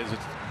where it is.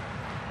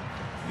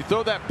 You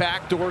throw that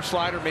backdoor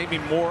slider maybe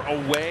more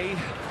away,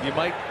 you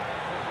might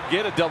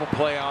get a double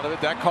play out of it.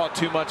 That caught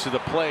too much of the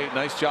plate.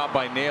 Nice job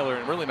by Naylor,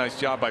 and really nice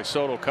job by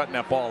Soto cutting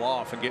that ball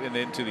off and getting it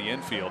into the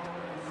infield.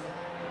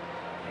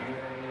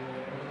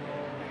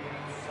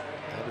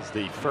 That This is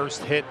the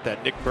first hit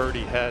that Nick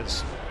Birdie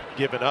has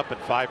given up in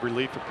 5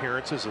 relief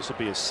appearances. This will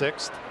be his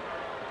 6th.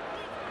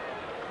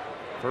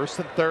 First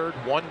and third,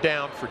 1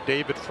 down for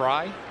David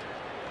Fry.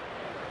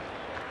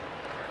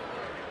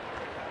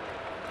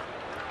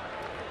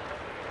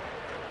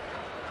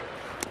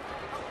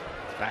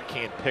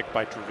 Backhand pick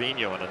by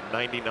Trevino on a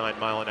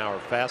 99-mile-an-hour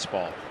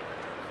fastball.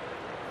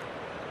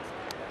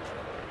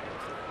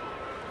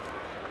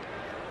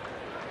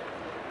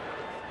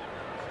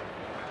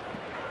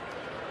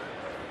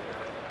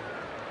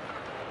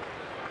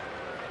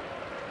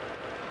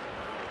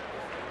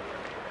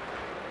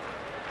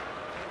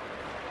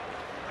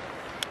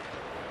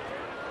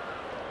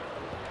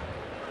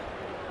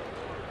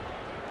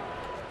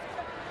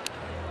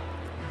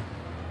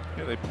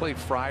 Yeah, they play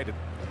Fry to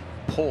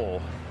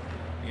pull.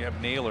 You have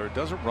Naylor.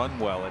 Doesn't run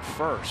well at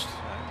first.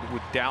 I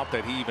would doubt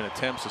that he even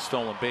attempts a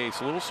stolen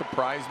base. A little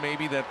surprised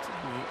maybe that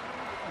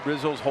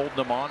Rizzo's holding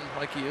him on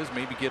like he is.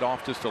 Maybe get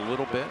off just a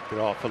little bit. Get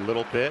off a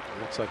little bit.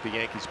 Looks like the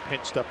Yankees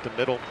pinched up the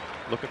middle,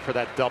 looking for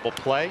that double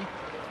play.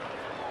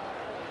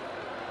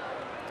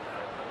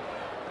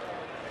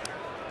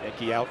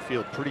 Yankee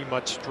outfield pretty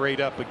much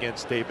straight up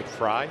against David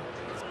Fry.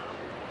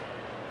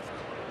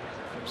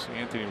 See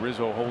Anthony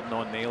Rizzo holding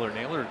on Naylor.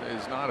 Naylor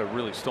is not a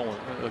really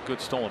good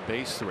stolen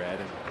base threat,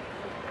 and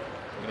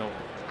you know,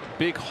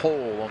 big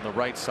hole on the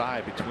right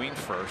side between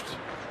first.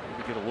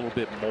 Maybe get a little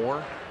bit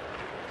more.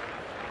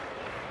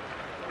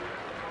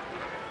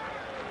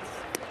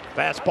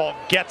 Fastball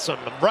gets him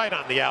right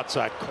on the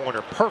outside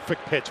corner.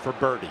 Perfect pitch for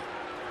Birdie.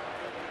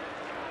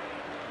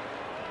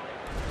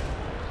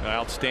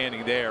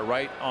 Outstanding there,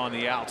 right on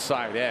the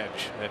outside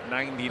edge at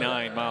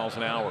 99 miles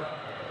an hour.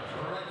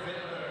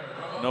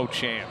 No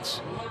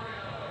chance.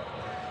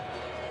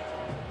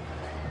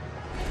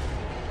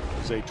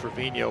 Jose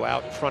Trevino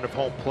out in front of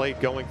home plate,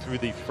 going through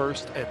the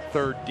first and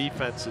third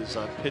defenses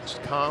on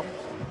pitched calm,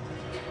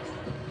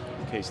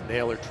 in case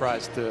Naylor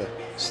tries to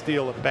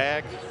steal a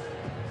bag.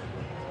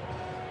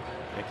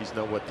 Yankees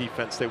know what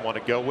defense they want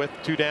to go with.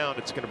 2 down.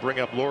 It's going to bring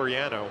up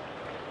Laureano.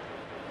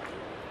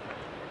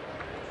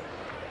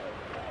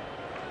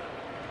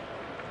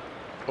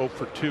 Oh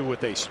for 2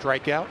 with a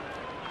strikeout.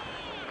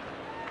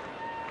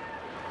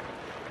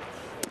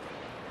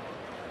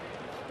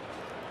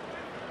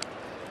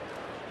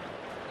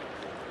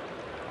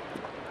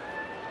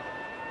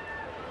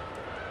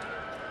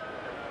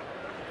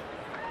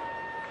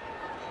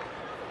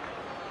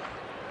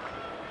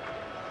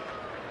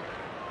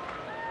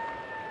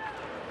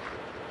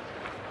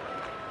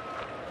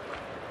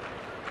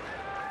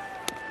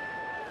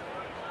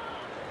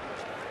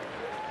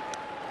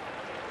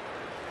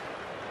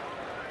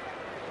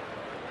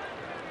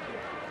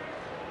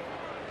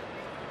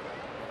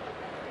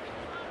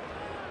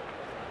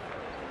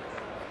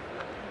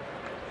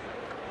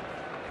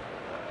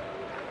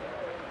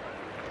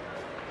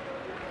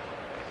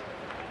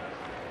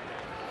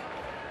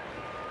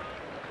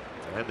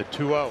 And the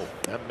 2-0.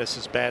 That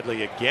misses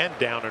badly again,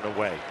 down and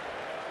away.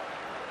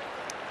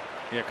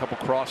 Yeah, a couple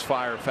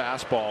crossfire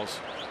fastballs.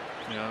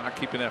 You know, not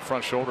keeping that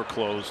front shoulder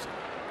closed.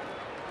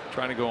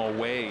 Trying to go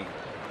away,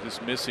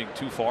 just missing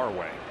too far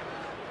away.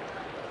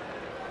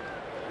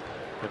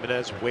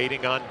 Jimenez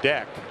waiting on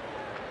deck.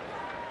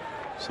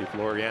 See if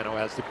Laureano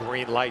has the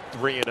green light.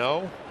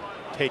 3-0.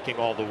 Taking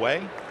all the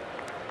way.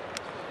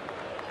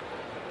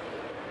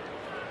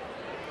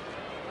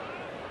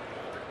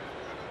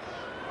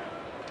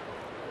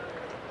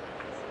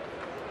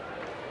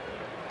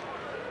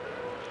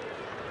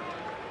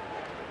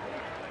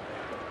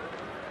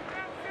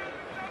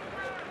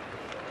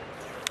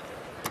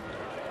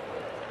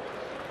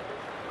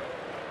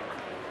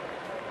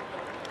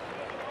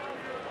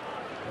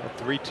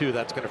 Well, 3-2.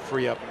 That's going to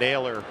free up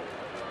Naylor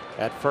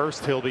at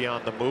first. He'll be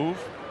on the move.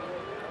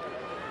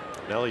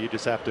 Nelly, you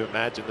just have to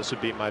imagine this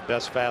would be my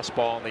best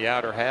fastball in the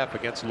outer half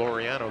against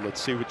Laureano.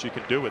 Let's see what you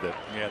can do with it.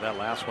 Yeah, that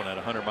last one at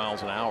 100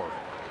 miles an hour.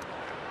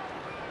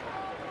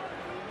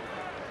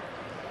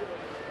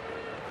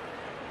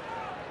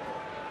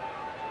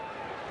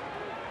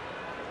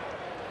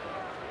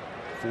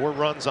 Four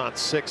runs on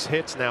 6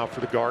 hits now for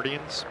the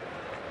Guardians.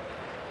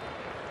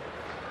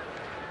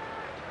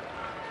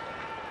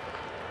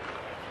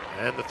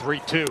 And the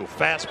 3-2.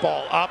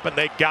 Fastball up, and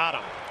they got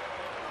him.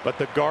 But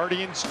the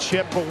Guardians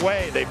chip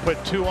away. They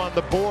put 2 on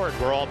the board.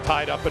 We're all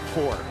tied up at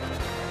 4.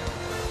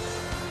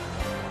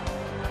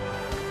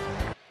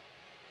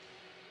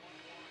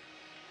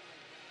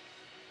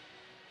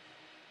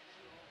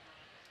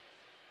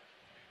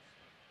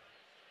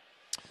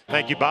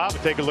 Thank you, Bob.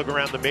 Take a look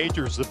around the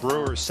majors. The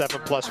Brewers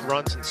 7+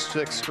 runs in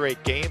 6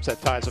 straight games.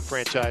 That ties a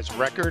franchise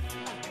record.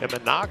 And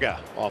Managa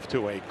off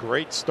to a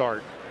great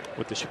start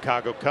with the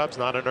Chicago Cubs.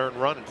 Not an earned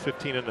run in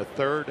 15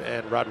 1/3.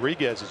 And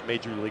Rodriguez's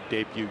major league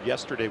debut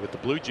yesterday with the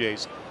Blue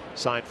Jays,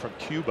 signed from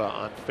Cuba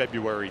on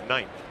February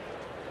 9th.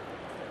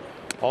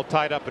 All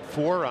tied up at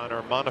 4 on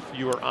our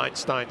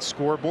Montefiore-Einstein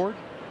scoreboard.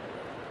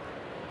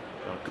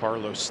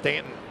 Carlos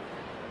Stanton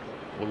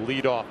will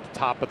lead off the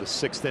top of the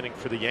 6th inning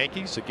for the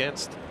Yankees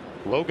against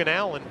Logan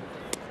Allen.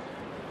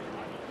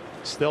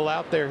 Still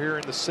out there here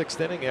in the 6th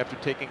inning after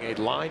taking a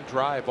line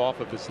drive off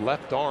of his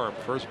left arm.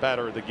 First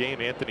batter of the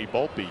game, Anthony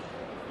Volpe.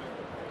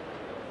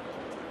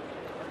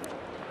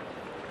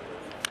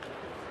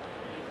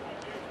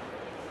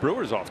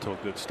 Brewers off to a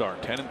good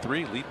start,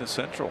 10-3, leading the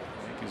Central.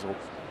 Yankees will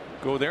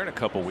go there in a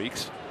couple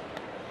weeks.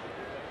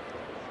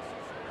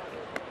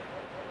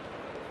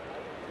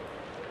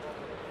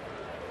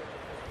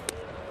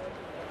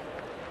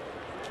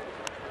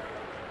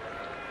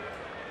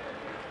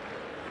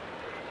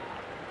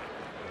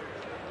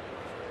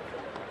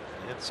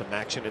 Some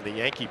action in the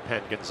Yankee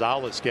pen.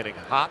 Gonzalez getting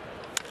hot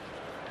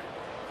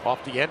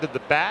off the end of the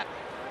bat.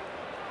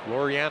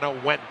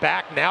 Laureano went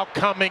back, now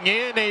coming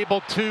in,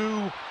 able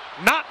to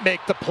not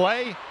make the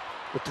play.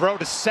 The throw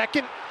to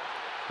second,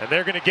 and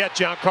they're going to get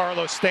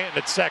Giancarlo Stanton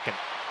at second.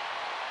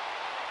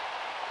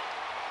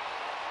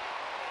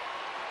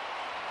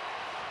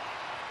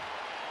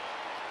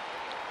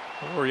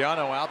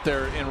 Laureano out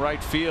there in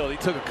right field. He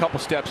took a couple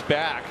steps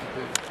back.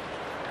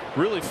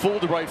 Really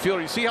fooled the right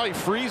fielder. You see how he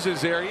freezes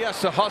there. He has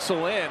to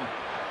hustle in.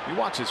 You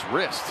watch his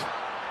wrist.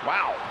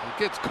 Wow.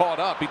 He gets caught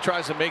up. He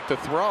tries to make the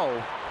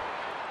throw.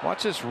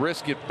 Watch his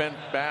wrist get bent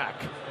back.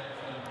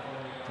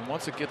 And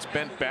once it gets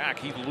bent back,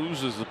 he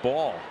loses the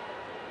ball.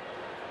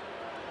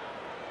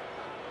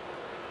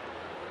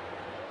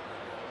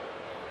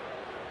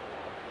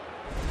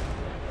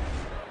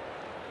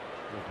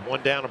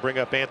 One down to bring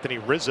up Anthony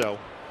Rizzo.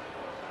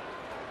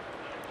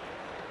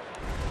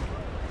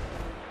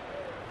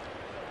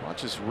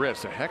 Watch his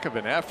wrist, a heck of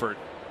an effort.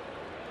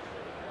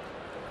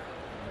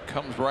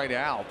 Comes right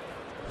out.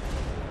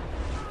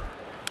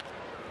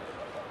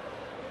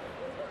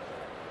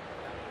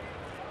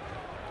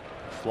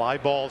 Fly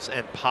balls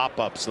and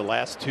pop-ups the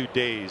last 2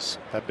 days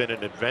have been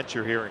an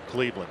adventure here in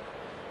Cleveland.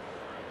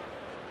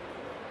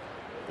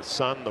 The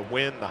sun, the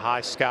wind, the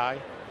high sky.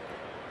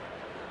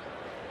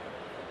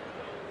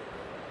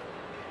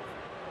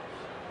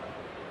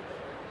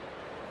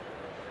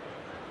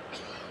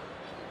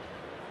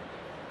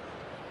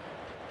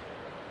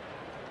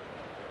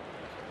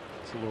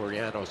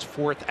 Laureano's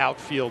 4th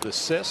outfield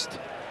assist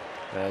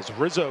as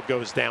Rizzo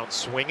goes down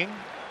swinging.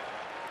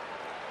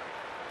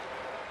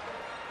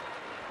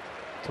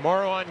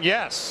 Tomorrow on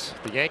Yes,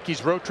 the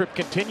Yankees road trip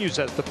continues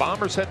as the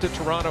Bombers head to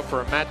Toronto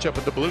for a matchup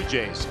with the Blue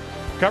Jays.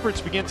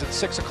 Coverage begins at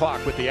 6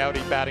 o'clock with the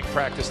Audi batting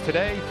practice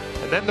today,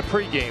 and then the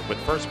pregame with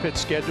first pitch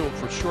scheduled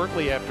for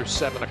shortly after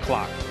 7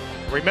 o'clock.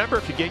 Remember,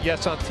 if you get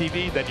Yes on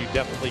TV, then you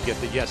definitely get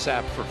the Yes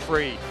app for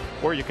free,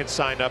 or you can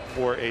sign up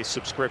for a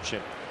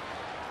subscription.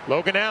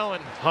 Logan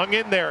Allen hung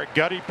in there, a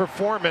gutty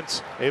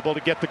performance, able to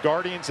get the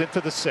Guardians into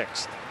the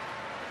 6th.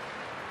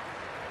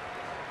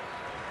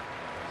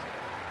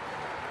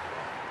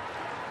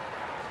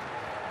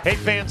 Hey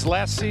fans,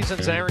 last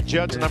season's Aaron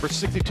Judge number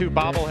 62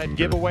 bobblehead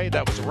giveaway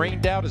that was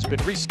rained out has been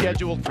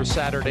rescheduled for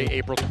Saturday,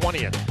 April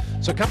 20th.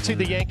 So come see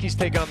the Yankees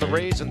take on the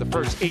Rays, and the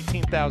first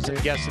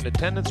 18,000 guests in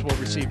attendance will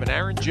receive an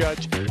Aaron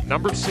Judge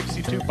number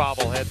 62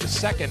 bobblehead, the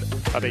second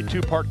of a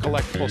 2-part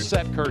collectible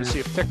set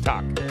courtesy of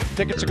TikTok.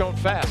 Tickets are going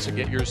fast, so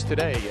get yours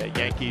today at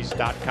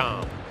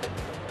Yankees.com.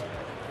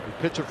 The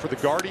pitcher for the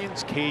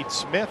Guardians, Cade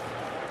Smith.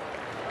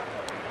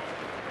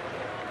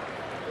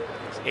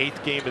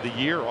 8th game of the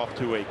year, off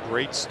to a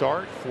great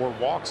start. 4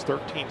 walks,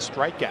 13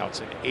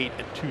 strikeouts in 8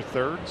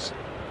 2/3.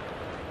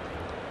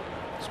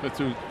 Smith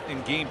threw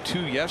in game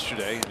 2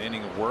 yesterday, an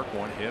inning of work,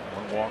 1 hit,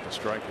 1 walk, a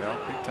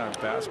strikeout. Big time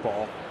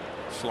fastball,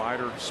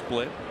 slider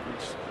split,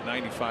 reached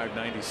 95,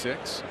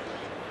 96.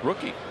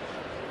 Rookie,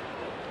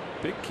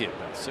 big kid,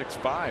 about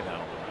 6'5"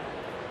 now.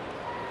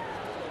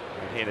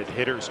 Right-handed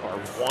hitters are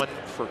 1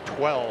 for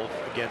 12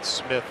 against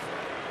Smith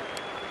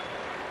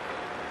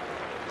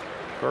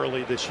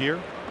early this year.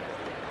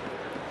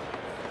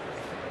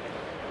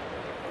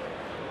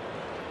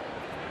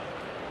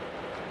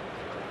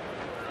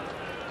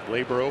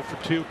 Labor 0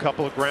 for 2,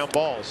 couple of ground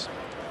balls.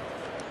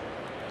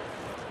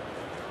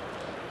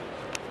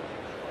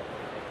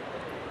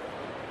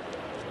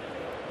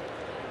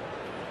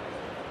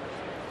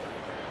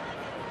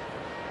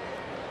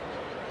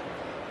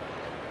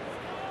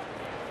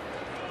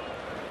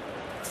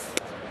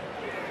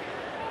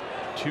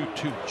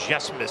 Two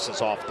just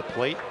misses off the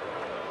plate.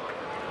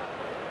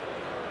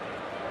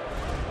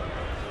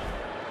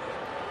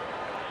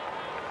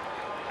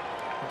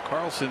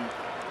 Carlson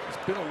has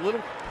been a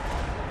little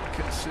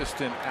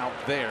consistent out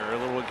there, a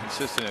little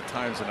inconsistent at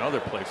times in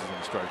other places in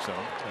the strike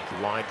zone.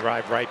 Line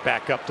drive right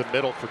back up the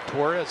middle for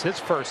Torres, his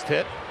first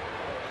hit.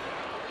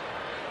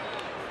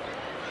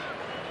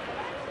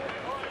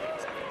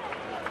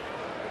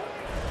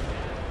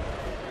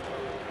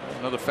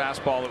 Another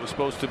fastball that was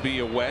supposed to be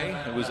away.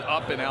 It was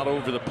up and out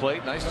over the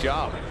plate. Nice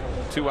job.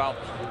 2-out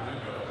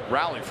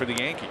rally for the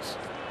Yankees.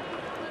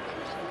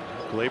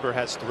 Glaber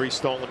has 3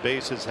 stolen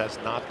bases, has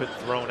not been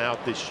thrown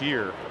out this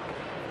year.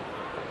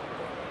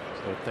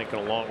 So thinking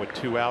along with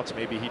 2 outs,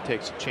 maybe he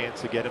takes a chance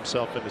to get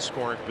himself into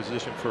scoring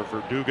position for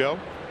Verdugo.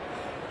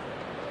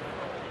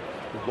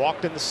 He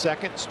walked in the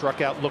 2nd, struck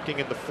out looking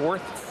in the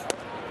 4th.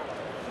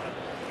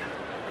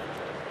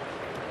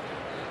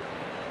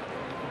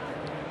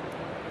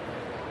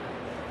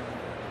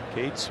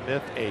 Cade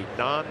Smith, a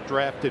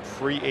non-drafted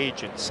free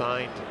agent,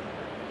 signed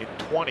in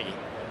 20.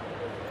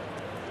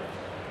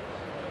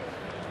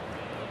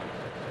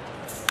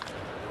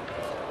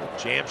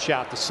 Jam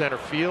shot to center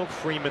field.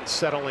 Freeman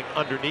settling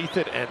underneath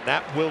it, and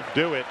that will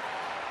do it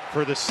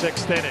for the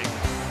 6th inning.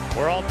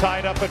 We're all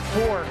tied up at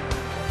 4.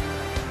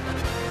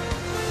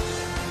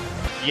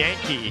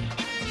 Yankee.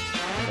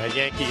 That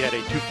Yankee had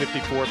a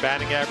 .254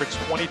 batting average,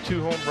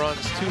 22 home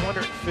runs,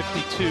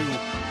 252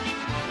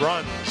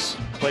 runs.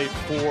 Played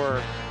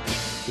for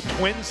the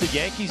Twins, the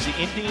Yankees, the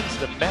Indians,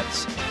 the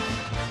Mets,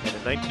 and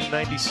in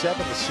 1997,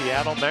 the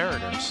Seattle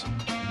Mariners.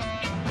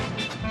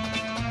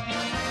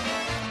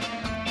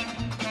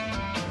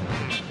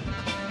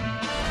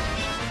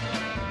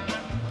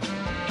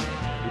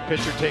 New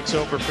pitcher takes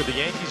over for the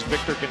Yankees,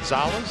 Victor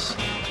Gonzalez.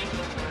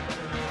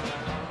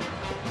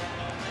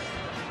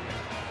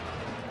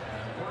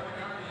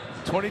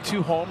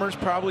 .22 homers,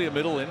 probably a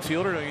middle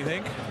infielder, don't you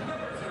think?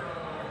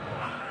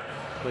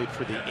 Played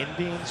for the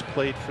Indians,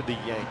 played for the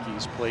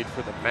Yankees, played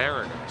for the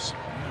Mariners.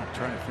 Yeah, I'm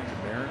trying to think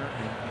of Mariner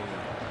and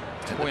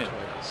a Twin. He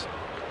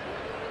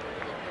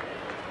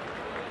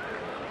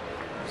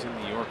was in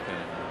New York then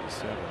in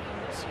 '97.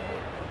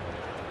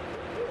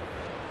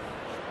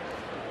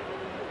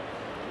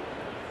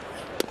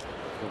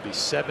 It'll be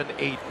 7,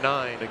 8,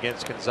 9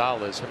 against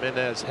Gonzalez,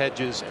 Jimenez,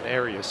 Hedges, and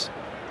Arias.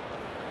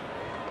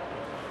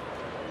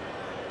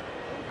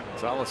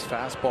 Gonzalez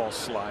fastball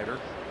slider.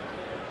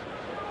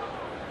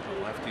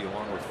 The lefty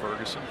along with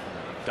Ferguson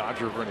from the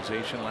Dodger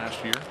organization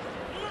last year.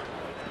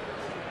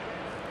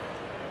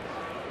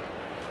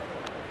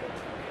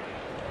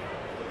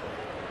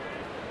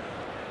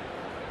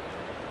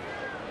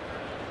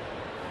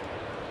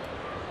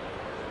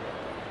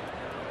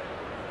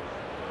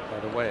 By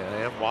the way, I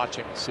am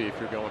watching to see if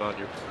you're going on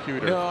your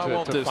computer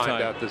to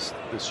find out this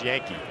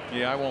Yankee.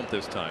 Yeah, I won't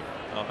this time.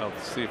 I'll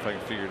see if I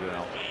can figure it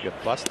out.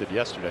 Got busted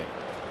yesterday.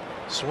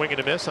 Swing and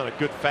a miss on a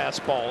good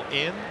fastball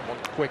in. One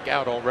quick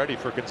out already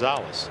for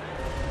Gonzalez.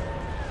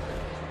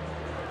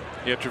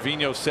 Yeah,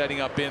 Trevino setting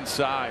up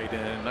inside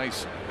and a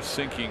nice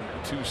sinking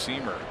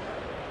two-seamer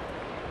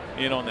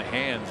in on the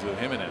hands of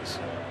Jimenez.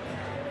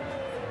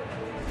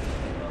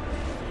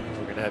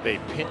 We're going to have a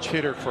pinch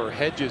hitter for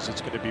Hedges.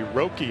 It's going to be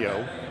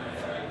Rocchio.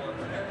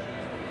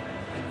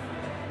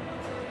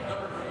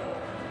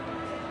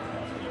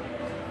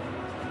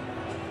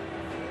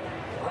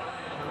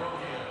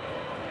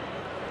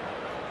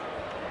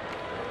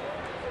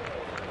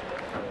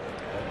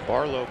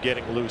 Barlow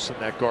getting loose in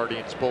that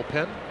Guardians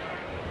bullpen.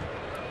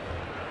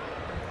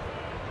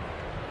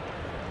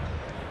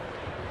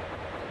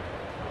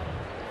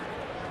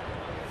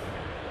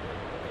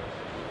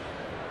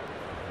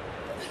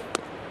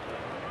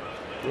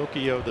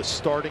 Rocchio, the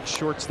starting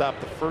shortstop,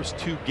 the first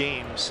 2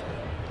 games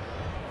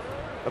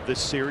of this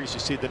series.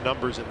 You see the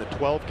numbers in the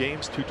 12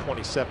 games,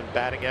 227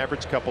 batting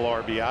average, couple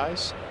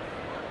RBIs.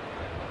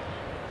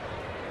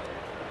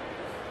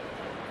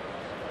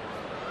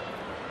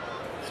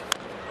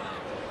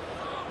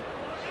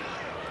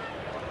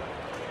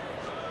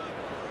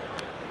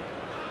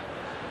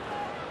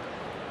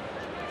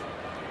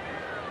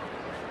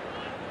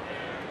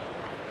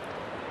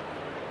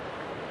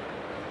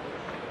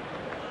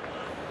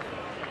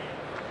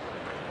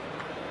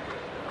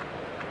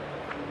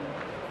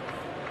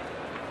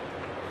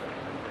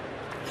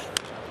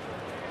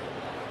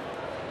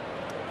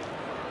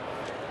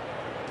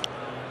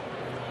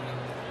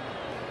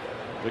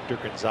 Victor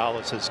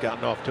Gonzalez has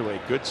gotten off to a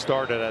good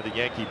start out of the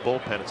Yankee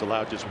bullpen. It's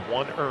allowed just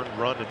 1 earned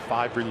run and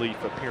 5 relief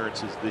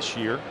appearances this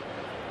year.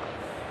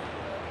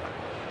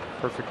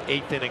 Perfect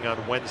 8th inning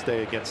on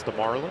Wednesday against the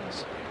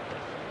Marlins.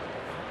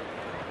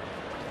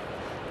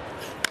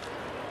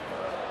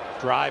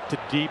 Drive to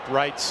deep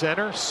right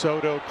center.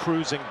 Soto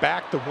cruising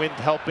back. The wind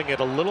helping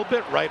it a little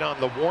bit. Right on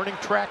the warning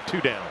track.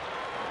 2 down.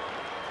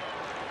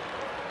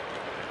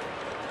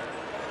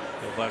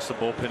 That's the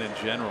bullpen in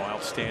general.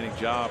 Outstanding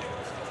job.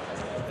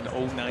 An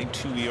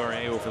 0.92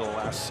 ERA over the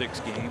last 6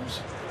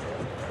 games.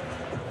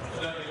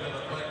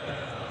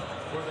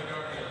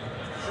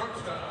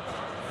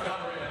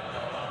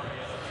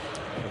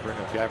 We'll bring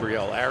up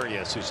Gabriel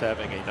Arias, who's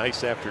having a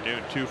nice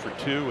afternoon, 2 for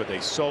 2 with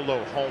a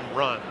solo home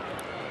run.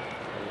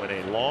 He went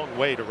a long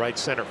way to right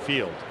center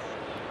field.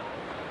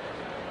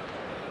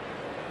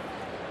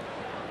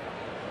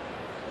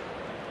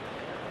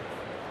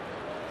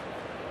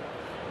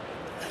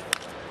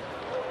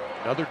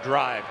 Another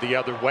drive the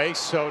other way.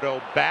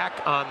 Soto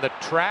back on the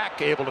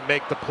track, able to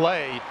make the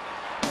play,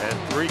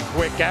 and 3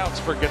 quick outs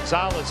for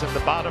Gonzalez in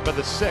the bottom of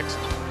the 6th.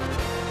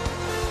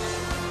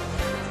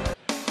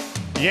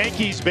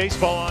 Yankees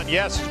Baseball on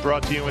Yes is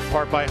brought to you in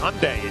part by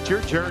Hyundai. It's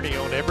your journey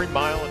on every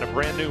mile in a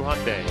brand new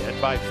Hyundai, and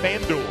by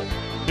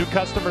FanDuel. New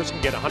customers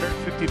can get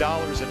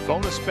 $150 in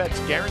bonus bets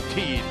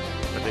guaranteed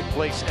when they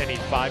place any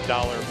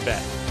 $5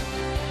 bet.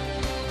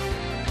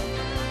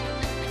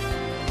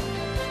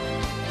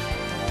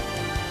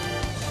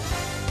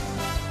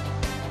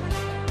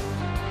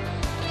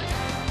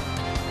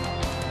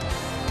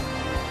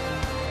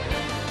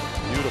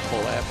 Beautiful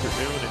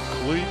afternoon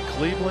in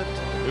Cleveland.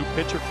 New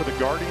pitcher for the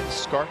Guardians,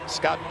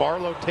 Scott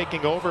Barlow,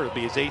 taking over. It'll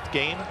be his 8th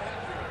game.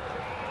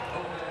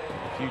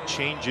 A few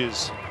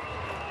changes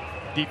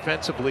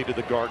defensively to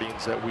the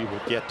Guardians that we will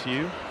get to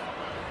you.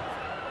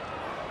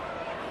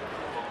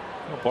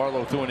 Well,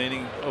 Barlow threw an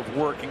inning of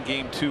work in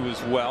game 2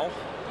 as well.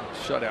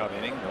 Shutout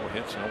inning, no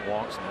hits, no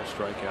walks, no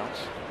strikeouts.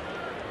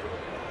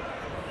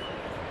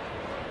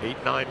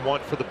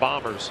 8-9-1 for the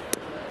Bombers.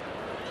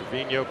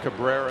 Trevino,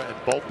 Cabrera, and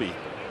Volpe.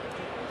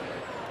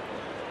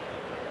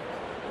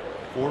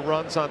 4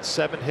 runs on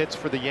 7 hits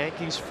for the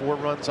Yankees, 4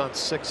 runs on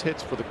 6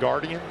 hits for the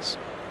Guardians.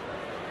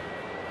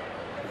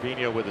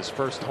 Trevino with his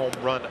first home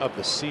run of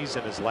the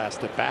season, his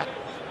last at bat.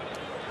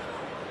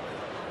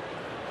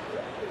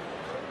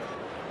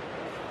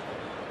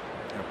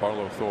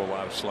 Barlow threw a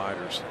lot of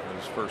sliders.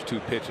 His first 2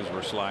 pitches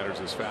were sliders.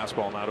 His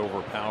fastball not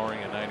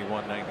overpowering at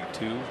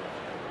 91-92.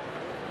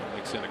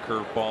 Mix in a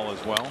curveball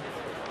as well.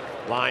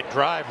 Line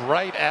drive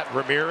right at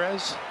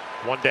Ramirez.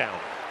 1 down.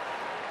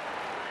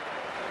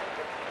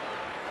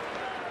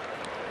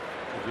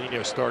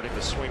 Trevino starting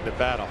to swing the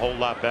bat a whole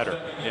lot better.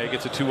 Yeah, he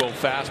gets a 2-0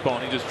 fastball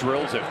and he just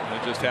drills it.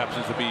 And it just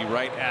happens to be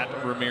right at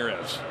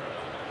Ramirez.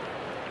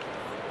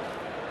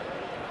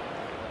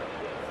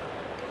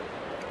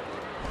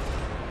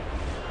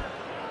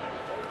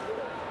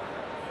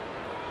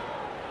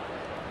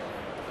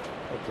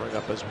 Bring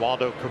up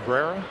Oswaldo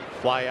Cabrera,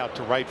 fly out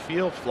to right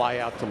field, fly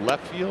out to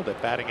left field, at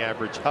batting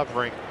average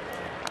hovering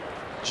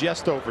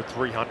just over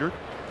 300.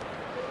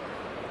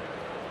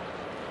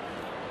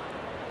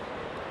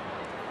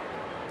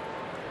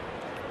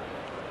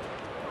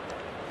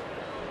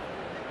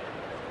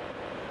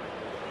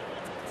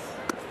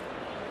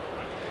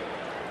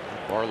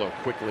 Barlow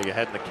quickly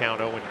ahead in the count,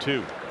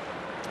 0-2.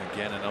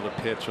 Again, another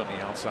pitch on the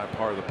outside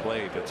part of the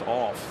plate that's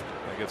off.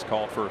 That gets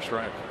called for a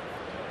strike.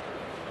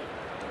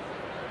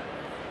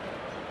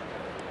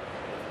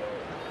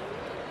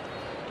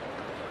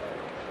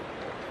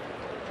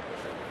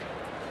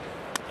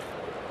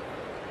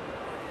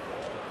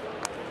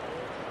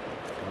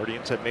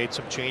 Guardians have made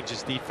some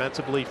changes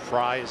defensively.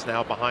 Fry is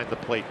now behind the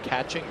plate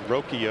catching.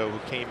 Rocchio, who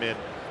came in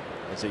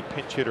as a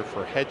pinch hitter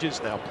for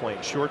Hedges, now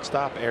playing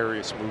shortstop.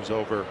 Arias moves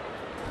over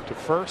to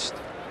first.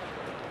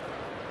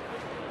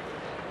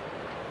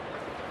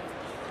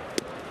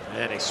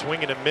 And a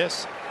swing and a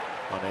miss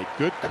on a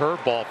good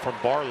curveball from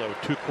Barlow.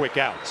 2 quick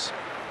outs.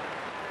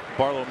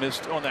 Barlow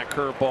missed on that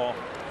curveball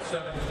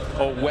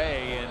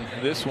away,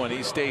 and this one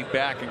he stayed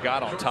back and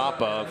got on top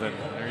of, and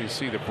there you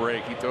see the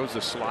break. He throws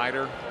the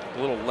slider a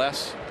little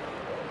less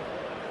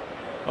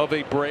of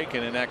a break,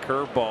 and in that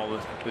curveball,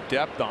 the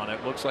depth on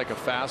it looks like a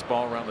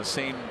fastball around the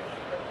same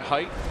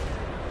height,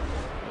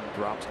 and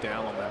drops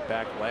down on that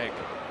back leg.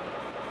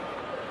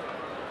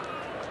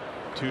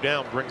 2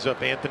 down brings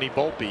up Anthony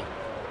Volpe.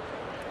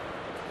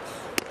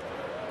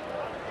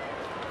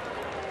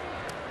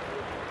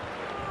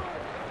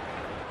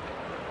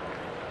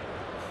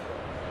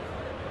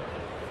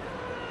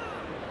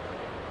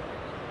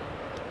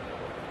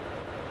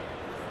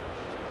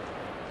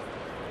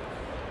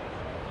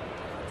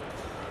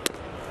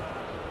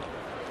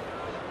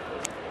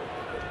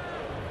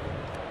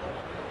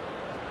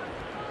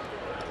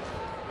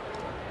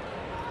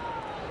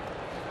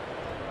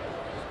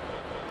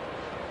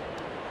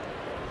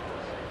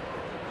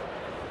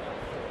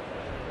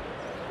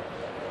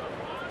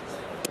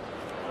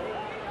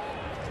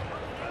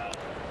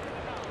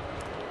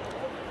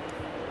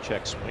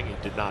 Check swing, he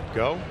did not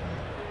go.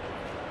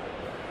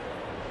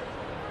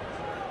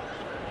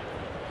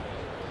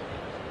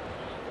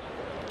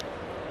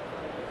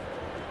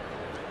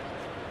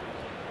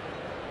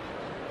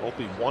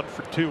 Volpe 1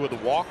 for 2 with a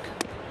walk.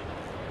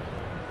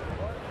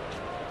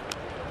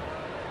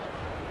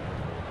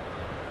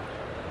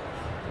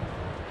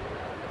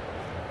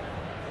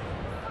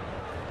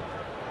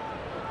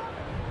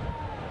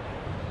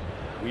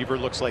 Weaver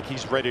looks like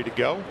he's ready to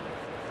go.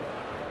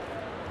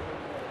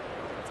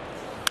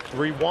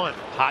 3-1.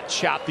 Hot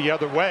shot the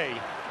other way.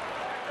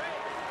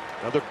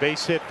 Another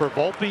base hit for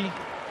Volpe.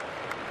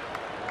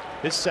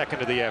 His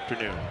second of the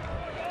afternoon.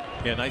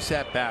 Yeah, nice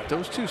at bat.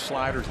 Those 2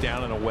 sliders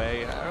down and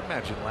away. I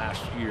imagine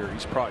last year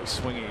he's probably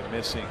swinging and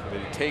missing, but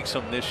he takes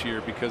them this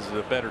year because of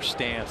the better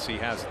stance he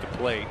has at the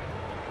plate.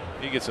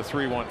 He gets a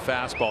 3-1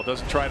 fastball.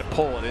 Doesn't try to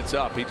pull it. It's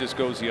up. He just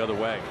goes the other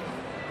way.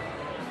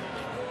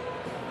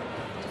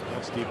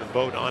 Stephen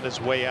Vogt on his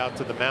way out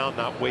to the mound,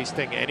 not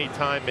wasting any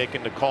time,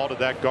 making the call to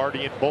that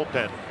Guardian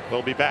bullpen.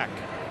 We'll be back.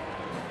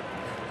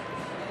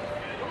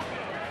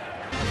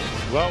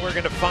 Well, we're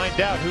going to find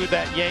out who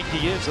that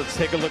Yankee is. Let's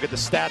take a look at the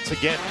stats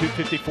again.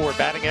 .254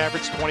 batting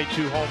average,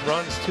 22 home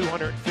runs,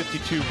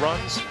 252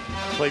 runs.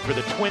 Played for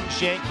the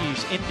Twins,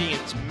 Yankees,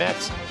 Indians,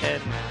 Mets,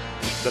 and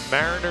the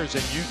Mariners,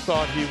 and you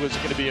thought he was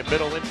going to be a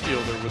middle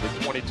infielder with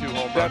a 22 home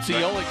run. That's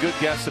the only good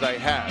guess that I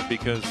had,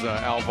 because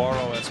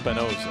Alvaro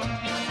Espinosa.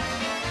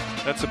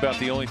 That's about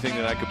the only thing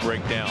that I could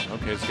break down.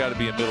 Okay, it's got to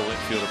be a middle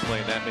infielder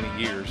playing that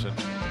many years, and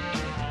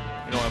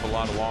you don't have a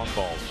lot of long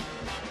balls.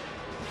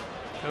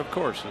 And of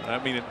course, I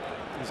mean,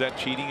 Is that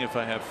cheating if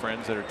I have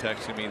friends that are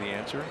texting me the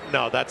answer?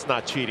 No, that's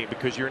not cheating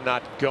because you're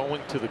not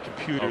going to the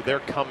computer. Okay. They're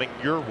coming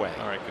your way.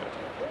 All right, good.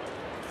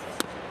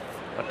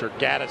 Hunter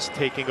Gaddis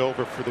taking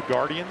over for the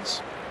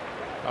Guardians.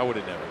 I would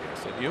have never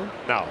guessed it. You?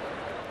 No.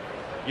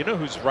 You know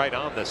who's right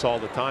on this all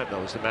the time,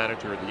 though, is the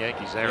manager of the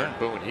Yankees, Aaron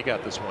Boone. He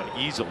got this one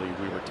easily,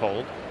 we were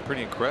told.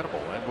 Pretty incredible.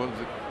 And what was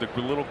it?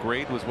 The little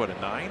grade was what, a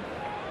 9?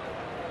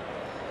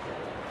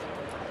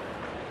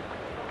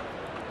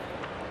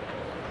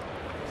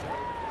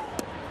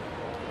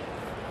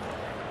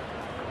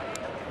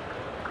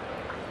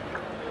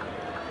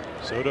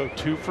 Soto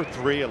 2 for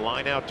 3, a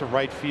line out to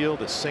right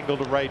field, a single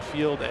to right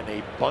field, and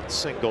a bunt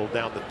single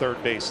down the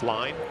third base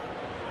line.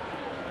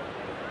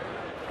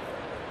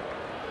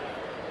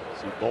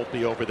 See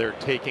Volpe over there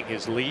taking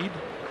his lead.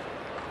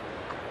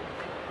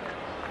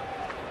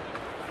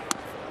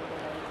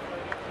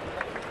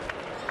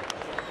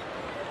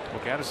 Well,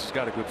 Gaddis has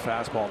got a good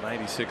fastball,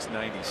 96,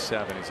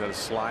 97. He's got a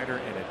slider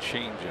and a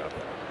changeup.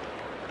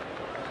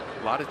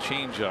 A lot of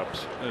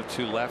changeups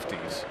to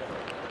lefties.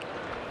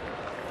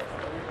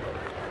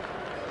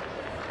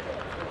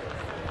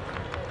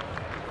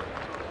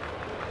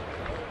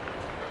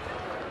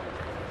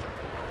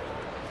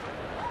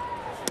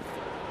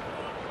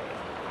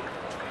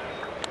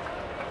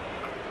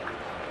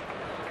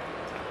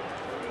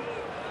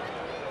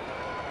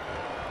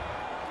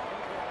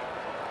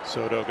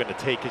 Soto going to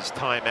take his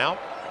time out.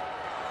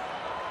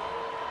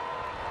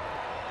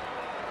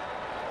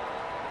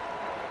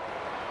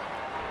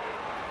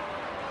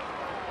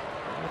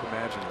 I would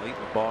imagine late in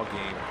the ball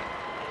game,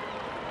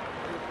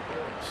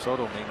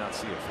 Soto may not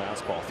see a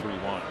fastball 3-1.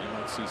 You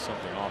might see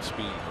something off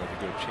speed,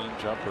 whether a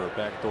change-up or a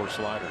backdoor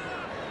slider.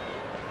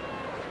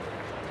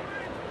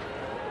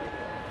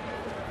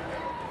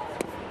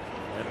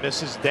 And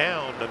misses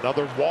down.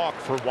 Another walk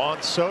for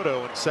Juan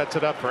Soto and sets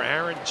it up for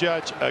Aaron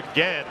Judge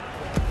again.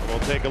 We'll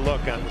take a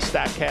look on the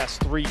StatCast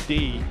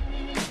 3D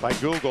by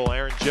Google.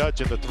 Aaron Judge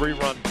in the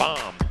 3-run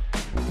bomb.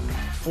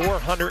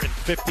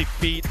 450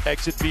 feet,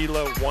 exit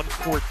velo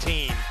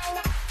 114.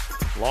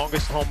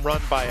 Longest home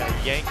run by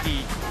a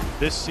Yankee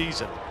this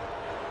season.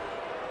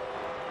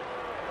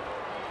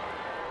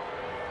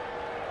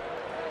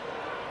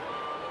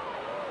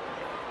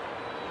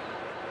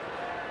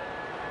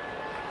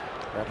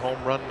 That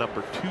home run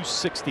number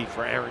 260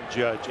 for Aaron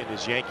Judge in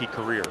his Yankee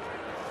career.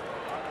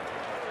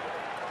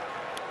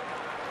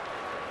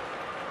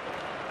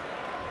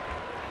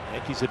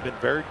 Yankees have been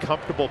very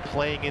comfortable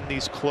playing in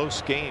these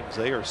close games.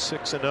 They are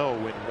 6-0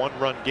 in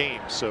one-run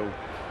games, so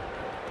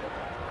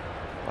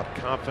a lot of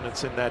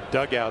confidence in that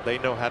dugout. They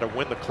know how to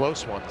win the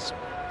close ones.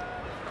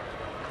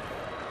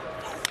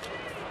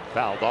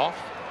 Fouled off.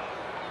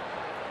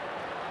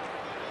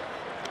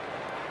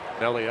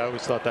 Nelly, I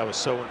always thought that was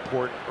so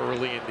important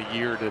early in the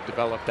year to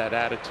develop that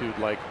attitude,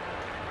 like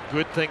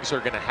good things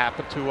are going to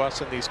happen to us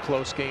in these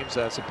close games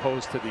as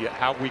opposed to the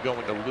how are we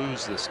going to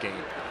lose this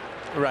game.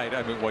 Right.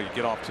 I mean, well, you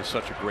get off to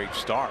such a great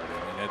start.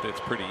 I mean, it's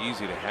pretty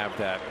easy to have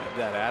that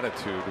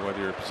attitude, whether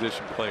you're a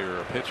position player or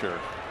a pitcher.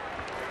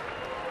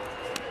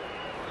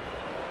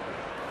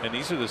 And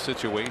these are the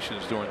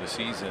situations during the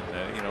season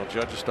that, you know,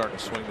 Judge is starting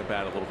to swing the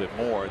bat a little bit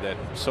more, that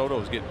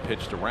Soto's getting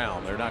pitched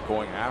around. They're not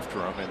going after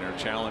him, and they're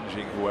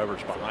challenging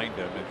whoever's behind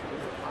him. And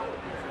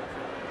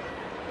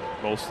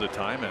most of the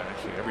time, and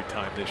actually every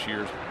time this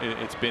year,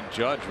 it's been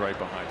Judge right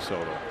behind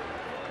Soto.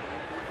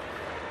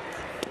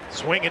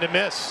 Swing and a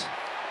miss.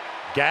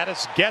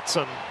 Gaddis gets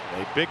him.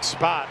 A big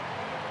spot.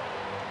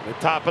 The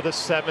top of the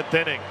 7th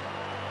inning.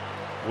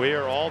 We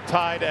are all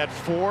tied at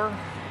 4.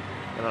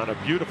 And on a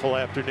beautiful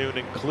afternoon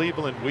in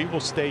Cleveland, we will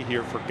stay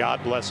here for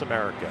God Bless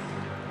America.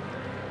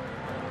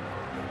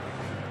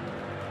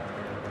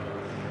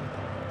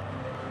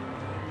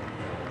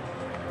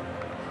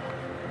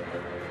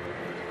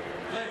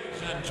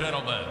 Ladies and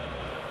gentlemen,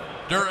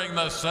 during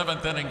the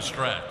 7th inning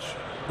stretch,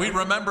 we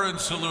remember and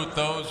salute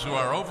those who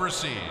are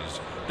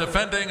overseas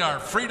defending our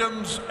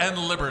freedoms and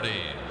liberties.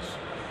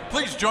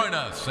 Please join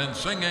us in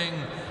singing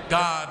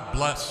God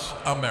Bless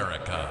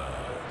America.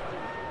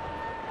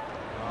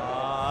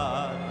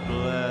 God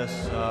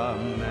bless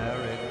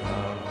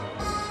America,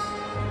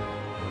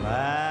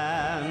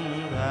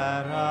 land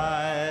that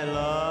I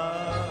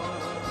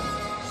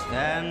love.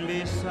 Stand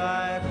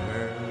beside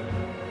her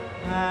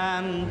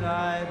and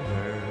guide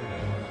her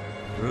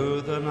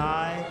through the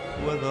night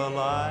with a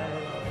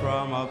light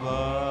from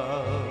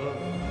above.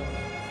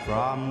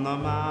 From the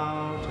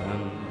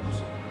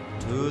mountains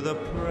to the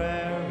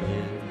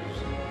prairies,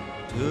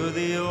 to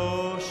the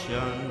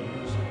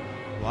oceans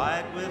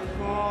white with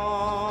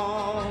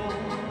foam.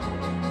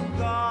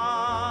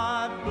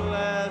 God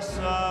bless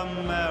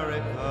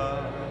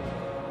America,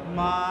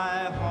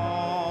 my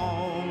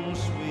home,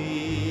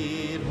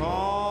 sweet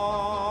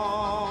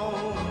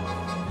home.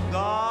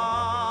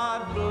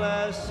 God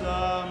bless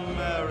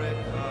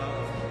America,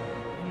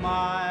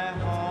 my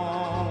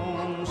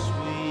home,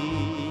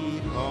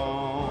 sweet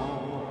home.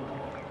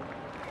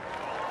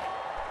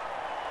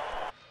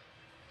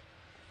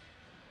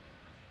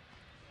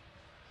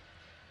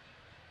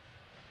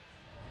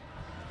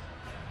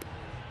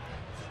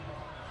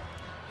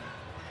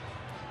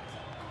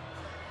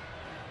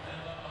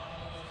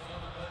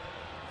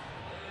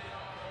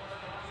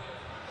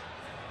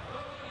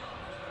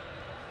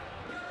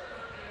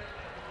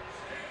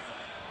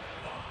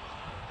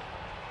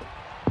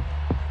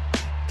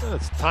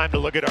 It's time to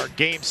look at our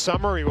game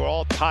summary. We're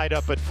all tied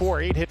up at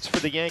 4. 8 hits for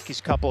the Yankees,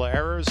 couple of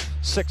errors.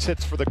 6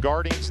 hits for the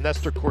Guardians.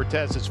 Nestor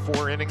Cortes has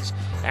 4 innings.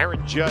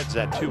 Aaron Judge,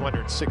 that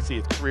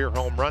 260th career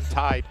home run,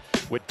 tied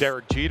with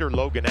Derek Jeter.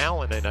 Logan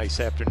Allen, a nice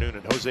afternoon,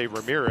 and Jose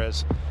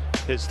Ramirez,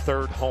 his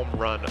 3rd home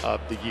run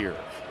of the year.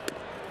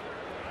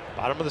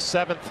 Bottom of the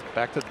 7th,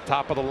 back to the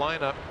top of the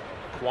lineup.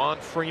 Juan,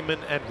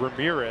 Freeman, and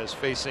Ramirez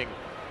facing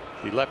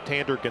the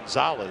left-hander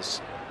Gonzalez.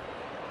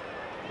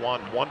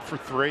 Juan 1 for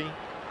 3.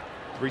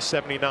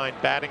 379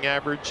 batting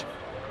average.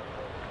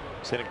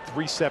 He's hitting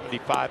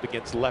 375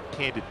 against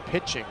left-handed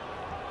pitching.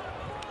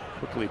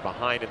 Quickly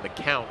behind in the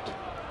count.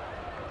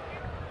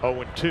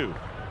 0-2. You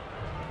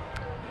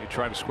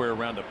try to square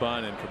around the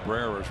bunt, and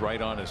Cabrera is right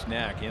on his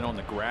neck, in on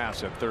the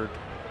grass at third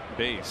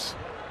base.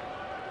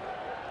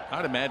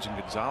 I'd imagine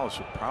Gonzalez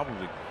would probably,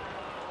 the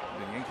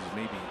Yankees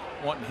maybe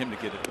wanting him to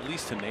get at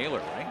least to Naylor,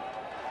 right?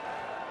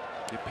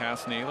 Get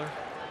past Naylor?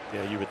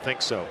 Yeah, you would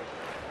think so.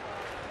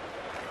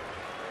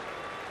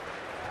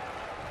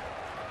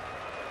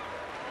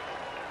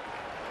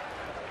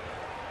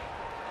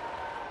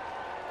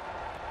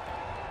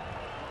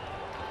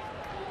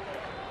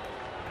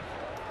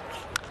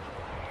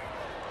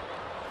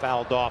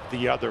 Fouled off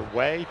the other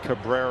way.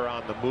 Cabrera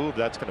on the move.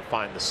 That's going to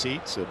find the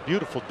seats. A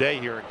beautiful day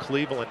here in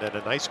Cleveland and a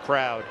nice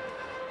crowd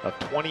of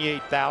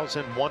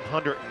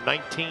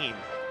 28,119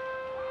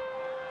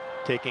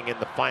 taking in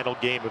the final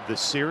game of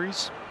this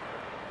series.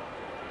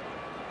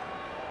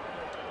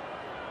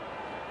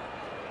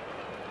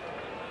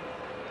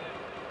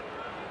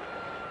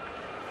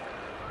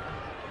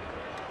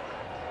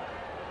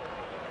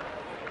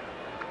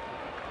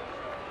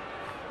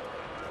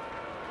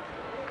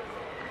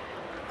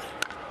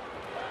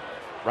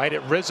 Right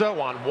at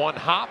Rizzo on 1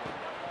 hop.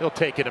 He'll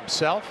take it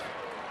himself.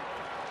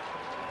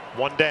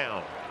 1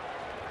 down.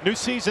 New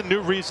season,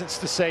 new reasons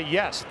to say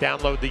yes.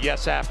 Download the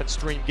Yes app and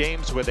stream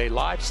games with a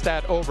live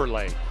stat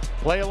overlay.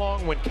 Play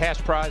along, win cash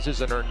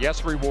prizes, and earn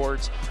Yes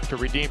rewards to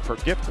redeem for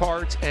gift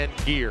cards and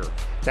gear.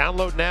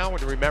 Download now,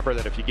 and remember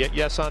that if you get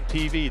Yes on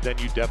TV, then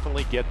you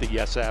definitely get the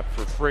Yes app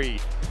for free,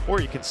 or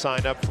you can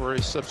sign up for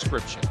a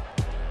subscription.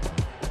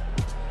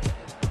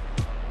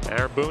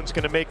 Aaron Boone's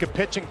going to make a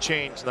pitching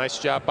change. Nice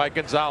job by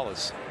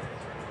Gonzalez.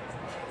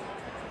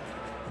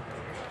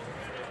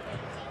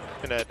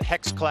 And at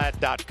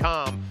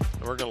hexclad.com,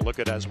 we're going to look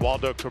at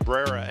Oswaldo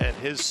Cabrera and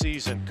his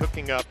season,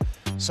 cooking up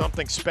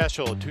something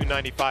special. A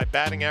 295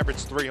 batting average,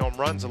 3 home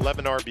runs,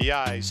 11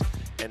 RBIs,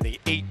 and the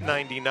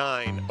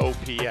 899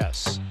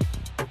 OPS.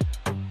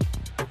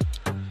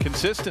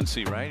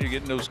 Consistency, right? You're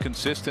getting those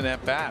consistent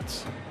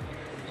at-bats.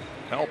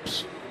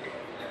 Helps.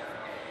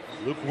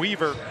 Luke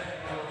Weaver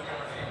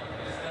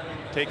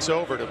takes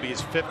over. It'll be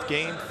his 5th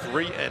game,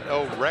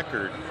 3-0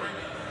 record.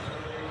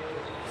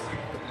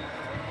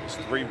 His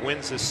 3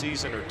 wins this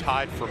season are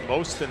tied for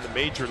most in the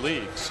major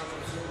leagues.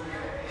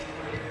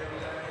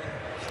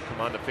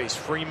 Come on to face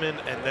Freeman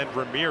and then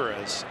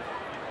Ramirez.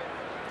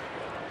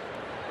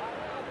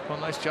 Well,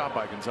 nice job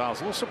by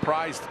Gonzalez. A little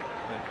surprised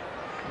that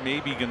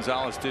maybe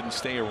Gonzalez didn't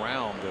stay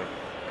around to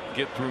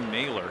get through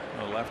Naylor,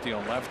 a lefty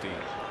on lefty.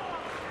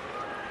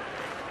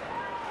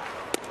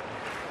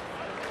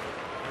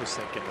 I was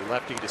thinking the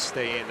lefty to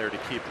stay in there to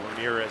keep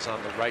Ramirez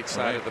on the right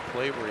side of the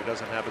plate where he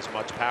doesn't have as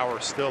much power.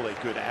 Still a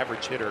good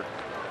average hitter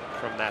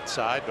from that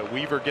side, but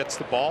Weaver gets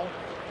the ball.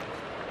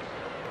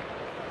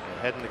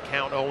 Ahead in the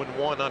count,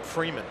 0-1 on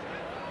Freeman.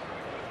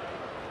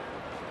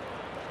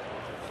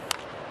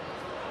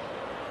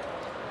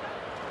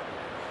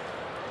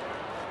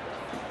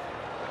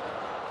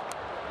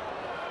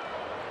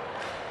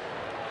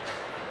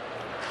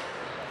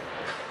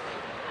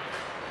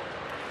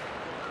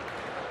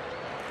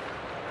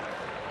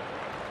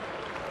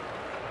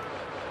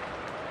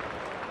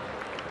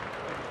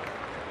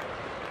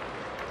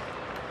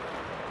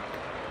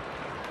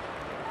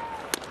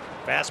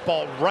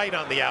 Fastball right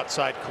on the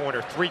outside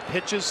corner. 3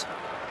 pitches,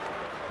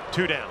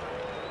 2 down.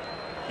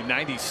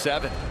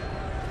 97.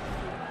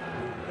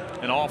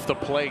 And off the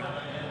plate.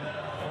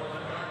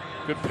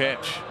 Good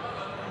pitch.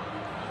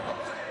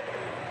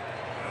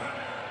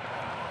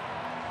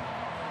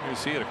 You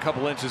see it a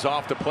couple inches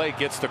off the plate,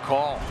 gets the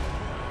call.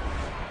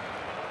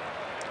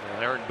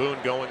 Well, Aaron Boone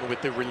going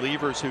with the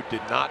relievers who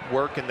did not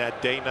work in that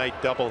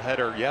day-night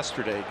doubleheader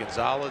yesterday.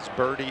 Gonzalez,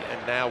 Birdie,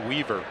 and now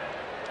Weaver.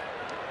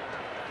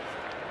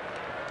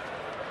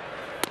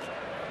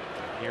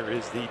 Here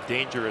is the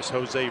dangerous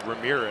Jose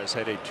Ramirez.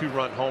 Had a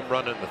 2-run home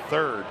run in the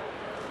 3rd.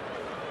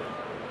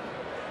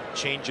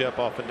 Changeup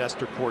off of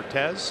Nestor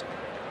Cortes.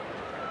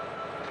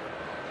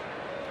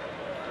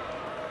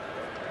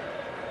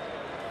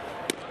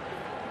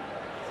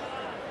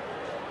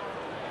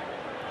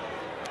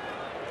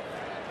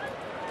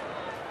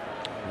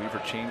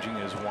 Weaver changing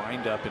his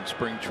windup in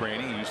spring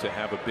training. He used to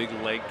have a big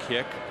leg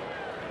kick.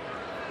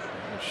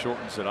 He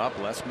shortens it up,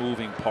 less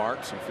moving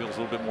parts. He feels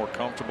a little bit more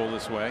comfortable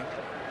this way.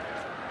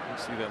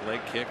 See that leg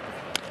kick,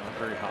 not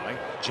very high.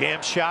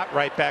 Jam shot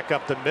right back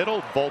up the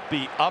middle.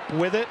 Volpe up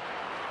with it.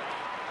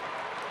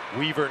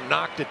 Weaver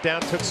knocked it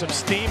down, took some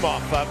steam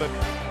off of it.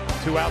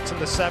 2 outs in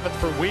the 7th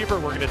for Weaver.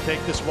 We're going to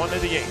take this one to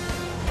the 8th.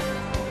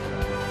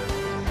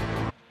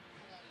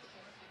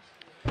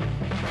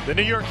 The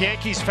New York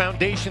Yankees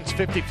Foundation's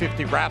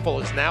 50-50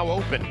 raffle is now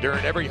open.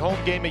 During every home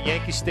game at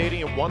Yankee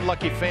Stadium, one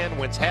lucky fan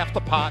wins half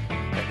the pot,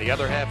 and the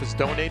other half is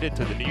donated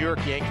to the New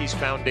York Yankees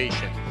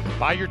Foundation.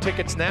 Buy your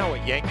tickets now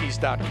at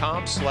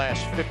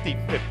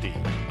yankees.com/5050.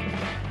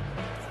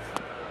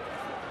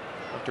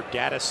 Hunter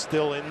Gaddis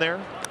still in there.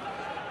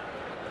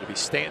 It'll be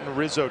Stanton,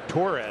 Rizzo,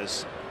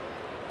 Torres.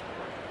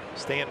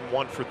 Stanton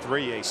 1 for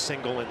 3, a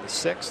single in the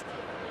 6th.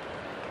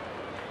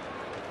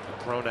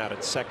 Thrown out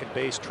at second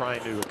base,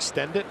 trying to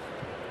extend it.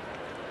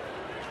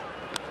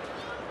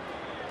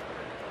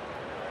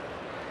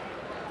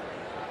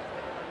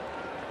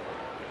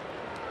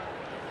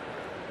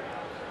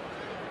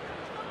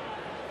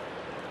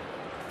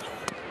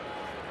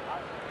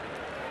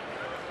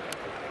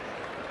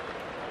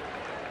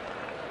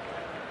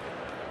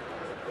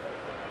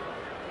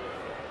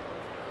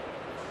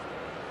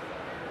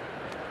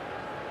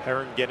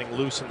 Heron getting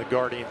loose in the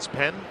Guardians'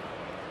 pen.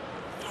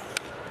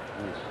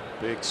 Ooh,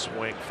 big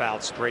swing,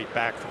 fouled straight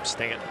back from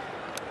Stanton.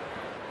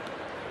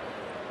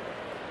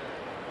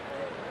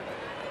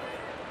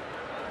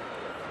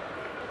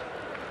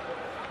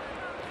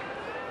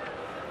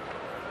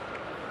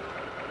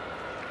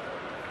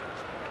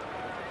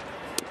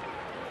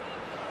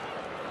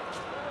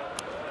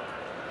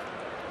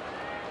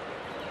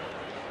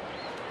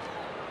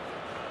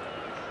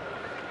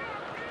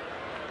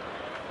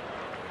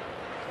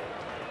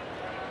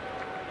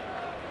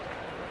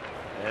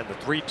 And the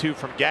 3-2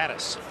 from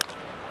Gaddis.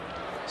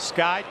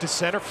 Skied to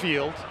center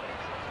field.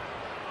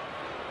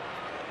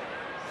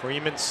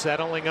 Freeman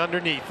settling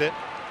underneath it.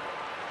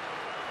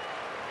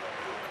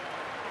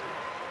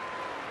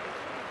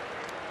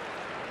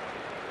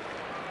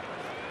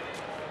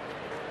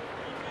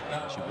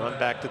 As you run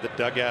back to the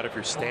dugout, if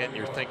you're Stanton,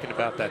 you're thinking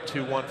about that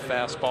 2-1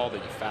 fastball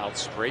that you fouled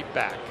straight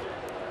back.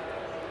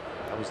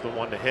 That was the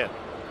one to hit.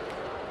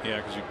 Yeah,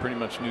 because you pretty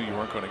much knew you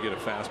weren't going to get a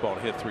fastball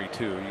to hit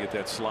 3-2. You get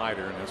that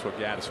slider, and that's what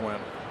Gaddis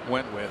went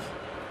with.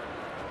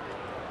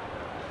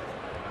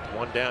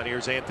 One down.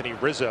 Here's Anthony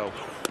Rizzo.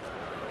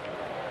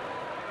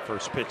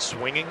 First pitch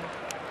swinging.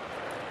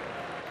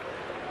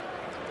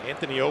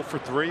 Anthony 0 for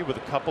 3 with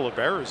a couple of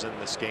errors in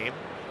this game.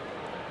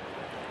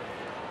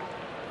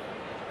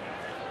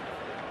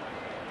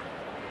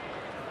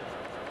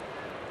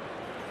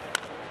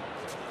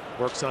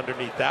 Works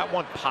underneath that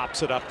one,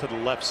 pops it up to the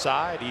left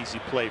side. Easy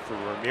play for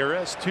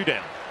Ramirez. 2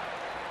 down.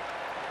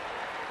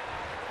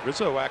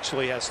 Rizzo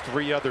actually has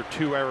 3 other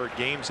 2-error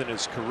games in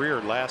his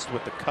career, last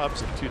with the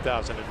Cubs in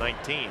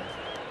 2019.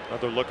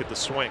 Another look at the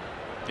swing.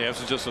 Yeah, this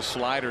is just a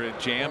slider. It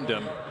jammed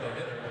him.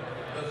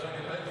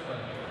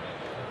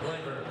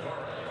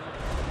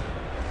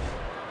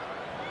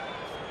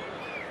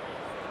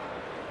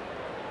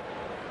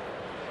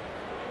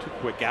 Two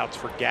quick outs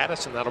for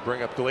Gaddis, and that'll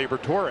bring up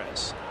Gleyber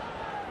Torres.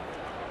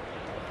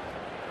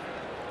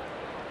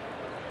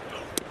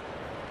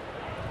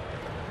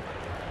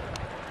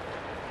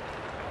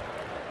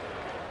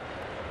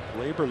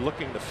 Gleyber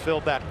looking to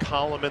fill that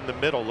column in the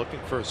middle, looking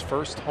for his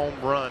first home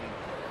run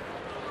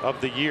of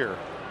the year.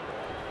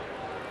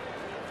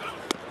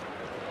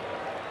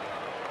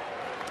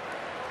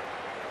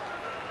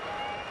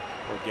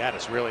 Well,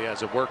 Gaddis really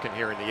has it working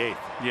here in the 8th.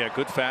 Yeah,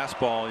 good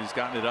fastball. He's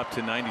gotten it up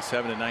to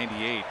 97 to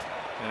 98,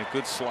 and a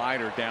good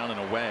slider down and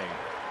away.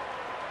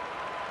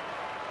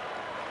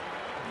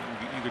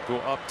 You could go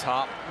up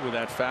top with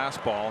that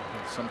fastball,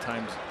 and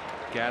sometimes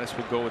Gaddis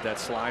will go with that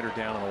slider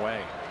down and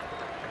away.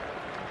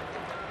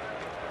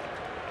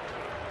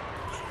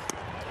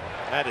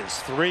 That is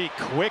 3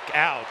 quick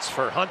outs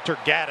for Hunter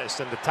Gaddis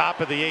in the top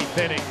of the 8th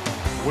inning.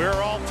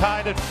 We're all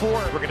tied at 4.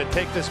 We're going to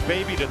take this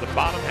baby to the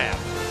bottom half.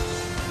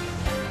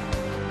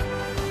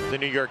 The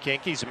New York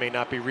Yankees may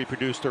not be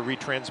reproduced or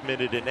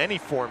retransmitted in any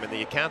form, and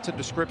the accounts and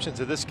descriptions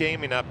of this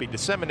game may not be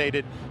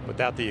disseminated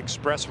without the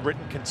express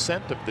written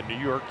consent of the New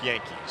York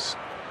Yankees.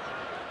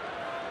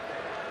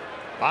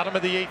 Bottom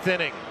of the 8th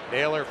inning.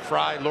 Naylor,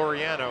 Fry,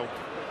 Laureano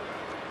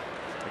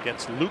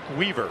against Luke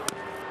Weaver.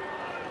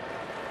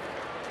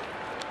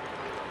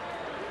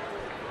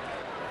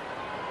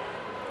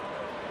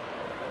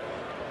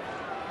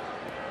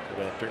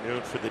 Good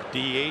afternoon for the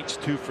DH.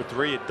 2 for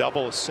 3, a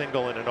double, a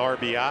single, and an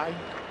RBI.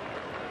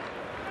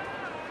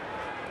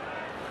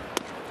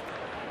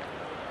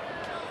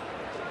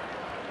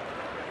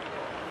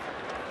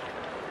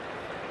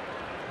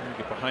 You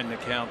get behind the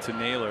count to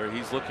Naylor.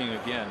 He's looking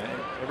again.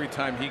 Every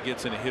time he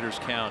gets in a hitter's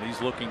count,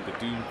 he's looking to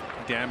do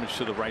damage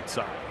to the right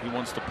side. He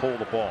wants to pull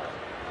the ball.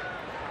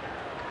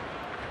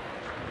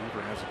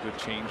 Weaver has a good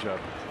changeup.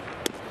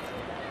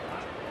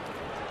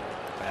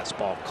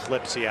 Fastball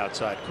clips the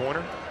outside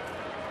corner.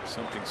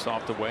 Something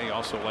soft away. He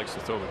also likes to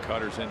throw the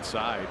cutters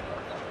inside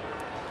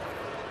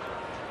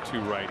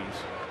to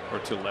righties or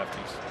to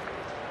lefties.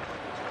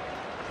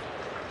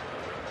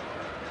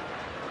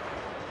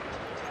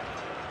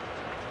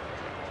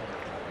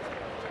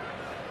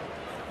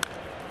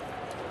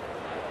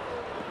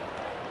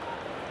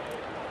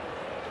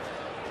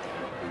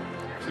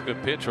 a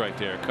good pitch right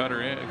there. Cut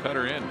her in. Cut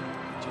her in.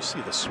 Did you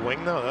see the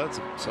swing though?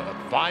 That's a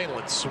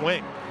violent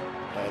swing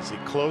as the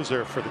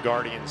closer for the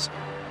Guardians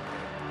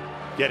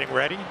getting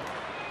ready.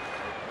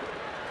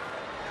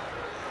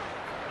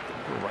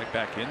 Go right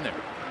back in there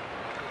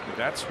with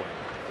that swing.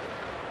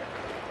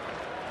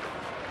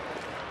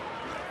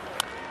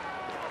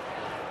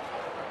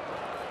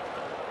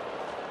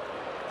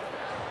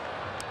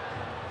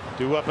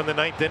 Due up in the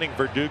 9th inning,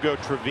 Verdugo,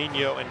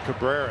 Trevino, and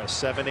Cabrera,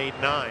 7, 8,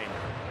 9.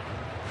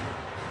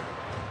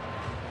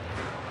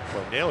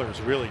 Well,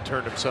 Naylor's really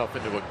turned himself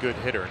into a good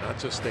hitter, not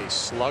just a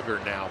slugger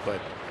now, but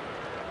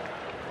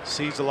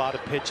sees a lot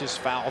of pitches,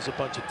 fouls a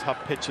bunch of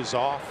tough pitches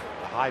off,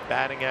 a high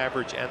batting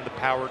average, and the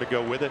power to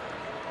go with it.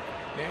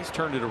 Yeah, he's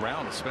turned it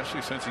around,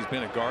 especially since he's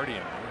been a Guardian.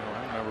 You know,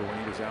 I remember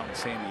when he was out in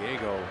San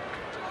Diego,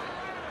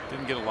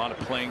 didn't get a lot of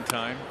playing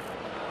time.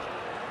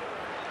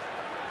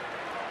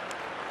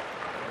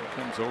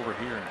 He comes over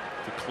here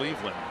to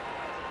Cleveland,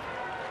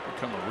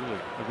 become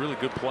a really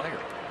good player.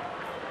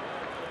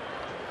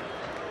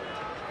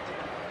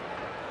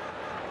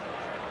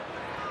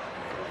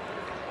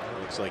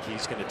 Looks like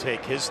he's going to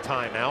take his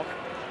time out.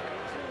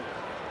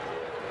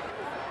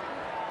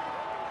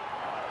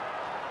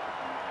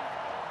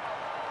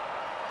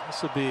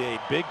 This will be a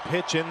big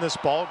pitch in this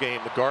ball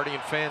game. The Guardian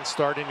fans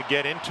starting to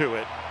get into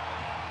it.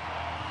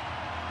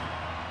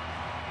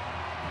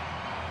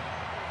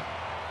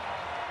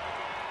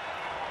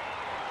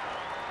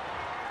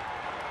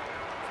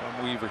 If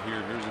I'm Weaver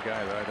here, here's a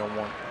guy that I don't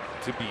want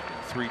to beat.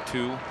 3-2.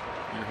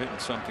 You're hitting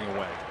something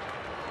away.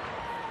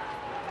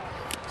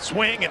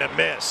 Swing and a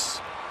miss.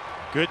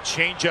 Good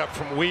changeup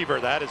from Weaver.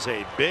 That is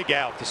a big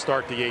out to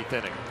start the 8th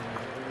inning.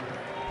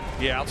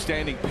 Yeah,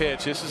 outstanding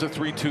pitch. This is a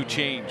 3-2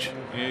 change.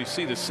 You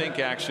see the sink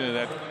action of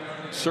that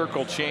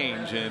circle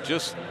change, and it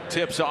just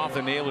tips off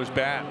the Naylor's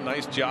bat.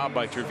 Nice job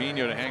by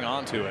Trevino to hang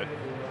on to it.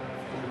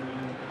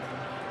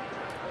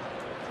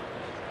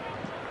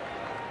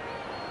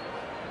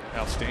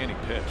 Outstanding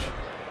pitch.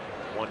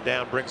 One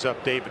down brings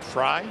up David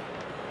Fry.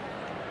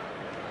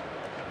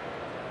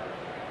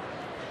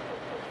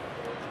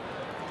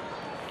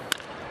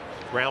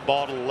 Ground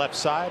ball to the left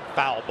side,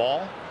 foul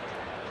ball.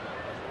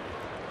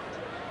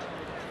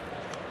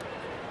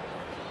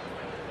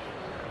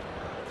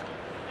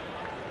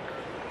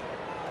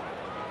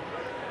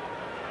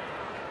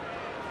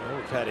 Well,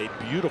 we've had a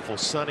beautiful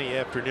sunny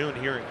afternoon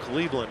here in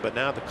Cleveland, but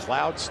now the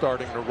clouds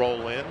starting to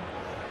roll in.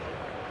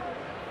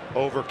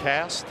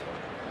 Overcast.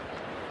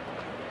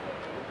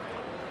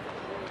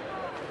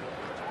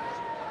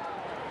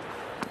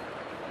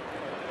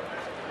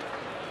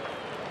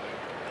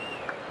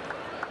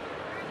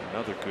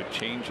 Another good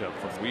changeup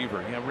from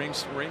Weaver. Yeah,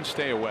 rain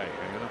stay away.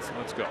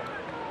 Let's go.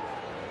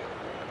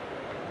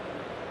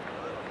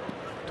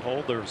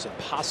 Told there's a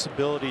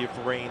possibility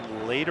of rain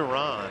later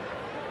on.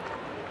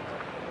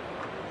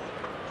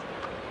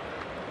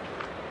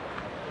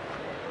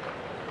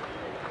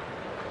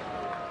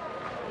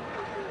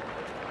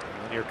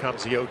 And here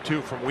comes the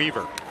 0-2 from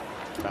Weaver.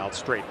 Fouled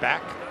straight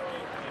back.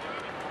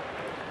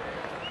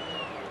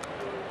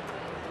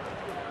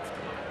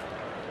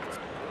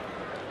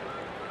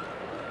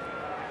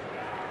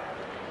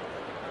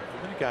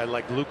 A guy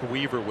like Luke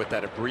Weaver with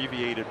that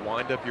abbreviated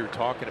windup you're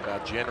talking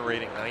about,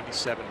 generating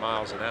 97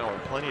 miles an hour,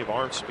 plenty of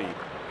arm speed.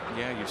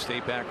 Yeah, you stay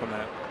back on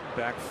that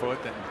back foot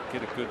and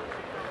get a good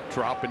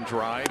drop and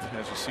drive,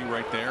 as you see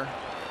right there.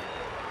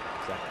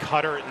 That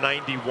cutter at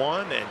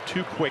 91 and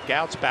 2 quick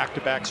outs,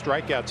 back-to-back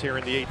strikeouts here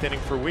in the 8th inning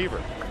for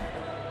Weaver.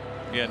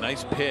 Yeah,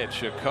 nice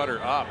pitch, a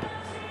cutter up.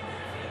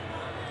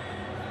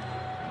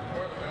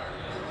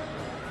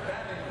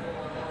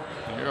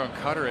 You're on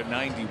cutter at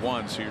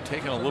 91, so you're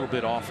taking a little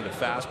bit off of the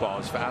fastball.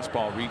 His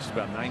fastball reaches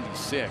about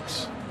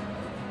 96.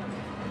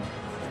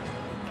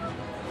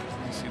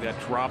 You see that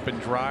drop and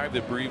drive, the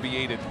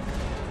abbreviated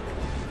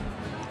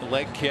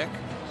leg kick.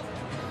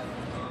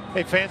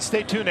 Hey fans,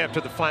 stay tuned after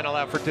the final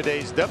out for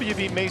today's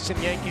WB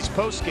Mason Yankees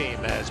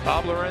postgame, as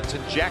Bob Lorenz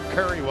and Jack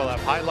Curry will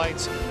have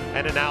highlights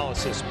and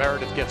analysis.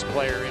 Meredith gets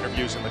player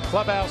interviews in the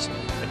clubhouse,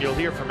 and you'll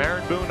hear from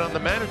Aaron Boone on the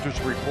manager's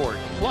report.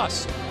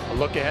 Plus, a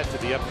look ahead to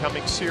the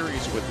upcoming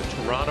series with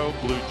the Toronto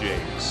Blue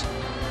Jays.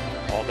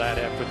 All that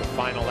after the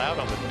final out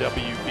on the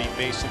WB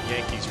Mason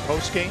Yankees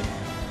postgame.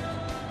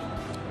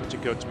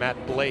 Pitching coach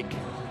Matt Blake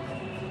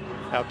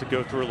out to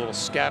go through a little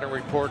scouting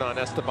report on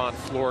Esteban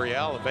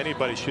Florial. If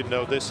anybody should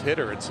know this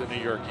hitter, it's the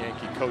New York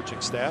Yankee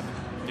coaching staff.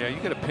 Yeah, you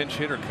get a pinch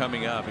hitter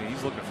coming up, and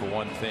he's looking for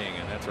one thing,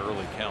 and that's an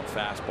early count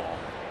fastball.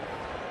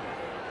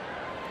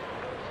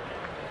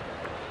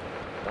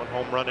 1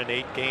 home run in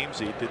 8 games.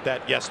 He did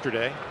that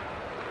yesterday.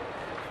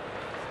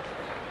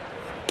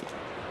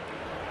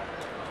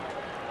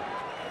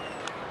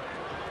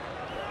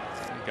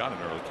 Got an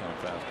early count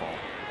fastball.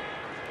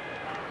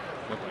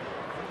 Looked like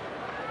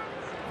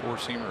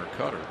four-seamer or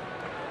cutter.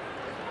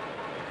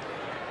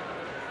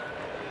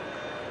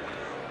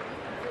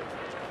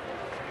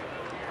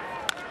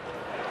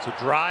 It's a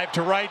drive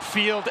to right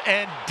field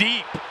and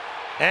deep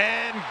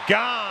and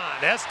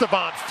gone.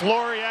 Esteban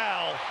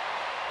Florial,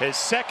 his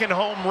 2nd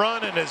home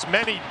run in as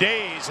many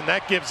days, and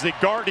that gives the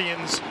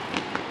Guardians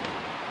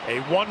A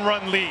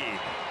 1-run lead.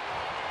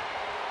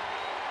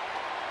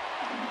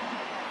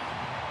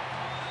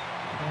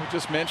 We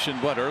just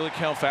mentioned what early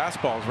count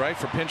fastballs, right,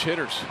 for pinch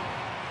hitters.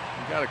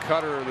 You got a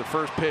cutter the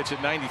first pitch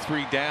at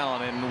 93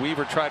 down, and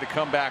Weaver tried to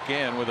come back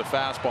in with a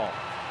fastball.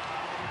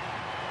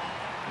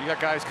 You got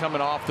guys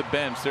coming off the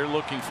bench. They're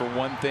looking for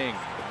one thing.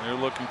 They're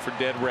looking for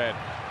dead red.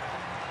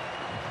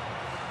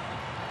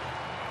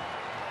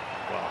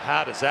 Well,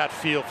 how does that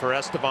feel for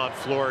Esteban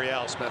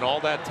Florial? Spent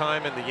all that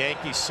time in the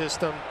Yankee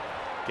system,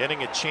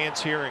 getting a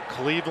chance here in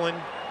Cleveland.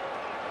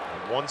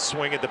 And one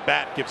swing at the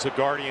bat gives the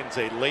Guardians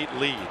a late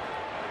lead.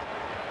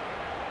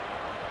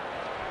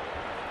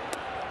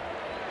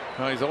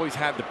 Well, he's always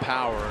had the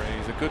power.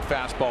 He's a good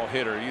fastball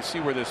hitter. You see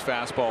where this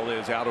fastball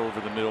is out over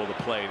the middle of the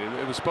plate.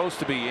 It was supposed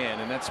to be in,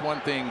 and that's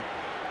one thing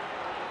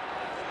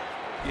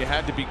you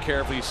had to be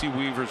careful. You see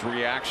Weaver's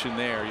reaction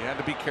there. You had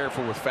to be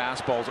careful with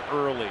fastballs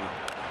early.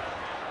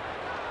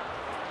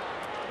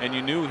 And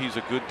you knew he's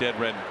a good dead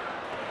red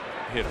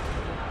hitter.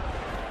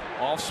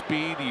 Off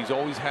speed, he's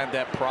always had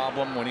that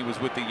problem when he was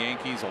with the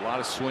Yankees. A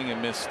lot of swing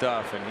and miss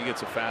stuff, and he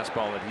gets a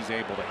fastball that he's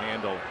able to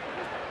handle,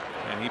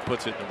 and he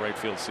puts it in the right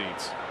field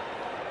seats.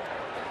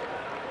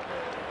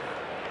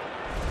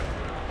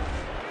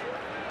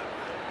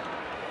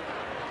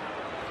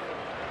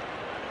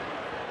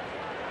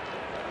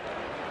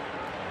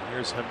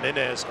 Here's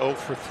Jimenez 0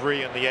 for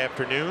 3 in the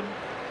afternoon.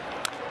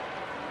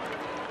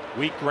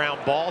 Weak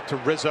ground ball to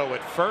Rizzo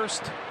at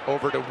first.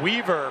 Over to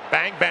Weaver.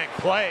 Bang bang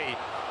play.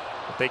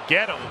 But they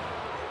get him.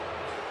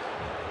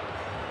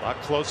 A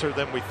lot closer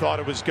than we thought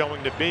it was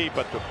going to be.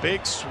 But the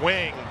big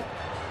swing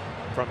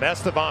from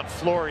Esteban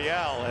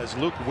Florial as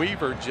Luke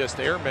Weaver just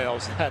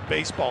airmails that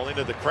baseball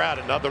into the crowd.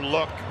 Another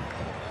look.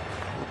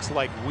 Looks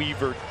like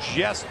Weaver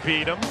just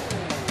beat him.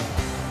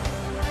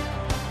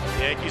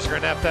 The Yankees are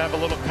going to have a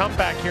little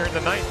comeback here in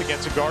the ninth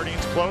against the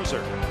Guardians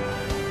closer.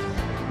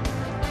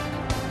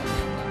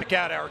 Check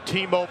out our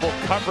T-Mobile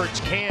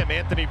coverage cam.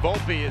 Anthony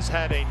Volpe has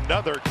had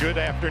another good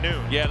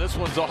afternoon. Yeah, this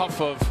one's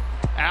off of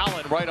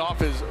Allen, right off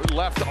his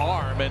left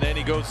arm, and then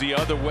he goes the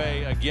other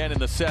way again in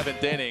the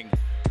 7th inning.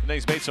 And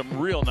he's made some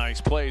real nice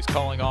plays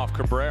calling off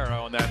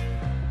Cabrera on that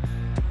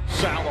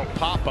shallow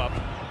pop-up.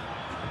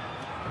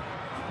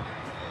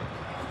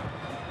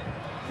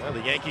 Well,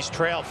 the Yankees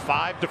trail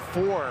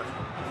 5-4.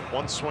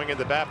 One swing at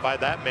the bat by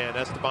that man,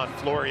 Esteban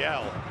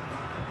Florial.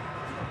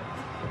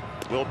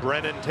 Will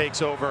Brennan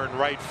takes over in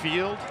right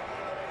field.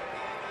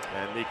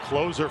 And the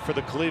closer for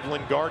the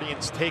Cleveland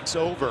Guardians takes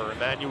over,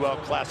 Emmanuel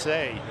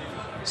Clase.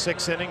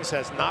 6 innings,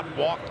 has not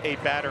walked a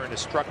batter and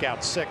has struck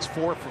out 6,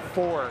 4 for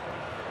 4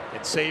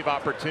 in save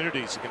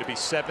opportunities. It's going to be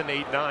 7,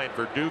 8, 9.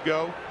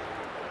 Verdugo,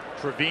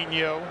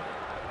 Trevino,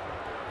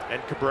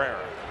 and Cabrera.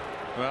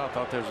 Well, I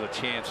thought there was a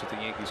chance that the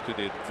Yankees could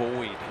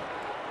avoid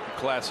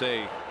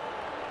Clase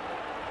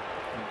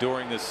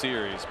during this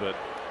series, but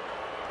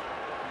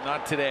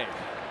not today.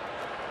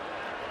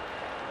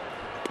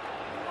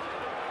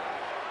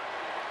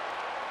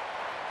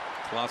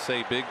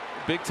 Clase,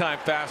 big time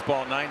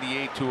fastball,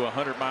 98 to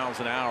 100 miles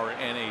an hour,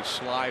 and a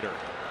slider.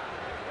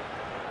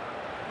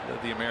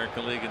 Led the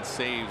American League in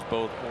saves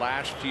both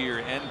last year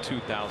and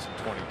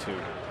 2022.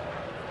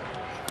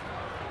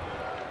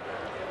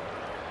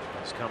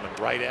 He's coming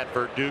right at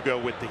Verdugo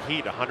with the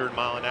heat.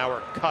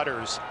 100-mile-an-hour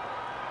cutters.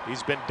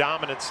 He's been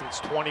dominant since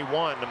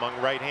 21 among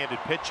right-handed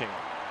pitching.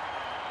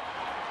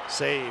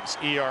 Saves,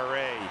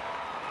 ERA,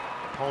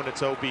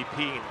 opponent's OBP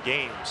in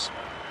games.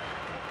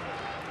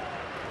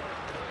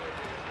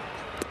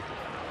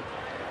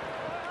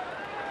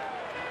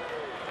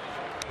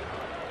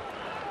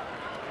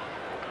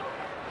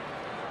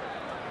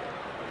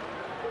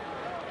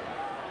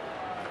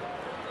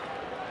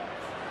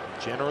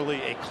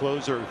 Generally a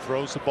closer who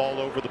throws the ball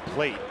over the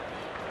plate.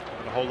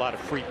 And a whole lot of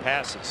free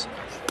passes.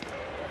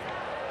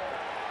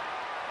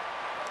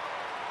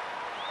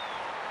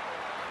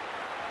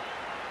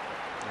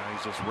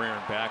 He's just rearing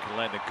back and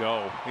letting it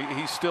go.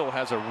 He still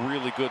has a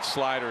really good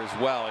slider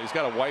as well. He's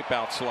got a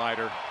wipeout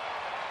slider.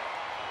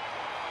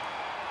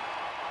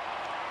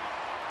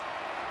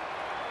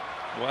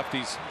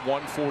 Lefty's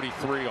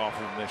 143 off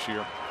of him this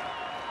year.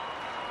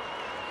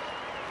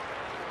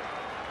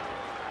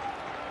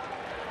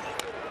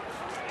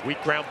 Weak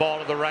ground ball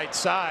to the right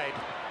side.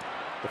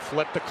 The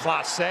flip to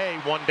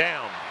Clase, 1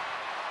 down.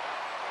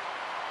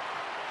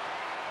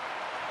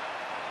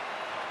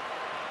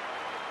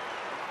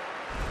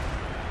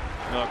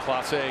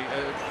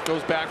 Clase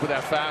goes back with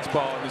that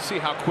fastball, and you see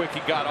how quick he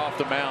got off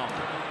the mound.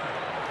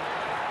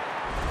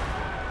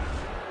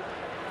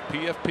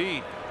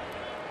 PFP,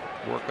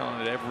 work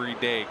on it every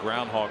day.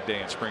 Groundhog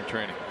Day in spring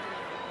training.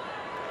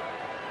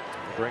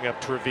 Bring up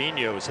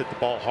Trevino, who's hit the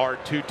ball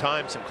hard 2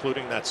 times,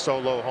 including that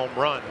solo home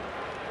run.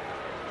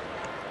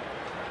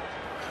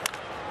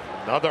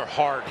 Another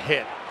hard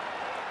hit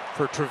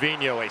for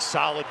Trevino, a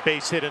solid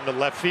base hit into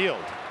left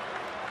field.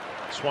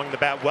 Swung the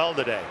bat well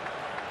today.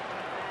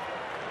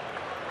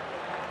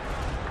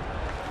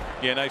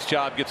 Yeah, nice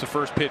job. Gets a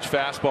first pitch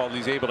fastball that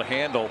he's able to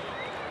handle.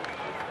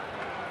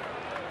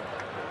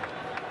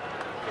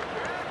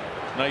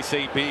 Nice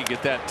AB,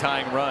 get that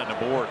tying run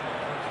aboard.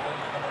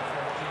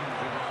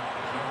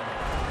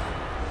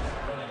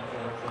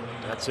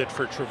 That's it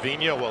for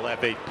Trevino. We'll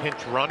have a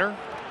pinch runner.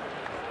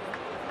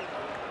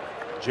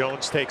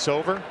 Jones takes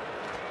over.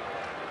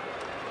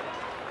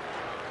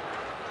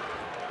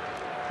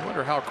 I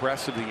wonder how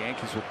aggressive the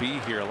Yankees will be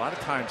here. A lot of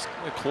times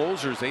the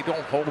closers, they don't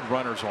hold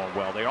runners on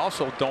well. They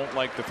also don't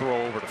like to throw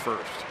over to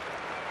first.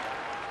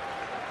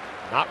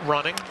 Not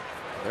running.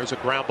 There's a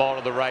ground ball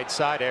to the right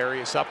side.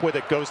 Arias up with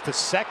it, goes to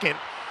second,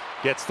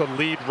 gets the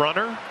lead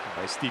runner.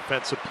 Nice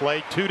defensive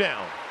play. 2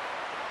 down.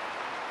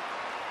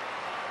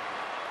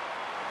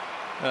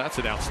 That's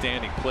an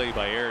outstanding play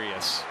by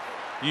Arias.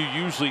 You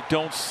usually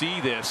don't see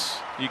this.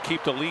 You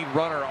keep the lead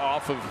runner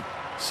off of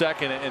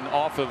second and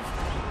off of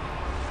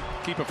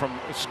keep him from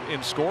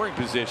in scoring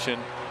position.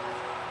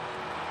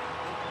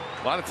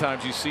 A lot of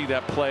times you see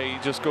that play, he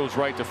just goes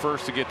right to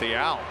first to get the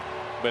out.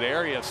 But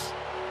Arias,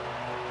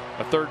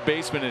 a third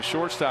baseman and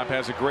shortstop,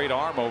 has a great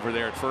arm over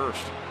there at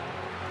first.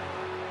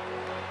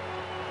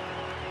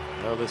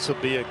 Well, this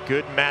will be a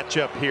good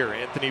matchup here.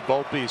 Anthony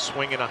Volpe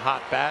swinging a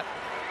hot bat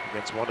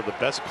against one of the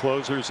best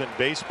closers in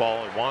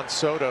baseball, and Juan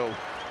Soto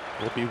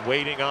will be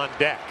waiting on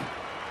deck.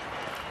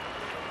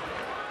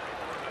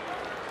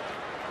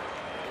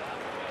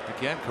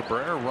 Again,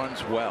 Cabrera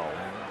runs well.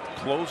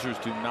 Closers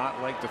do not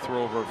like to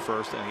throw over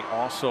first, and he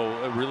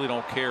also really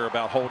don't care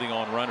about holding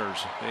on runners.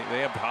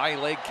 They have high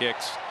leg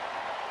kicks.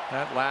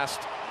 That last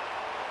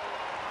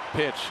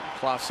pitch,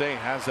 Clase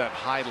has that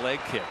high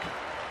leg kick.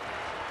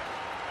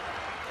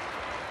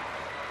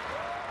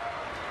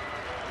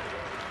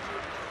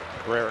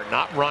 Cabrera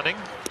not running.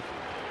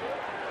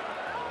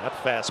 That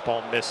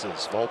fastball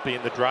misses. Volpe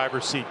in the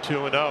driver's seat,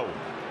 2-0.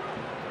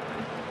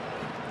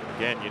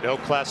 Again, you know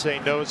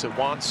Clase knows that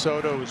Juan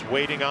Soto is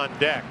waiting on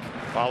deck,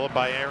 followed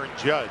by Aaron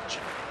Judge.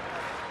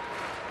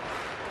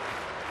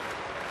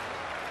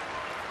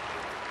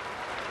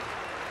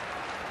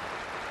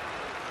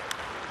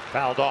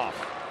 Fouled off.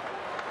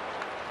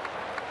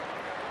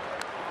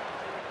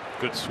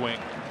 Good swing.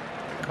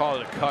 Call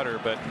it a cutter,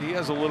 but he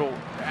has a little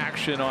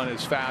action on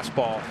his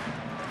fastball.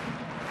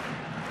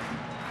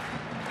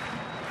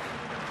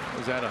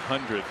 Was at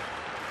 100.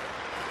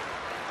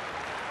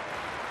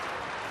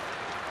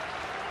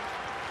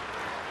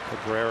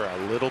 Cabrera,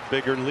 a little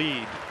bigger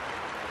lead.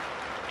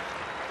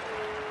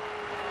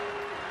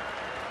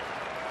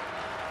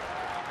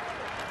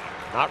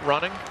 Not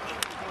running.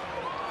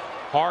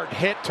 Hard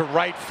hit to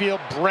right field.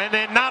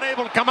 Brennan not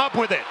able to come up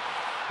with it.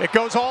 It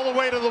goes all the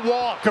way to the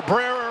wall.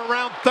 Cabrera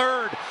around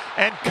third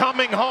and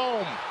coming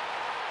home.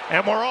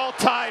 And we're all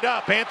tied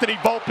up. Anthony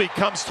Volpe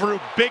comes through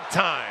big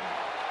time.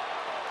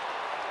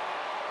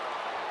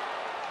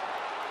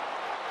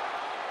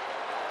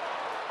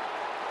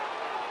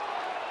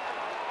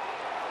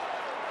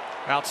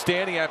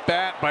 Outstanding at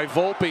bat by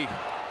Volpe.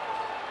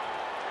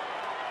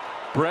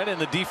 Brennan,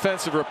 the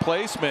defensive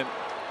replacement,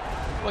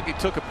 look, he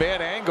took a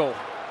bad angle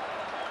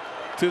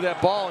to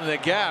that ball in the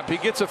gap. He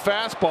gets a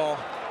fastball,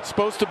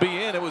 supposed to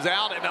be in. It was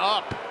out and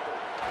up.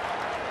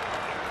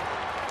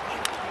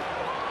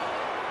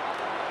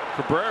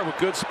 Cabrera with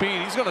good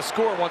speed. He's going to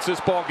score once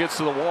this ball gets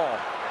to the wall.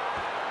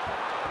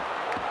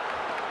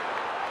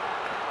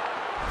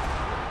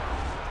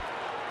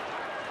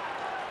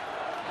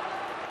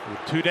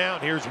 With 2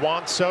 down, here's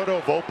Juan Soto.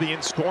 Volpe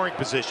in scoring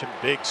position.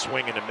 Big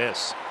swing and a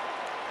miss.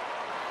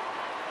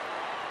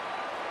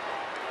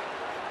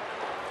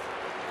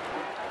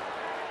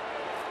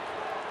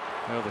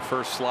 You know, the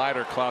first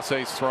slider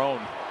Clase's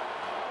thrown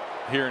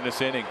here in this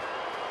inning.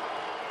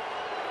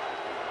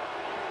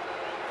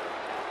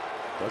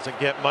 Doesn't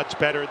get much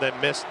better than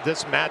this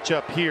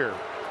matchup here.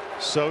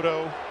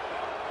 Soto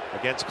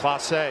against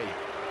Clase.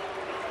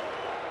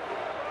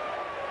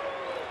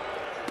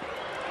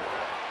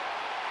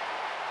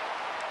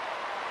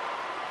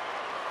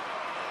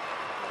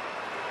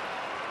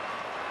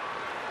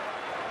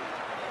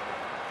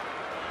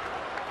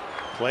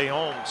 Clay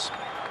Holmes.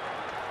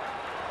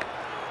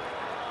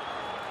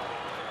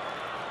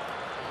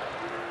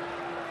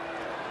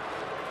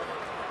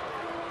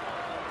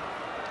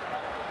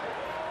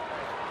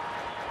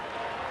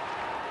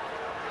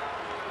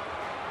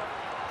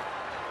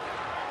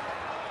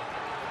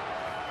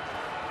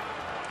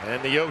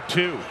 And the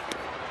 0-2.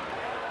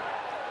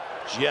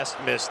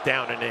 Just missed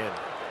down and in.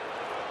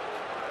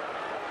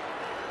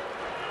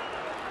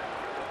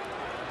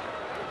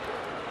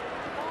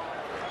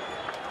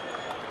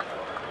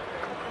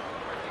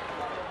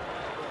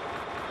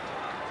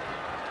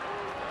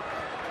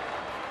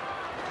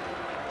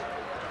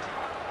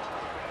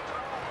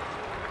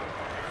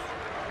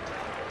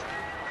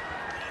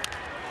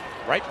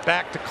 Right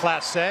back to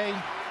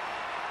Clase.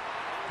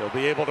 He'll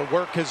be able to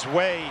work his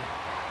way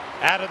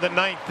out of the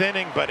 9th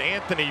inning, but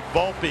Anthony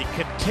Volpe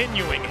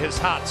continuing his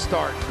hot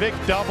start. Big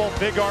double,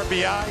 big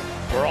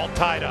RBI. We're all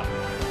tied up.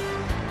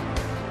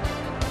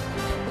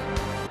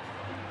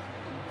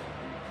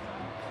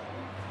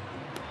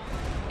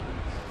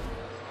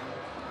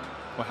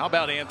 Well, how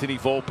about Anthony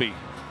Volpe?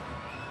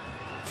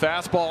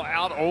 Fastball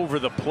out over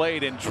the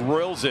plate and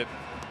drills it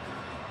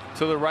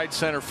to the right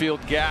center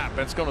field gap.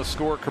 That's going to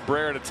score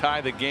Cabrera to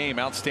tie the game.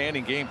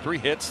 Outstanding game. 3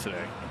 hits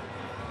today.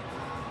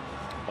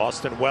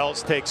 Austin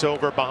Wells takes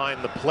over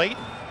behind the plate.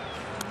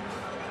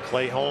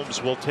 Clay Holmes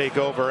will take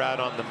over out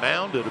on the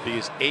mound. It'll be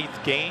his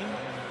 8th game.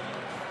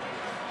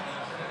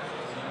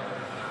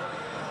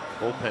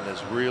 Bullpen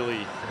has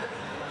really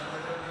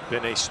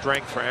been a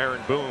strength for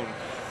Aaron Boone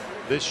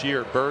this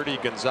year. Birdie,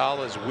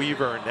 Gonzalez,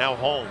 Weaver, and now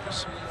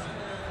Holmes.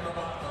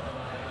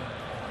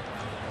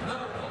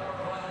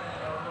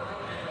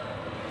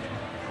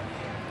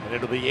 And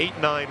it'll be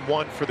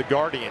 8-9-1 for the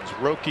Guardians.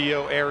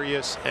 Rocchio,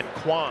 Arias, and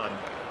Kwan.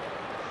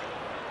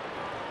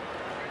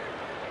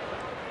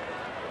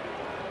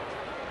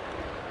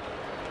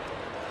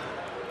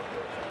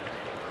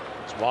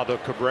 Waldo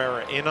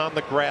Cabrera in on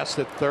the grass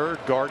at third,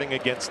 guarding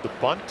against the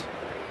bunt.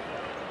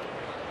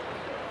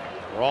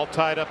 We're all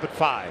tied up at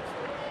 5.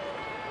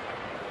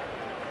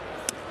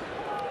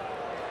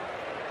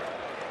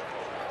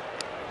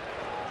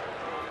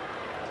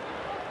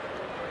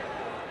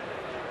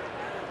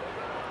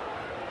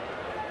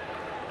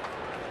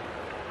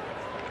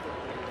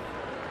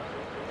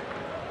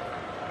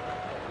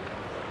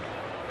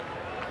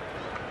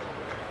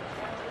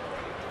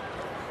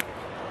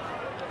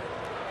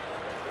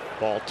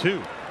 Ball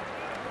 2.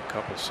 A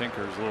couple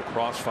sinkers, a little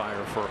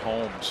crossfire for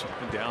Holmes,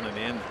 down and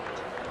in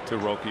to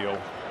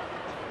Rocchio.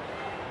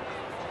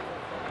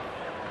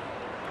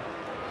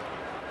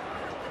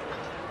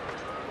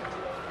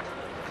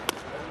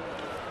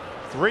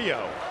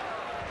 Three-0.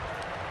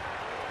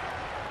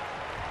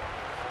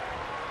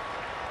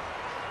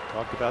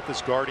 Talked about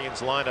this Guardians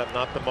lineup,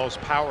 not the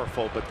most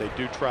powerful, but they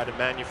do try to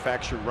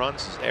manufacture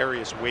runs. As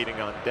Arias waiting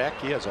on deck,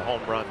 he has a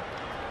home run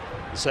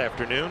this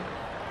afternoon.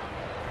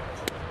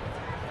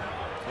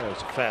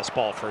 There's a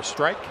fastball for a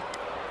strike.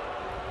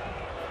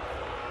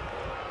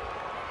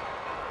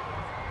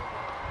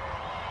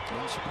 It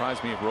wouldn't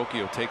surprise me if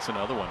Rocchio takes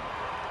another one.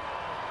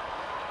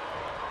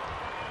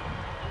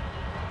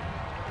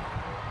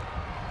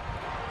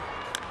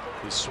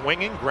 He's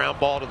swinging, ground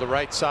ball to the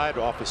right side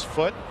off his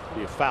foot.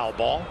 Be a foul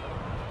ball.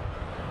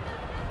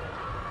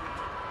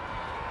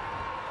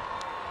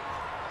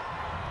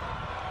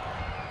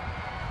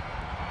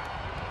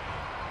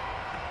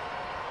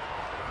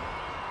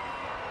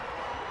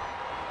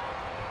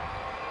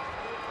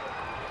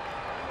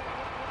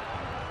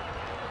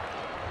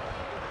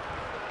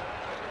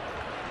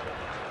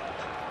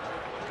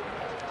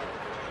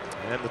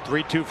 And the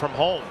 3-2 from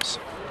Holmes.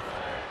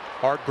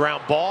 Hard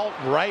ground ball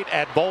right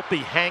at Volpe,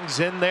 hangs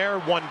in there,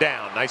 1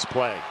 down. Nice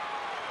play.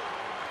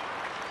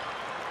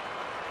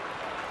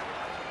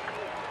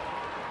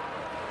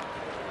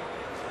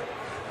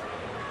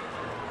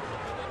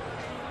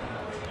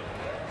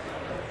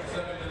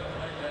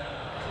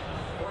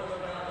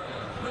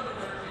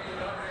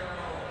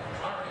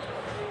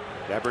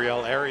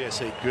 Gabriel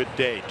Arias, a good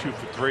day. 2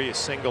 for 3, a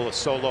single, a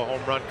solo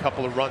home run,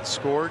 couple of runs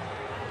scored.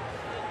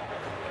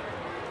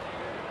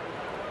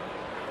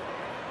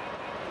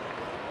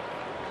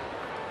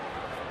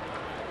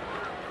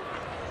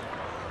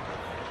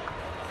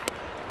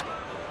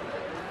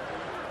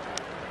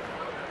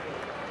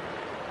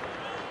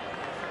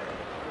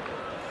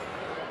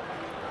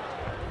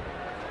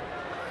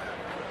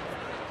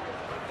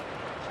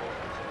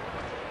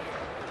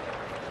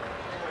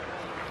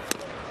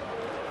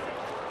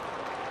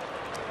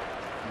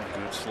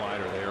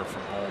 Slider there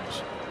from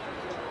Holmes.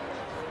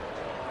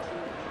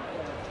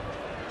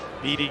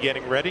 Beatty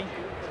getting ready.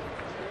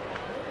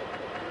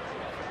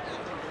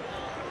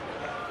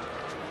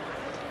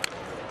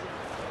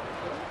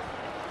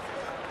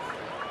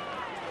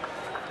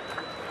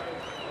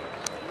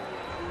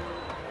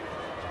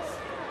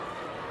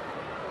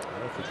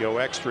 If we go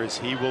extras,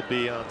 he will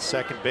be on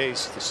second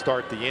base to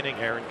start the inning.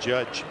 Aaron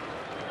Judge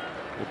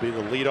will be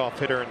the leadoff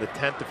hitter in the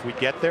 10th if we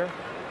get there.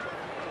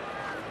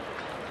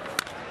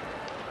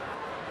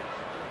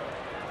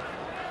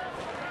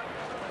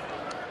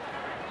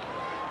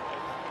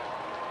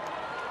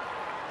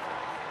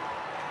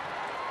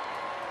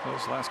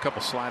 Those last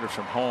couple sliders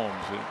from Holmes,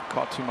 it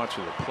caught too much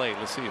of the plate.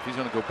 Let's see if he's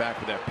going to go back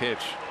with that pitch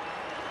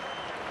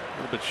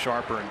a little bit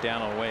sharper and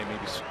down and away,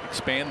 maybe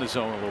expand the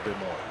zone a little bit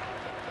more.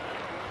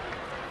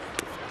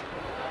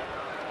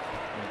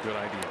 Good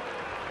idea.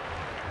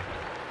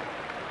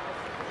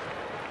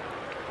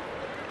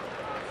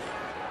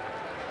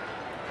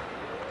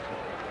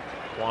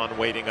 Juan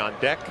waiting on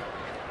deck.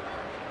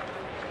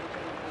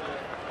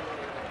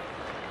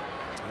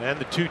 And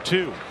the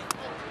 2-2.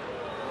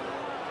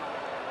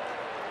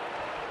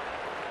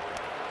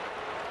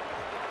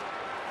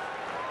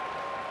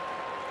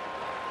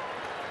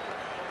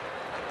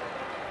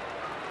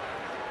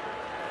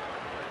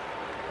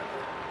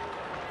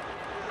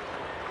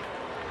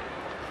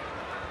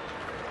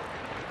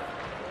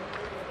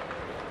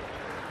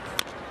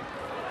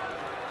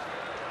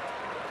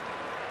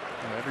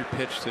 Every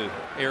pitch to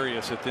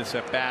Arias at this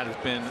at bat has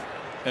been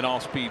an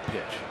all-speed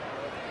pitch.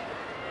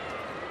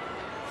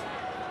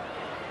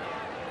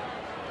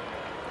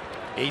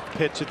 Eighth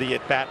pitch of the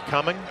at bat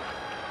coming.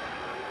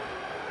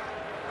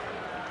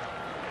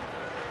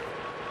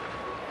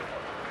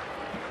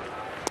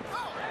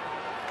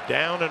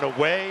 Down and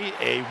away,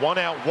 a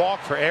 1-out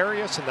walk for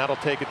Arias, and that'll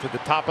take it to the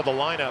top of the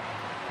lineup.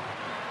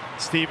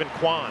 Stephen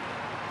Kwan.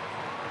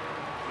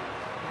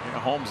 Yeah,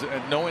 Holmes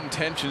had no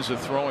intentions of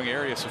throwing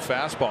Arias a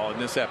fastball in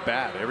this at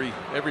bat.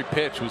 Every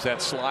pitch was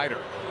that slider.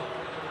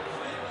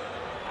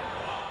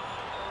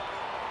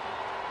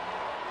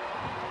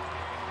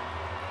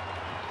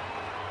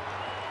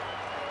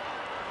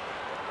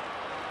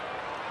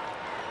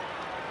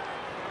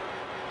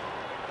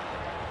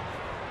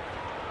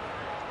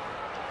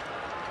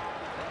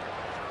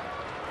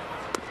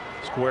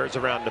 Squares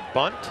around the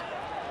bunt,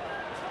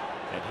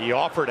 and he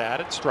offered at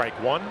it. Strike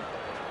one.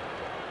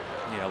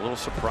 Yeah, a little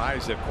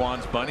surprised that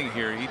Kwan's bunting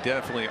here. He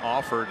definitely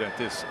offered at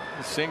this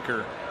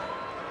sinker.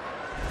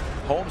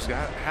 Holmes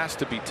has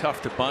to be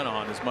tough to bunt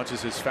on as much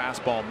as his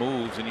fastball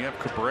moves, and you have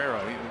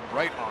Cabrera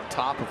right on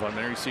top of him.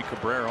 There you see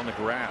Cabrera on the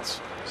grass.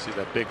 See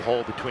that big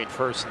hole between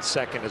first and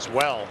second as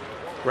well.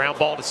 Ground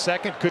ball to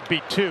second, could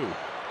be two.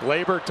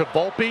 Gleyber to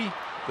Volpe.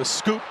 The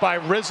scoop by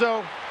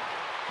Rizzo,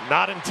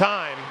 not in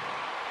time,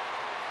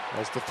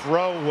 as the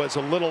throw was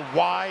a little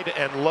wide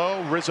and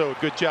low. Rizzo, a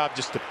good job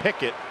just to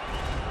pick it.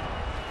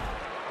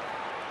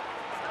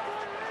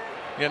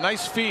 Yeah,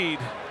 nice feed.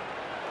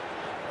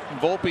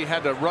 Volpe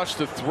had to rush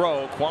the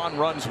throw. Kwan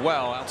runs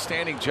well.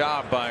 Outstanding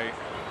job by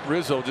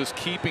Rizzo, just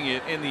keeping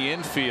it in the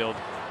infield.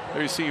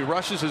 There you see he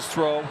rushes his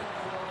throw.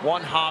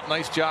 One hop,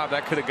 nice job.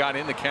 That could have got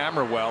in the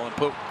camera well and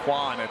put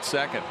Kwan at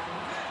second.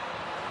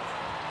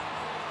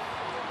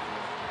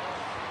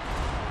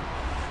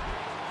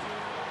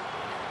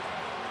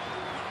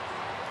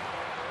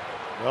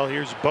 Well,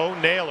 here's Bo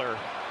Naylor,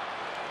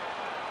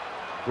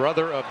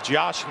 brother of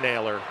Josh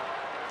Naylor,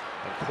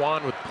 and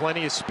Kwan with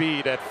plenty of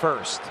speed at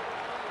first.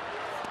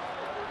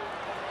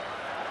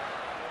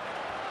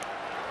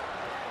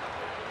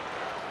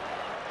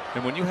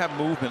 And when you have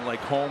movement like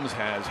Holmes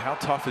has, how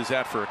tough is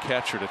that for a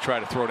catcher to try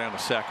to throw down a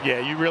second? Yeah,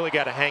 you really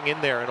got to hang in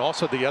there. And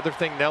also the other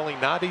thing, Nelly,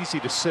 not easy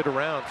to sit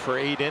around for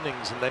 8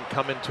 innings and then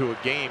come into a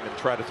game and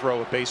try to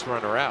throw a base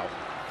runner out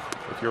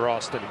if you're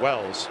Austin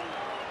Wells.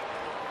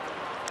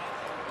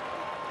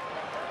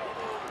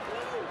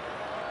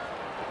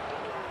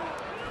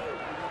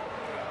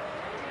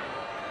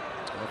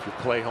 If you're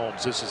Clay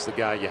Holmes, this is the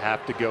guy you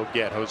have to go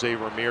get. Jose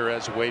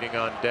Ramirez waiting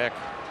on deck.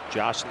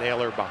 Josh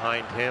Naylor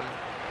behind him.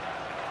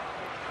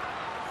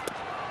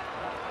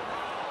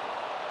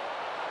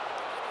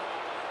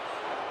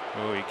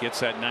 Oh, he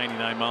gets that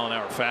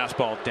 99-mile-an-hour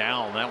fastball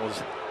down. That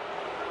was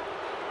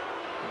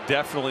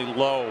definitely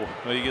low,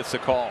 but he gets the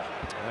call.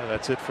 Yeah,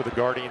 that's it for the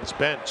Guardians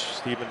bench.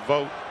 Stephen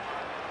Vogt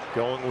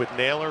going with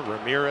Naylor.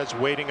 Ramirez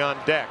waiting on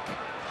deck.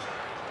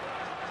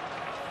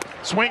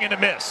 Swing and a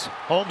miss.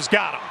 Holmes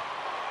got him.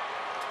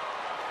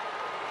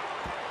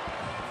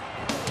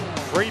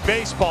 Free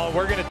baseball.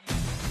 We're going to.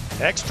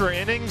 Extra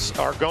innings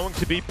are going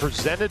to be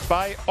presented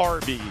by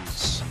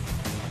Arby's.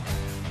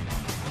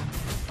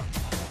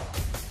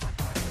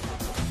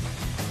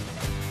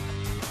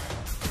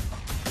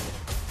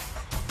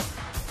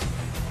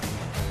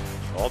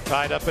 All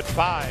tied up at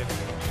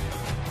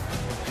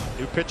 5.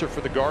 New pitcher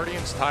for the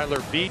Guardians,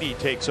 Tyler Beede,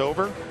 takes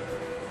over.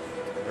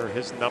 There are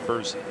his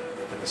numbers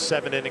in the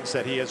 7 innings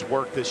that he has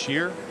worked this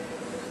year.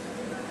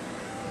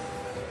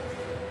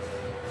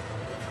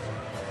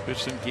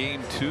 Pitched in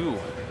game 2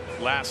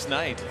 last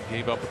night.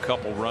 Gave up a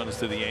couple runs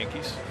to the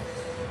Yankees.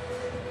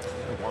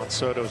 Juan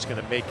Soto is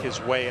going to make his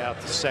way out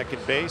to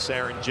second base.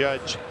 Aaron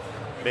Judge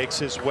makes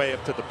his way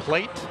up to the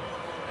plate.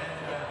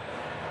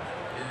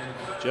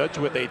 Judge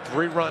with a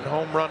 3-run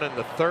home run in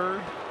the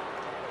 3rd.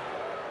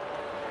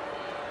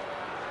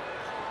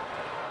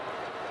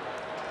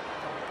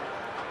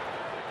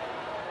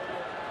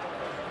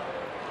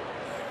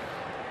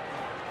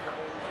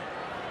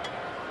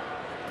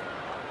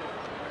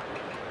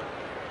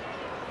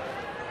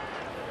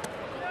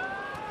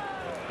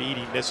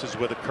 Beede misses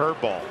with a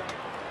curveball.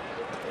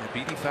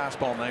 Beede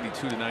fastball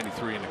 92 to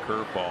 93 in the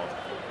curveball.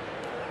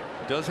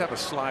 He does have a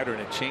slider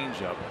and a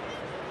changeup.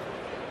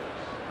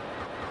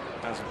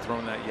 Hasn't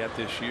thrown that yet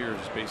this year.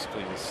 Just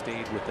basically has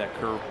stayed with that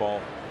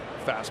curveball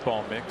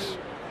fastball mix.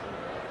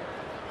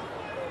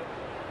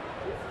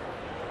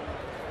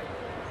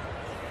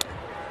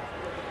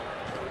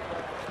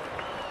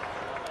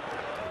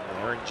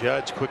 Aaron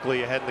Judge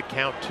quickly ahead in the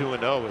count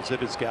 2-0 as it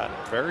has gotten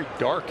very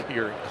dark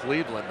here in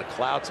Cleveland. The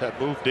clouds have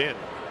moved in.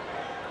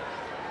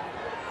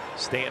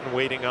 Stanton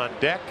waiting on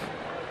deck.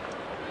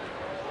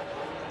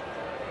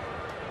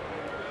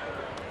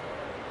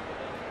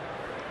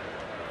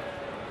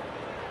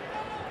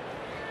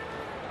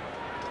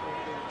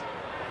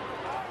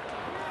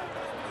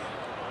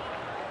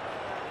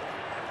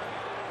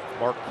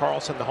 Mark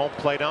Carlson, the home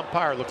plate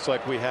umpire. Looks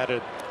like we had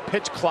a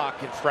pitch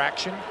clock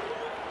infraction.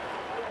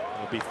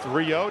 It'll be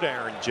 3-0 to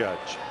Aaron Judge.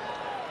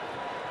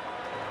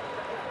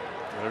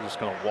 They're just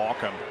going to walk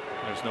him.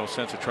 There's no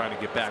sense of trying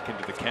to get back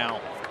into the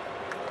count.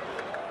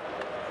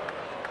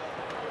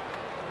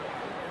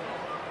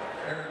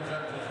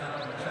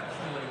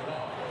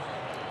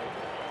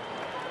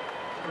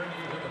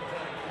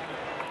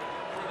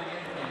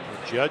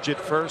 Judge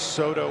at first,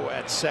 Soto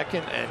at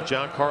second, and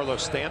Giancarlo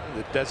Stanton,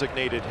 the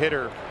designated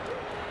hitter,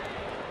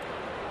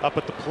 up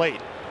at the plate.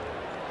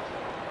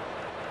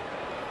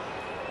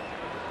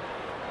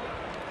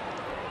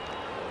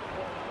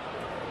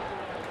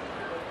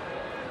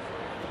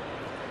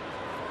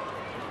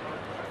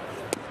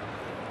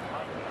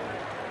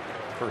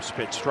 First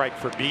pitch strike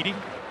for Beatty.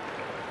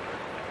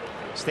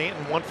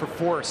 Stanton 1 for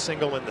 4, a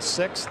single in the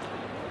 6th.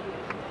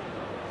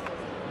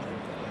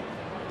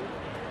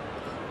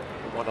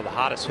 One of the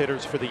hottest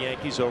hitters for the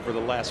Yankees over the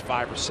last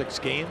 5 or 6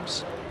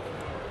 games.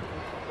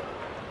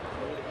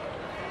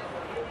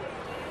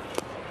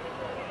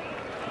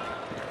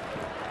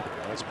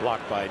 That's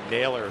blocked by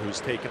Naylor, who's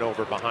taken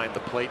over behind the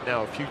plate.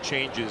 Now a few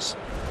changes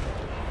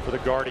for the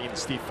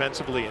Guardians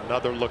defensively.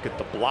 Another look at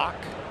the block,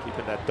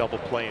 keeping that double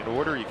play in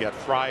order. You got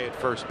Fry at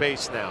first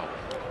base now.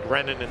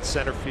 Brennan in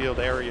center field,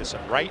 Arias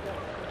at right.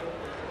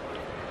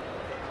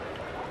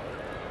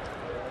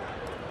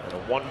 And a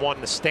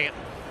 1-1 to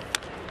Stanton.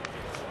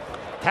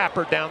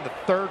 Tapper down the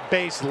third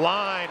base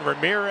line.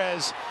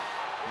 Ramirez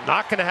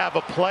not going to have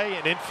a play.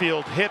 An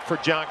infield hit for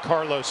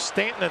Giancarlo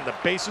Stanton, and the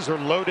bases are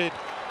loaded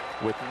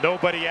with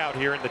nobody out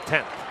here in the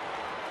 10th.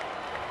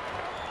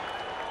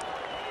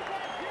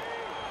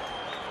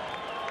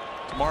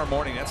 Tomorrow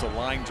morning, that's a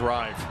line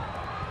drive.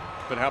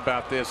 But how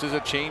about this? This is a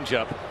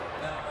changeup.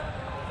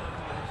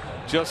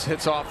 Just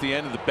hits off the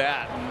end of the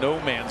bat. No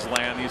man's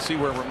land. You see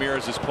where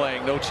Ramirez is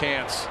playing. No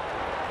chance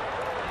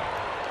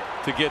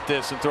to get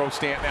this and throw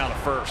Stanton out at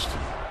first.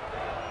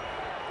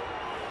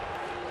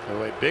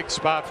 So a big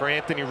spot for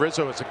Anthony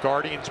Rizzo as the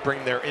Guardians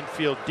bring their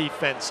infield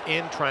defense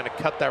in, trying to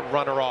cut that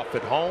runner off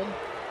at home.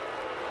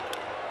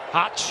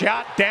 Hot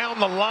shot down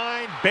the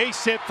line,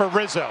 base hit for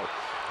Rizzo.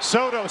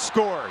 Soto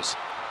scores.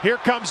 Here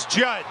comes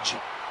Judge.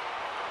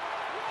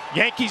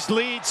 Yankees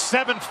lead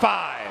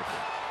 7-5.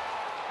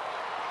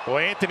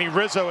 Boy, Anthony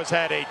Rizzo has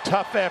had a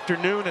tough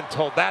afternoon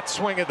until that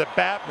swing of the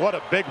bat. What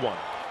a big one.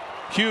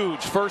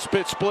 Huge first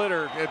pitch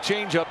splitter, a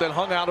changeup that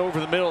hung out over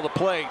the middle of the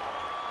plate.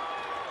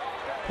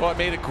 Well, it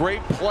made a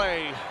great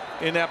play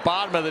in that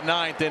bottom of the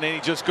 9th, and then he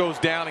just goes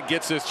down and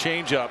gets this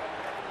changeup.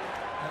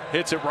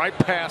 Hits it right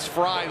past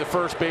Fry, the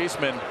first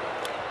baseman.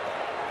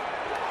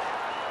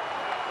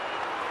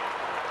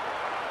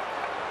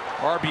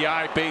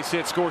 RBI, base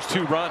hit, scores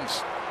 2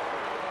 runs.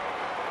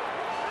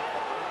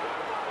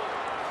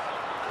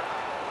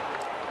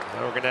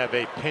 Now we're going to have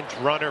a pinch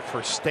runner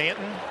for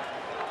Stanton. And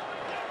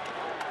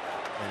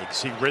you can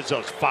see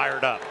Rizzo's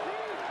fired up.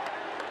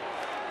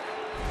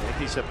 The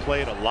Yankees have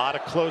played a lot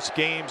of close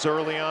games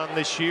early on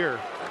this year.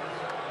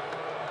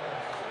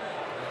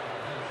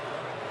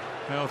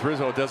 Well, with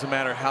Rizzo, it doesn't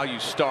matter how you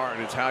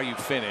start, it's how you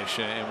finish.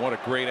 And what a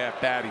great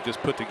at-bat he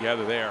just put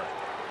together there.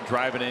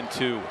 Driving in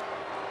 2.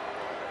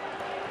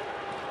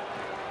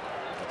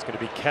 It's going to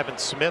be Kevin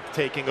Smith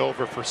taking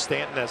over for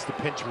Stanton as the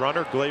pinch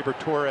runner. Gleyber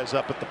Torres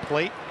up at the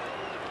plate.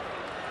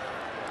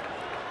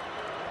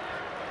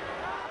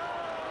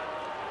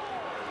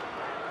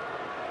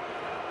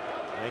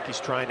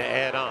 Yankees trying to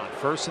add on.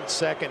 First and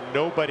second,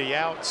 nobody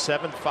out.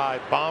 7-5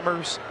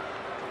 Bombers.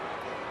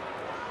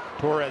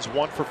 Torres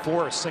 1 for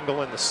 4, a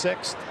single in the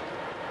 6th.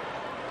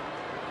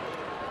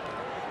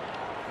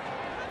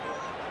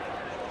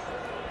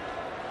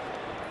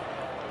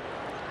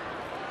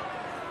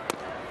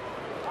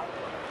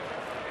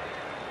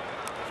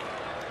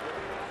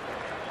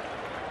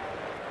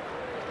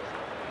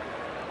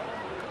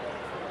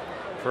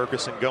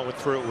 Ferguson going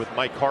through it with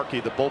Mike Harkey,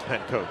 the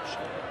bullpen coach.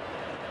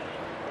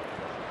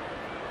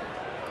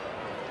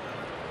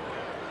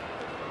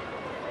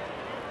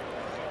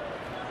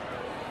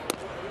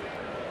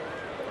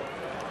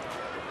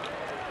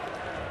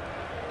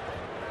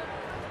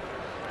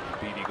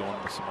 Beatty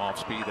going with some off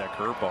speed, that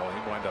curveball.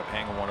 He wound up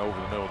hanging one over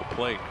the middle of the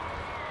plate.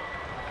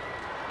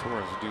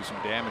 Torres will do some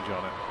damage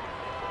on it.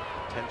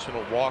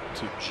 Intentional walk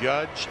to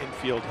Judge.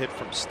 Infield hit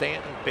from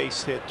Stanton.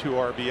 Base hit, 2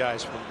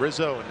 RBIs from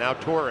Rizzo, and now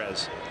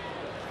Torres.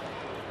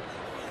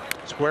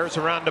 Squares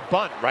around the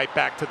bunt, right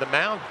back to the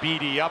mound.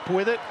 Beatty up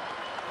with it,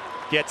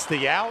 gets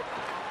the out.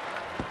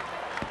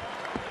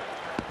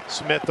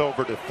 Smith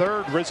over to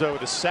third, Rizzo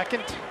to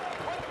second,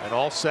 and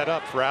all set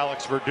up for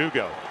Alex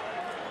Verdugo.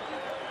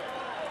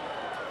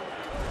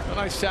 A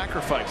nice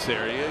sacrifice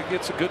there. He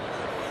gets a good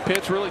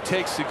pitch, really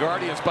takes the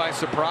Guardians by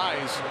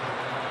surprise.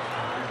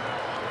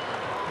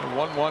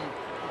 1-1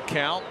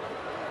 count.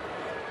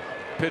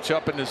 Pitch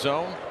up in the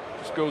zone,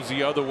 just goes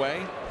the other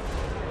way.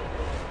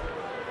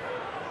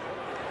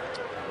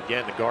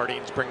 Again, the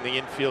Guardians bring the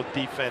infield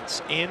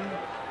defense in.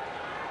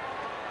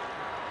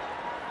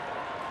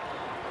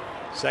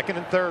 Second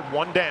and third,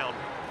 1 down.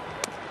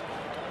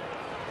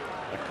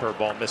 The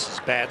curveball misses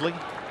badly.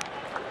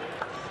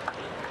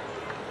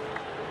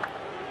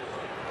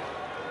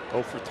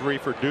 0 for 3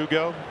 for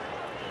Verdugo.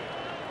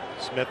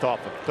 Smith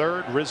off of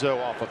third, Rizzo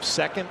off of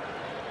second.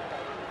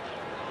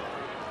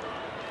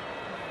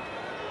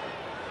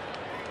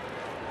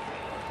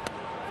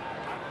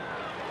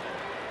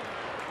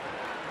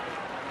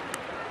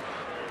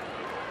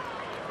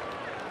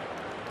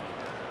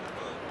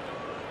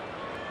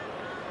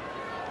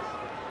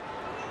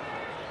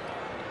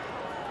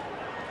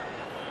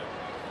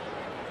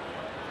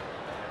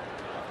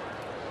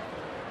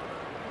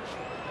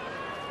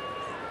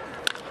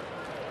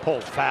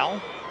 Pulled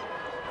foul.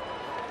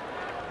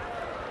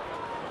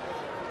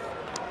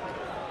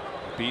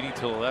 Beatty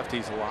to the left.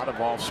 He's a lot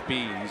of off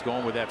speed. He's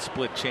going with that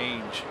split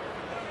change.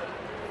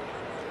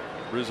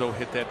 Rizzo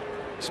hit that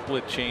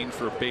split change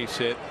for a base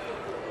hit.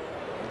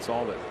 That's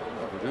all that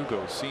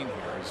Verdugo's seen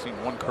here. He's seen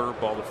one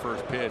curveball the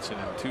first pitch and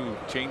then 2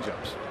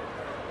 changeups.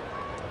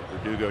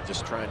 Verdugo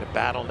just trying to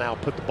battle now,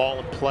 put the ball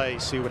in play,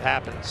 see what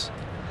happens.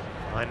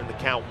 Line in the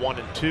count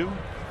 1-2.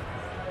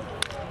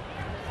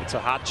 It's a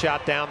hot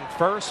shot down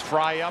first.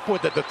 Fry up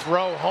with it, the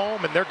throw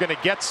home, and they're going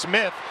to get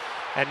Smith.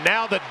 And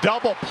now the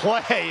double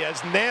play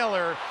as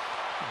Naylor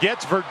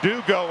gets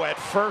Verdugo at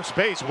first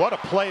base. What a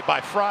play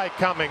by Fry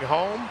coming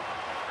home.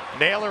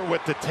 Naylor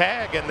with the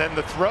tag and then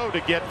the throw to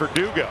get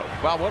Verdugo.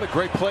 Wow, what a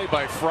great play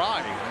by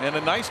Fry. And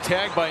a nice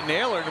tag by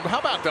Naylor. How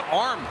about the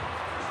arm?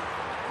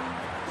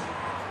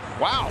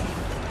 Wow.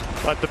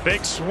 But the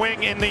big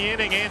swing in the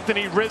inning,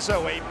 Anthony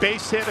Rizzo, a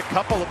base hit, a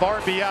couple of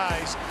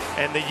RBIs,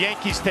 and the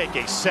Yankees take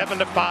a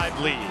 7-5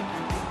 lead.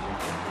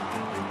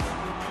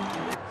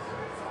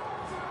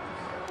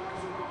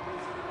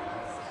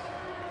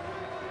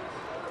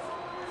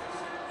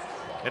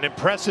 An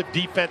impressive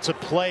defensive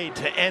play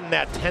to end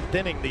that 10th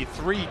inning, the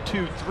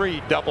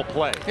 3-2-3 double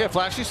play. Yeah,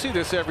 Flash, you see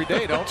this every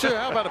day, don't you?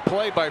 How about a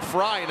play by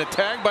Fry and a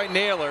tag by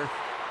Naylor,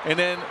 and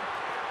then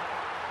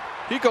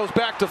he goes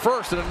back to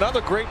first, and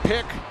another great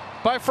pick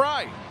by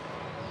Fry.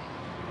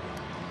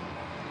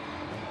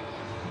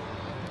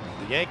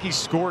 The Yankees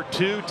score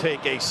 2,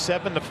 take a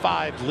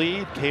 7-5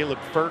 lead. Caleb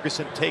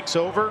Ferguson takes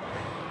over.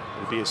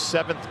 It'll be his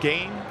 7th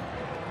game.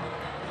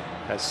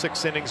 Has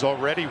 6 innings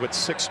already with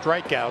 6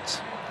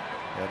 strikeouts.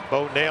 And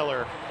Bo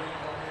Naylor,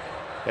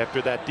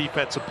 after that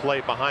defensive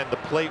play behind the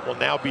plate, will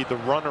now be the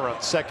runner on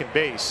second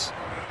base.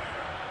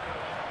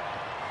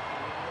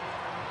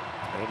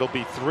 And it'll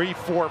be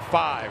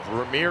 3-4-5.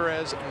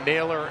 Ramirez,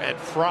 Naylor, and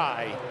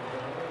Fry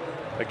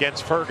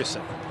against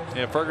Ferguson.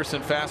 Yeah,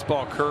 Ferguson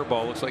fastball,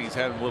 curveball. Looks like he's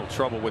having a little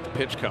trouble with the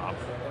pitch comp.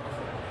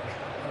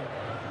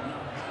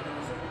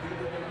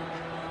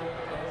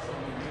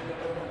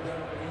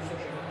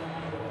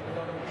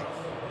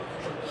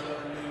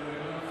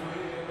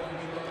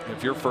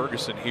 If you're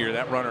Ferguson here,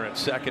 that runner at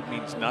second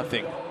means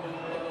nothing. You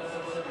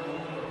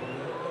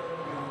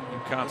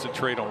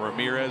concentrate on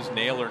Ramirez,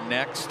 Naylor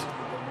next.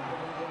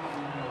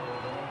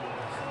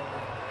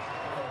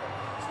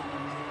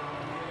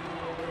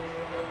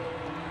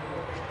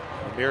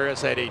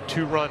 Ramirez had a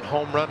 2-run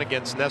home run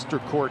against Nestor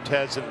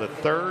Cortez in the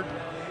 3rd.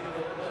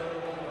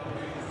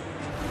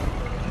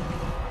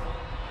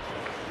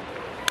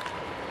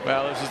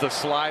 Well, this is the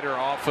slider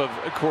off of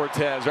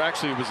Cortez, or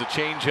actually it was a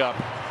changeup.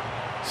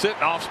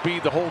 Sitting off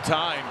speed the whole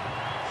time.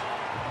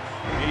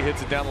 He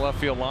hits it down the left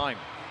field line.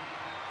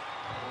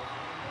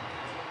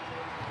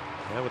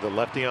 Yeah, with the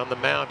lefty on the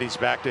mound, he's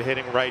back to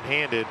hitting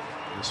right-handed.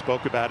 We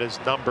spoke about his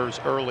numbers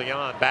early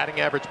on.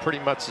 Batting average pretty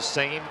much the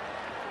same.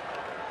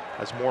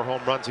 Has more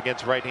home runs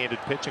against right-handed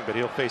pitching, but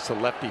he'll face the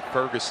lefty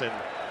Ferguson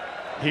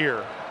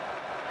here.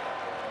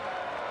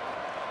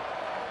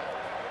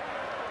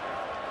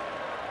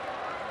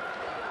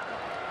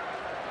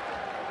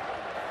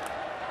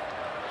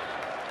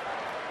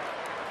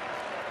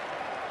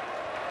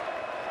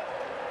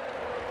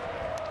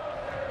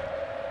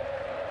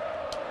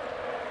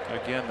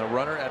 Again, the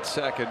runner at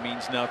second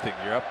means nothing.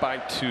 You're up by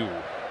 2.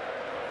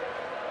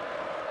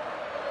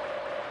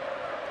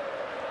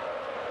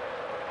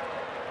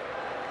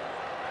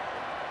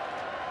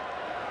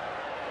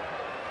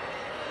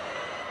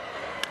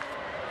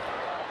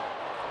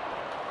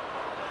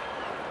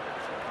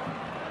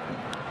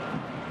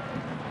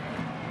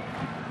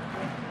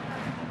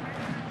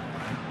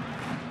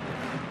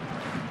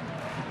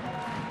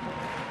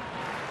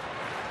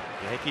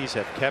 Yankees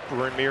have kept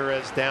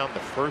Ramirez down the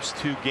first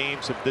 2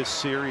 games of this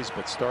series,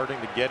 but starting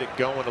to get it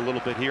going a little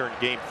bit here in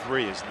game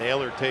 3 as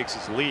Naylor takes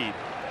his lead.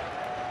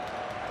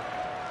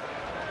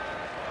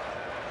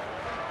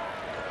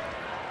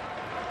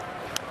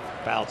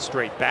 Fouled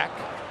straight back.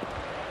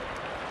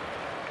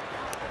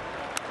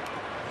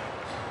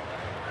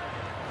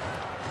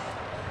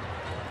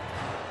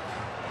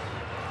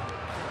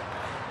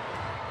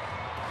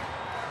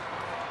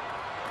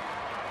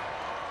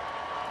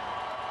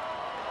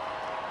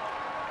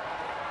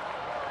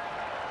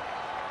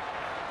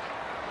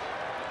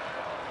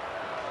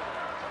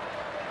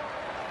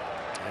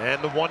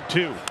 And the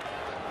 1-2.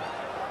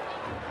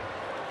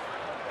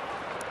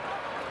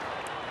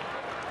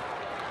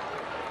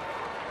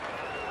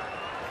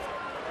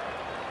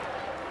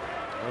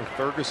 Well,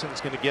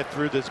 Ferguson's going to get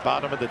through this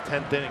bottom of the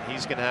 10th inning.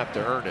 He's going to have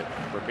to earn it.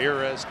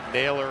 Ramirez,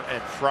 Naylor,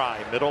 and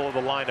Fry, middle of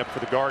the lineup for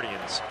the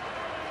Guardians.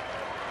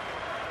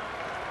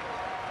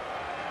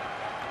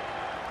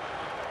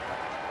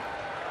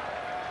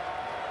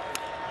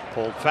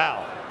 Pulled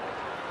foul.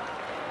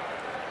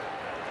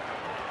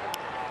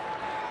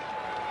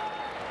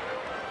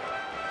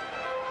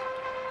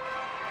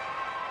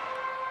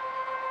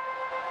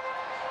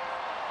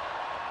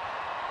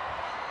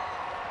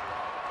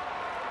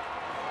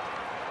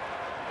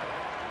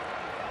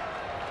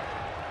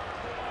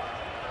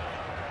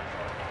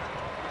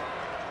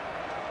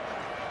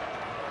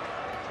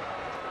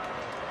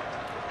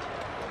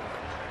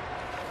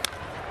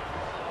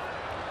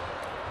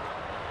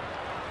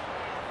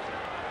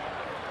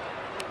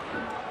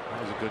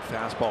 good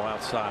fastball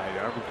outside.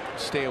 I would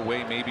stay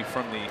away maybe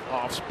from the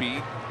off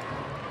speed.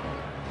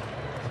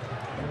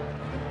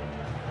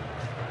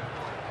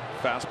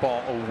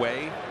 Fastball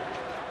away.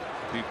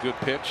 Be a good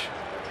pitch.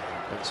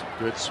 And some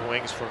good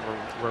swings from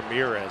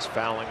Ramirez,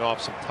 fouling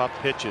off some tough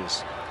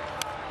pitches.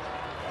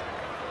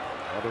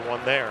 Another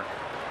one there.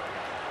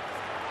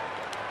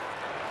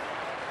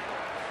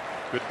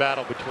 Good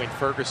battle between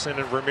Ferguson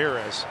and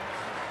Ramirez.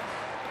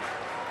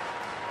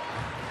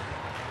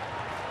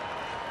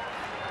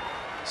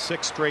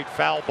 6 straight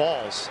foul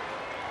balls.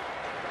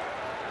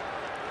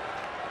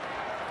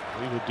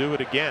 We will do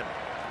it again.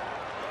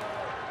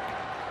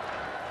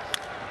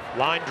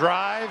 Line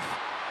drive.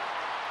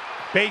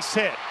 Base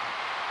hit.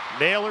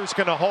 Naylor's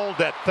going to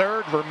hold at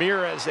third.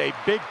 Ramirez a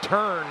big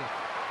turn.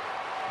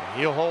 And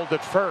he'll hold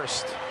at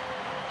first.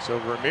 So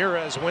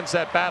Ramirez wins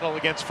that battle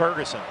against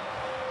Ferguson.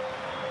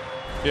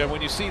 Yeah,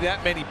 when you see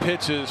that many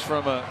pitches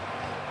from a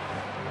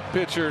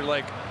pitcher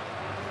like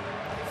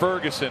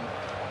Ferguson,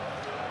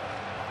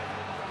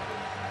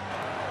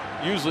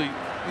 usually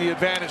the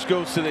advantage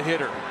goes to the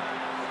hitter.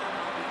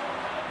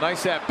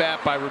 Nice at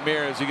bat by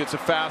Ramirez. He gets a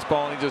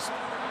fastball and he just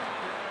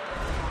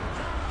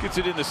gets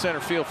it into center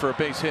field for a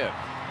base hit.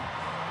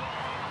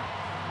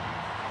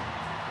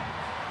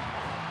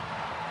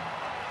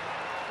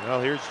 Well,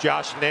 here's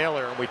Josh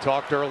Naylor, and we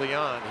talked early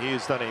on. He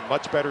has done a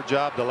much better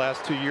job the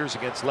last 2 years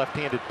against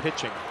left-handed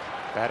pitching.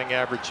 Batting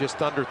average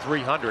just under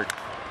 300.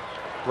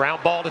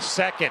 Ground ball to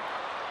second.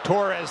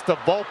 Torres to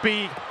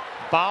Volpe,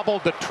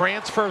 bobbled the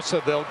transfer, so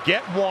they'll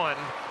get one.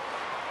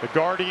 The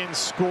Guardians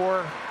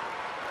score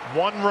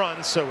 1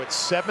 run, so it's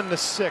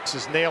 7-6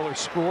 as Naylor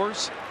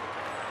scores.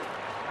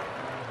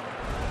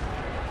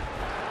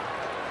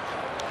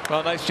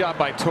 Well, nice job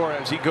by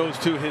Torres. He goes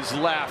to his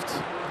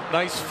left.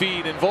 Nice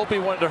feed, and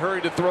Volpe wanted to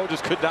hurry to throw,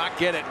 just could not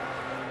get it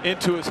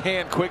into his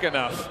hand quick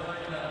enough.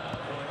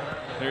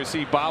 There you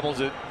see,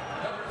 bobbles it.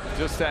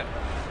 Just that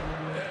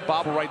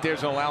bobble right there is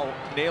going to allow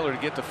Naylor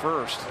to get to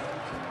first.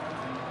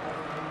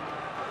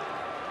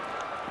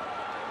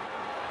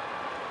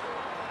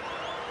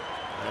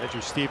 Manager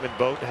Stephen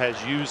Vogt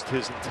has used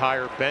his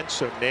entire bench,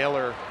 so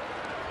Naylor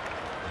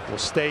will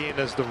stay in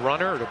as the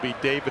runner. It'll be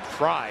David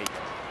Fry.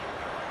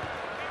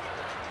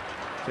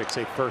 Takes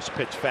a first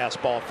pitch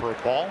fastball for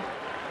a ball.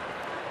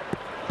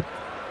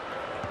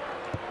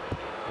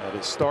 It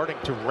is starting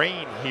to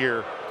rain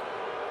here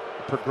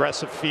at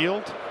Progressive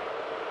Field.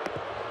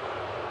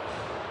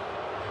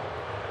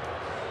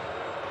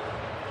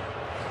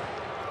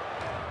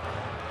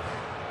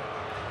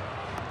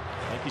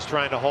 Yankees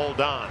trying to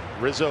hold on.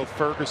 Rizzo,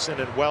 Ferguson,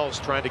 and Wells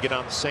trying to get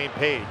on the same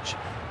page.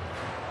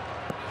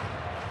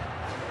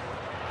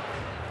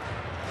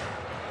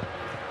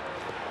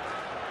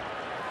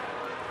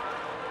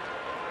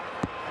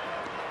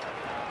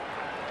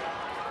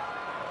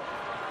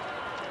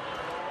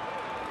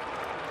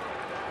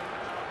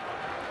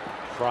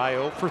 Fry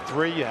 0 for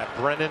 3. You have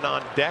Brennan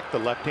on deck, the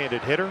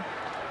left-handed hitter.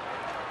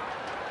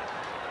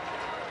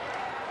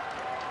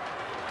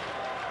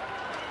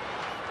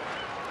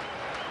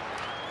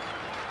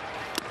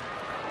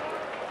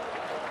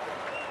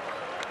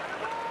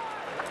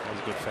 That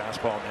was a good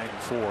fastball,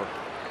 94.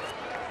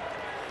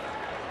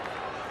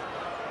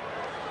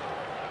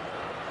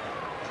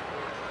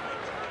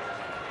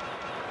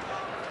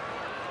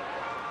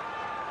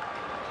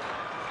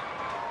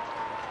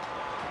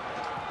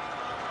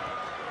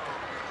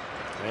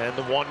 And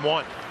the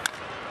 1-1.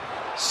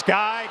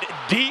 Skied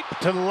deep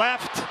to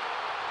left.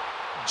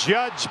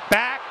 Judge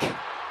back.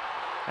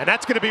 And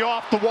that's going to be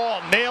off the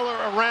wall. Naylor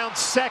around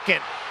second.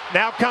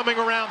 Now coming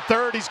around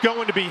third. He's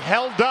going to be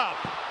held up.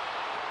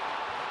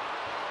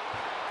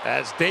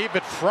 As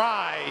David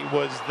Fry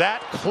was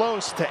that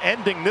close to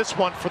ending this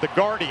one for the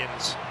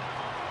Guardians.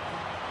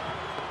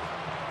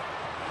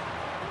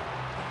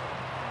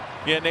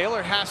 Yeah,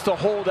 Naylor has to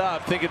hold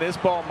up, thinking this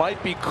ball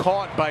might be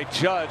caught by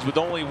Judge with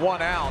only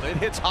 1 out. It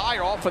hits high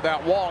off of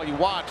that wall. You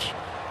watch.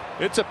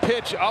 It's a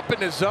pitch up in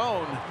his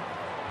zone.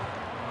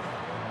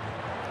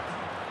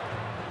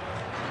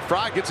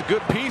 Fry gets a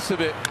good piece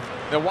of it.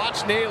 Now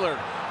watch Naylor.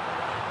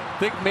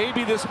 Think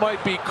maybe this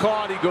might be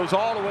caught. He goes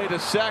all the way to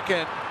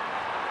second.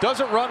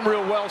 Doesn't run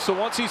real well, so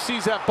once he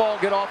sees that ball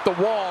get off the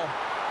wall,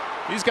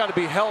 he's got to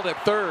be held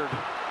at third.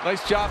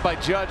 Nice job by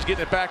Judge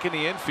getting it back in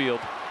the infield.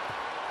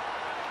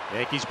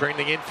 Yankees bring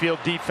the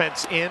infield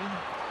defense in.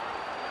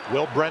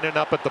 Will Brennan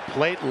up at the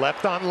plate,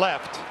 left on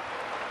left.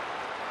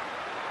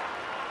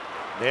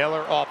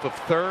 Naylor off of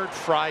third.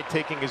 Fry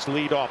taking his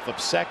lead off of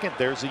second.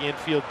 There's the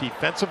infield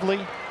defensively.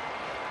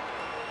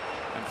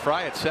 And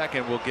Fry at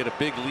second will get a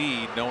big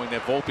lead, knowing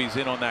that Volpe's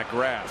in on that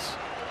grass.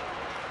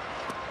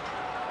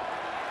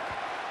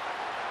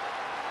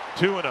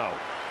 2-0.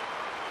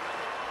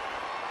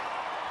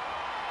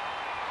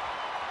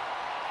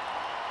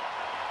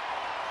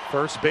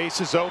 First base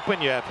is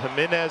open. You have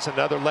Jimenez,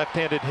 another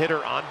left-handed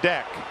hitter, on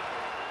deck.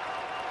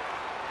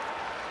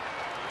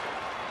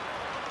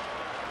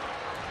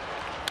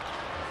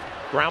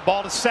 Ground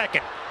ball to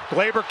second.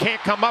 Glaber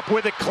can't come up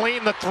with it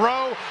clean. The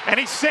throw, and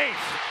he's safe.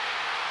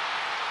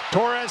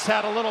 Torres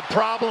had a little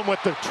problem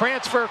with the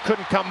transfer,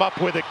 couldn't come up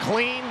with it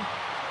clean.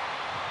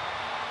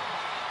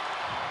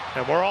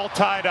 And we're all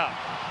tied up.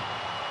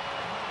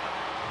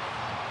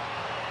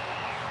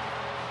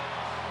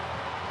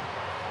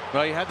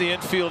 Well, you had the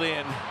infield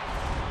in.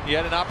 He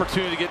had an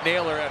opportunity to get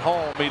Naylor at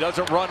home. He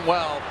doesn't run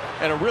well,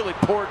 and a really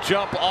poor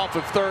jump off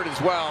of third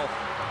as well.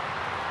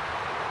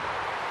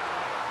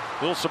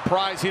 A little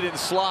surprised he didn't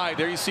slide.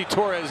 There you see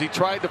Torres. He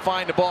tried to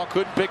find the ball,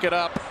 couldn't pick it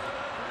up,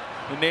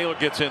 and Naylor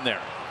gets in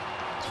there.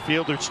 It's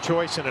fielder's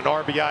choice and an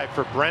RBI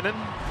for Brennan.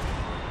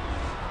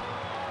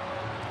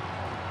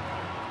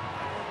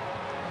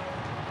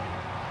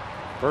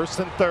 First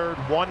and third,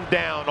 one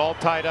down, all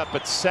tied up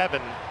at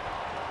 7.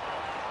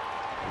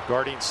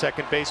 Guardian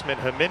second baseman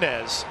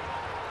Jimenez,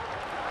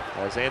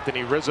 as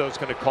Anthony Rizzo's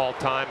going to call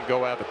time,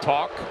 go have a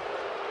talk.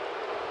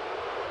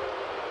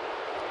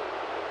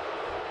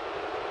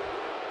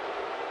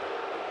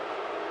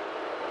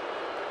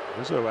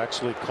 Rizzo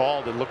actually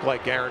called. It looked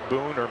like Aaron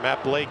Boone or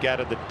Matt Blake out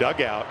of the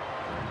dugout.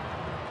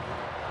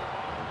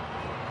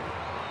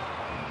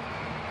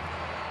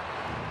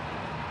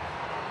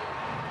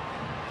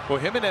 Well,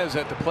 Jimenez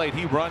at the plate,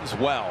 he runs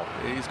well.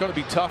 He's going to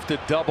be tough to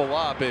double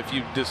up if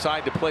you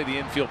decide to play the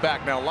infield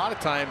back. Now, a lot of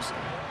times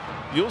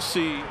you'll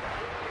see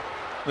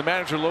the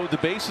manager load the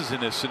bases in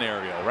this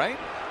scenario, right?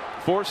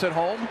 Force at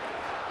home.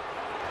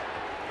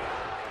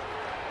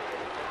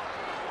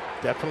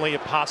 Definitely a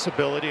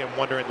possibility. I'm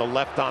wondering the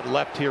left on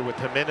left here with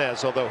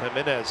Jimenez, although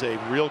Jimenez a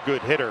real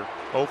good hitter.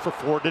 0 for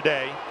 4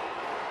 today.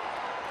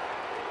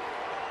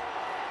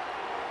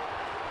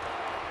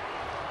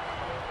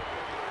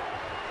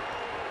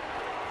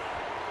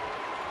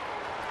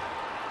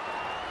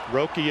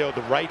 Rocchio,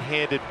 the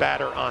right-handed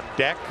batter, on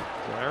deck.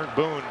 So Aaron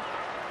Boone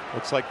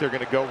looks like they're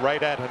going to go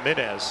right at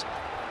Jimenez.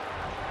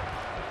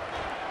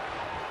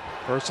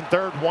 First and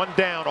third, one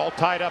down, all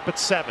tied up at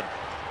 7.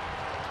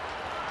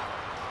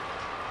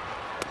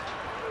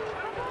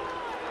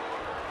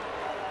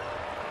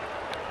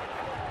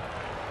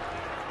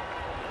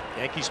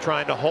 Yankees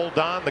trying to hold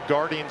on. The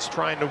Guardians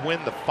trying to win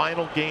the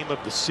final game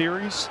of the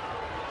series.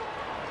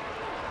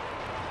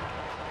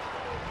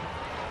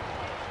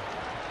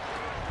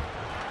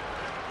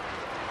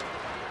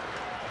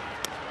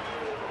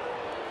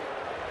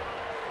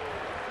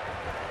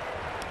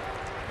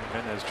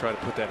 Jimenez tried to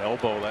put that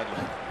elbow,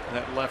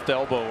 that left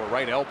elbow or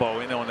right elbow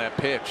in on that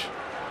pitch.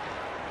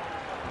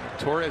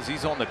 Torres,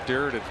 he's on the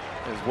dirt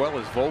as well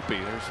as Volpe.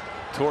 There's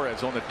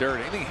Torres on the dirt.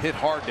 Anything hit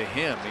hard to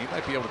him, he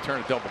might be able to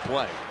turn a double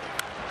play.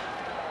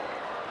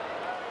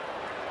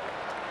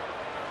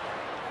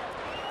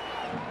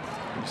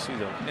 You see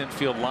the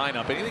infield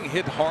lineup. Anything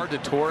hit hard to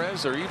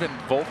Torres or even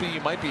Volpe, you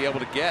might be able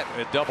to get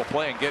a double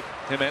play and get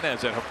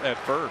Jimenez at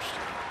first.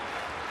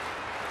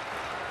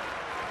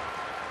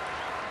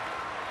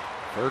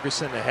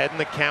 Ferguson ahead in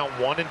the count,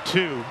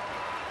 1-2.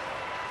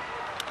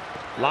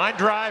 Line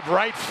drive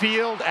right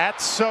field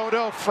at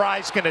Soto.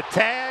 Fry's going to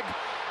tag.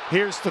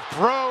 Here's the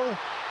throw.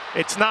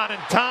 It's not in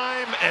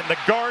time, and the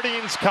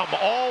Guardians come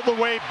all the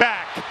way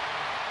back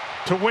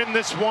to win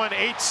this one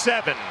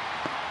 8-7.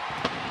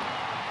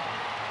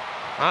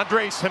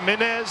 Andres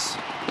Jimenez,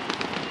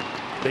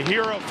 the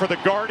hero for the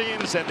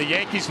Guardians, and the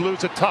Yankees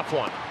lose a tough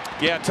one.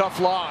 Yeah, tough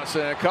loss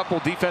and a couple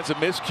defensive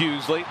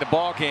miscues late in the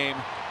ball game.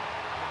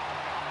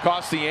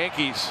 Cost the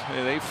Yankees.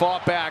 They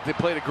fought back. They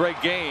played a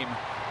great game.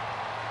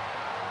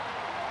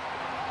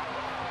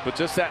 But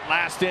just that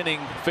last inning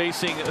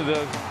facing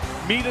the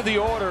meat of the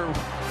order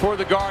for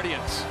the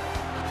Guardians.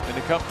 And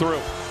to come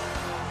through.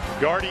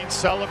 Guardians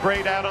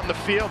celebrate out on the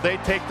field. They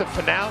take the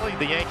finale.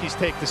 The Yankees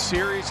take the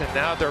series, and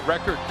now their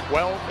record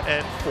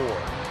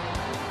 12-4.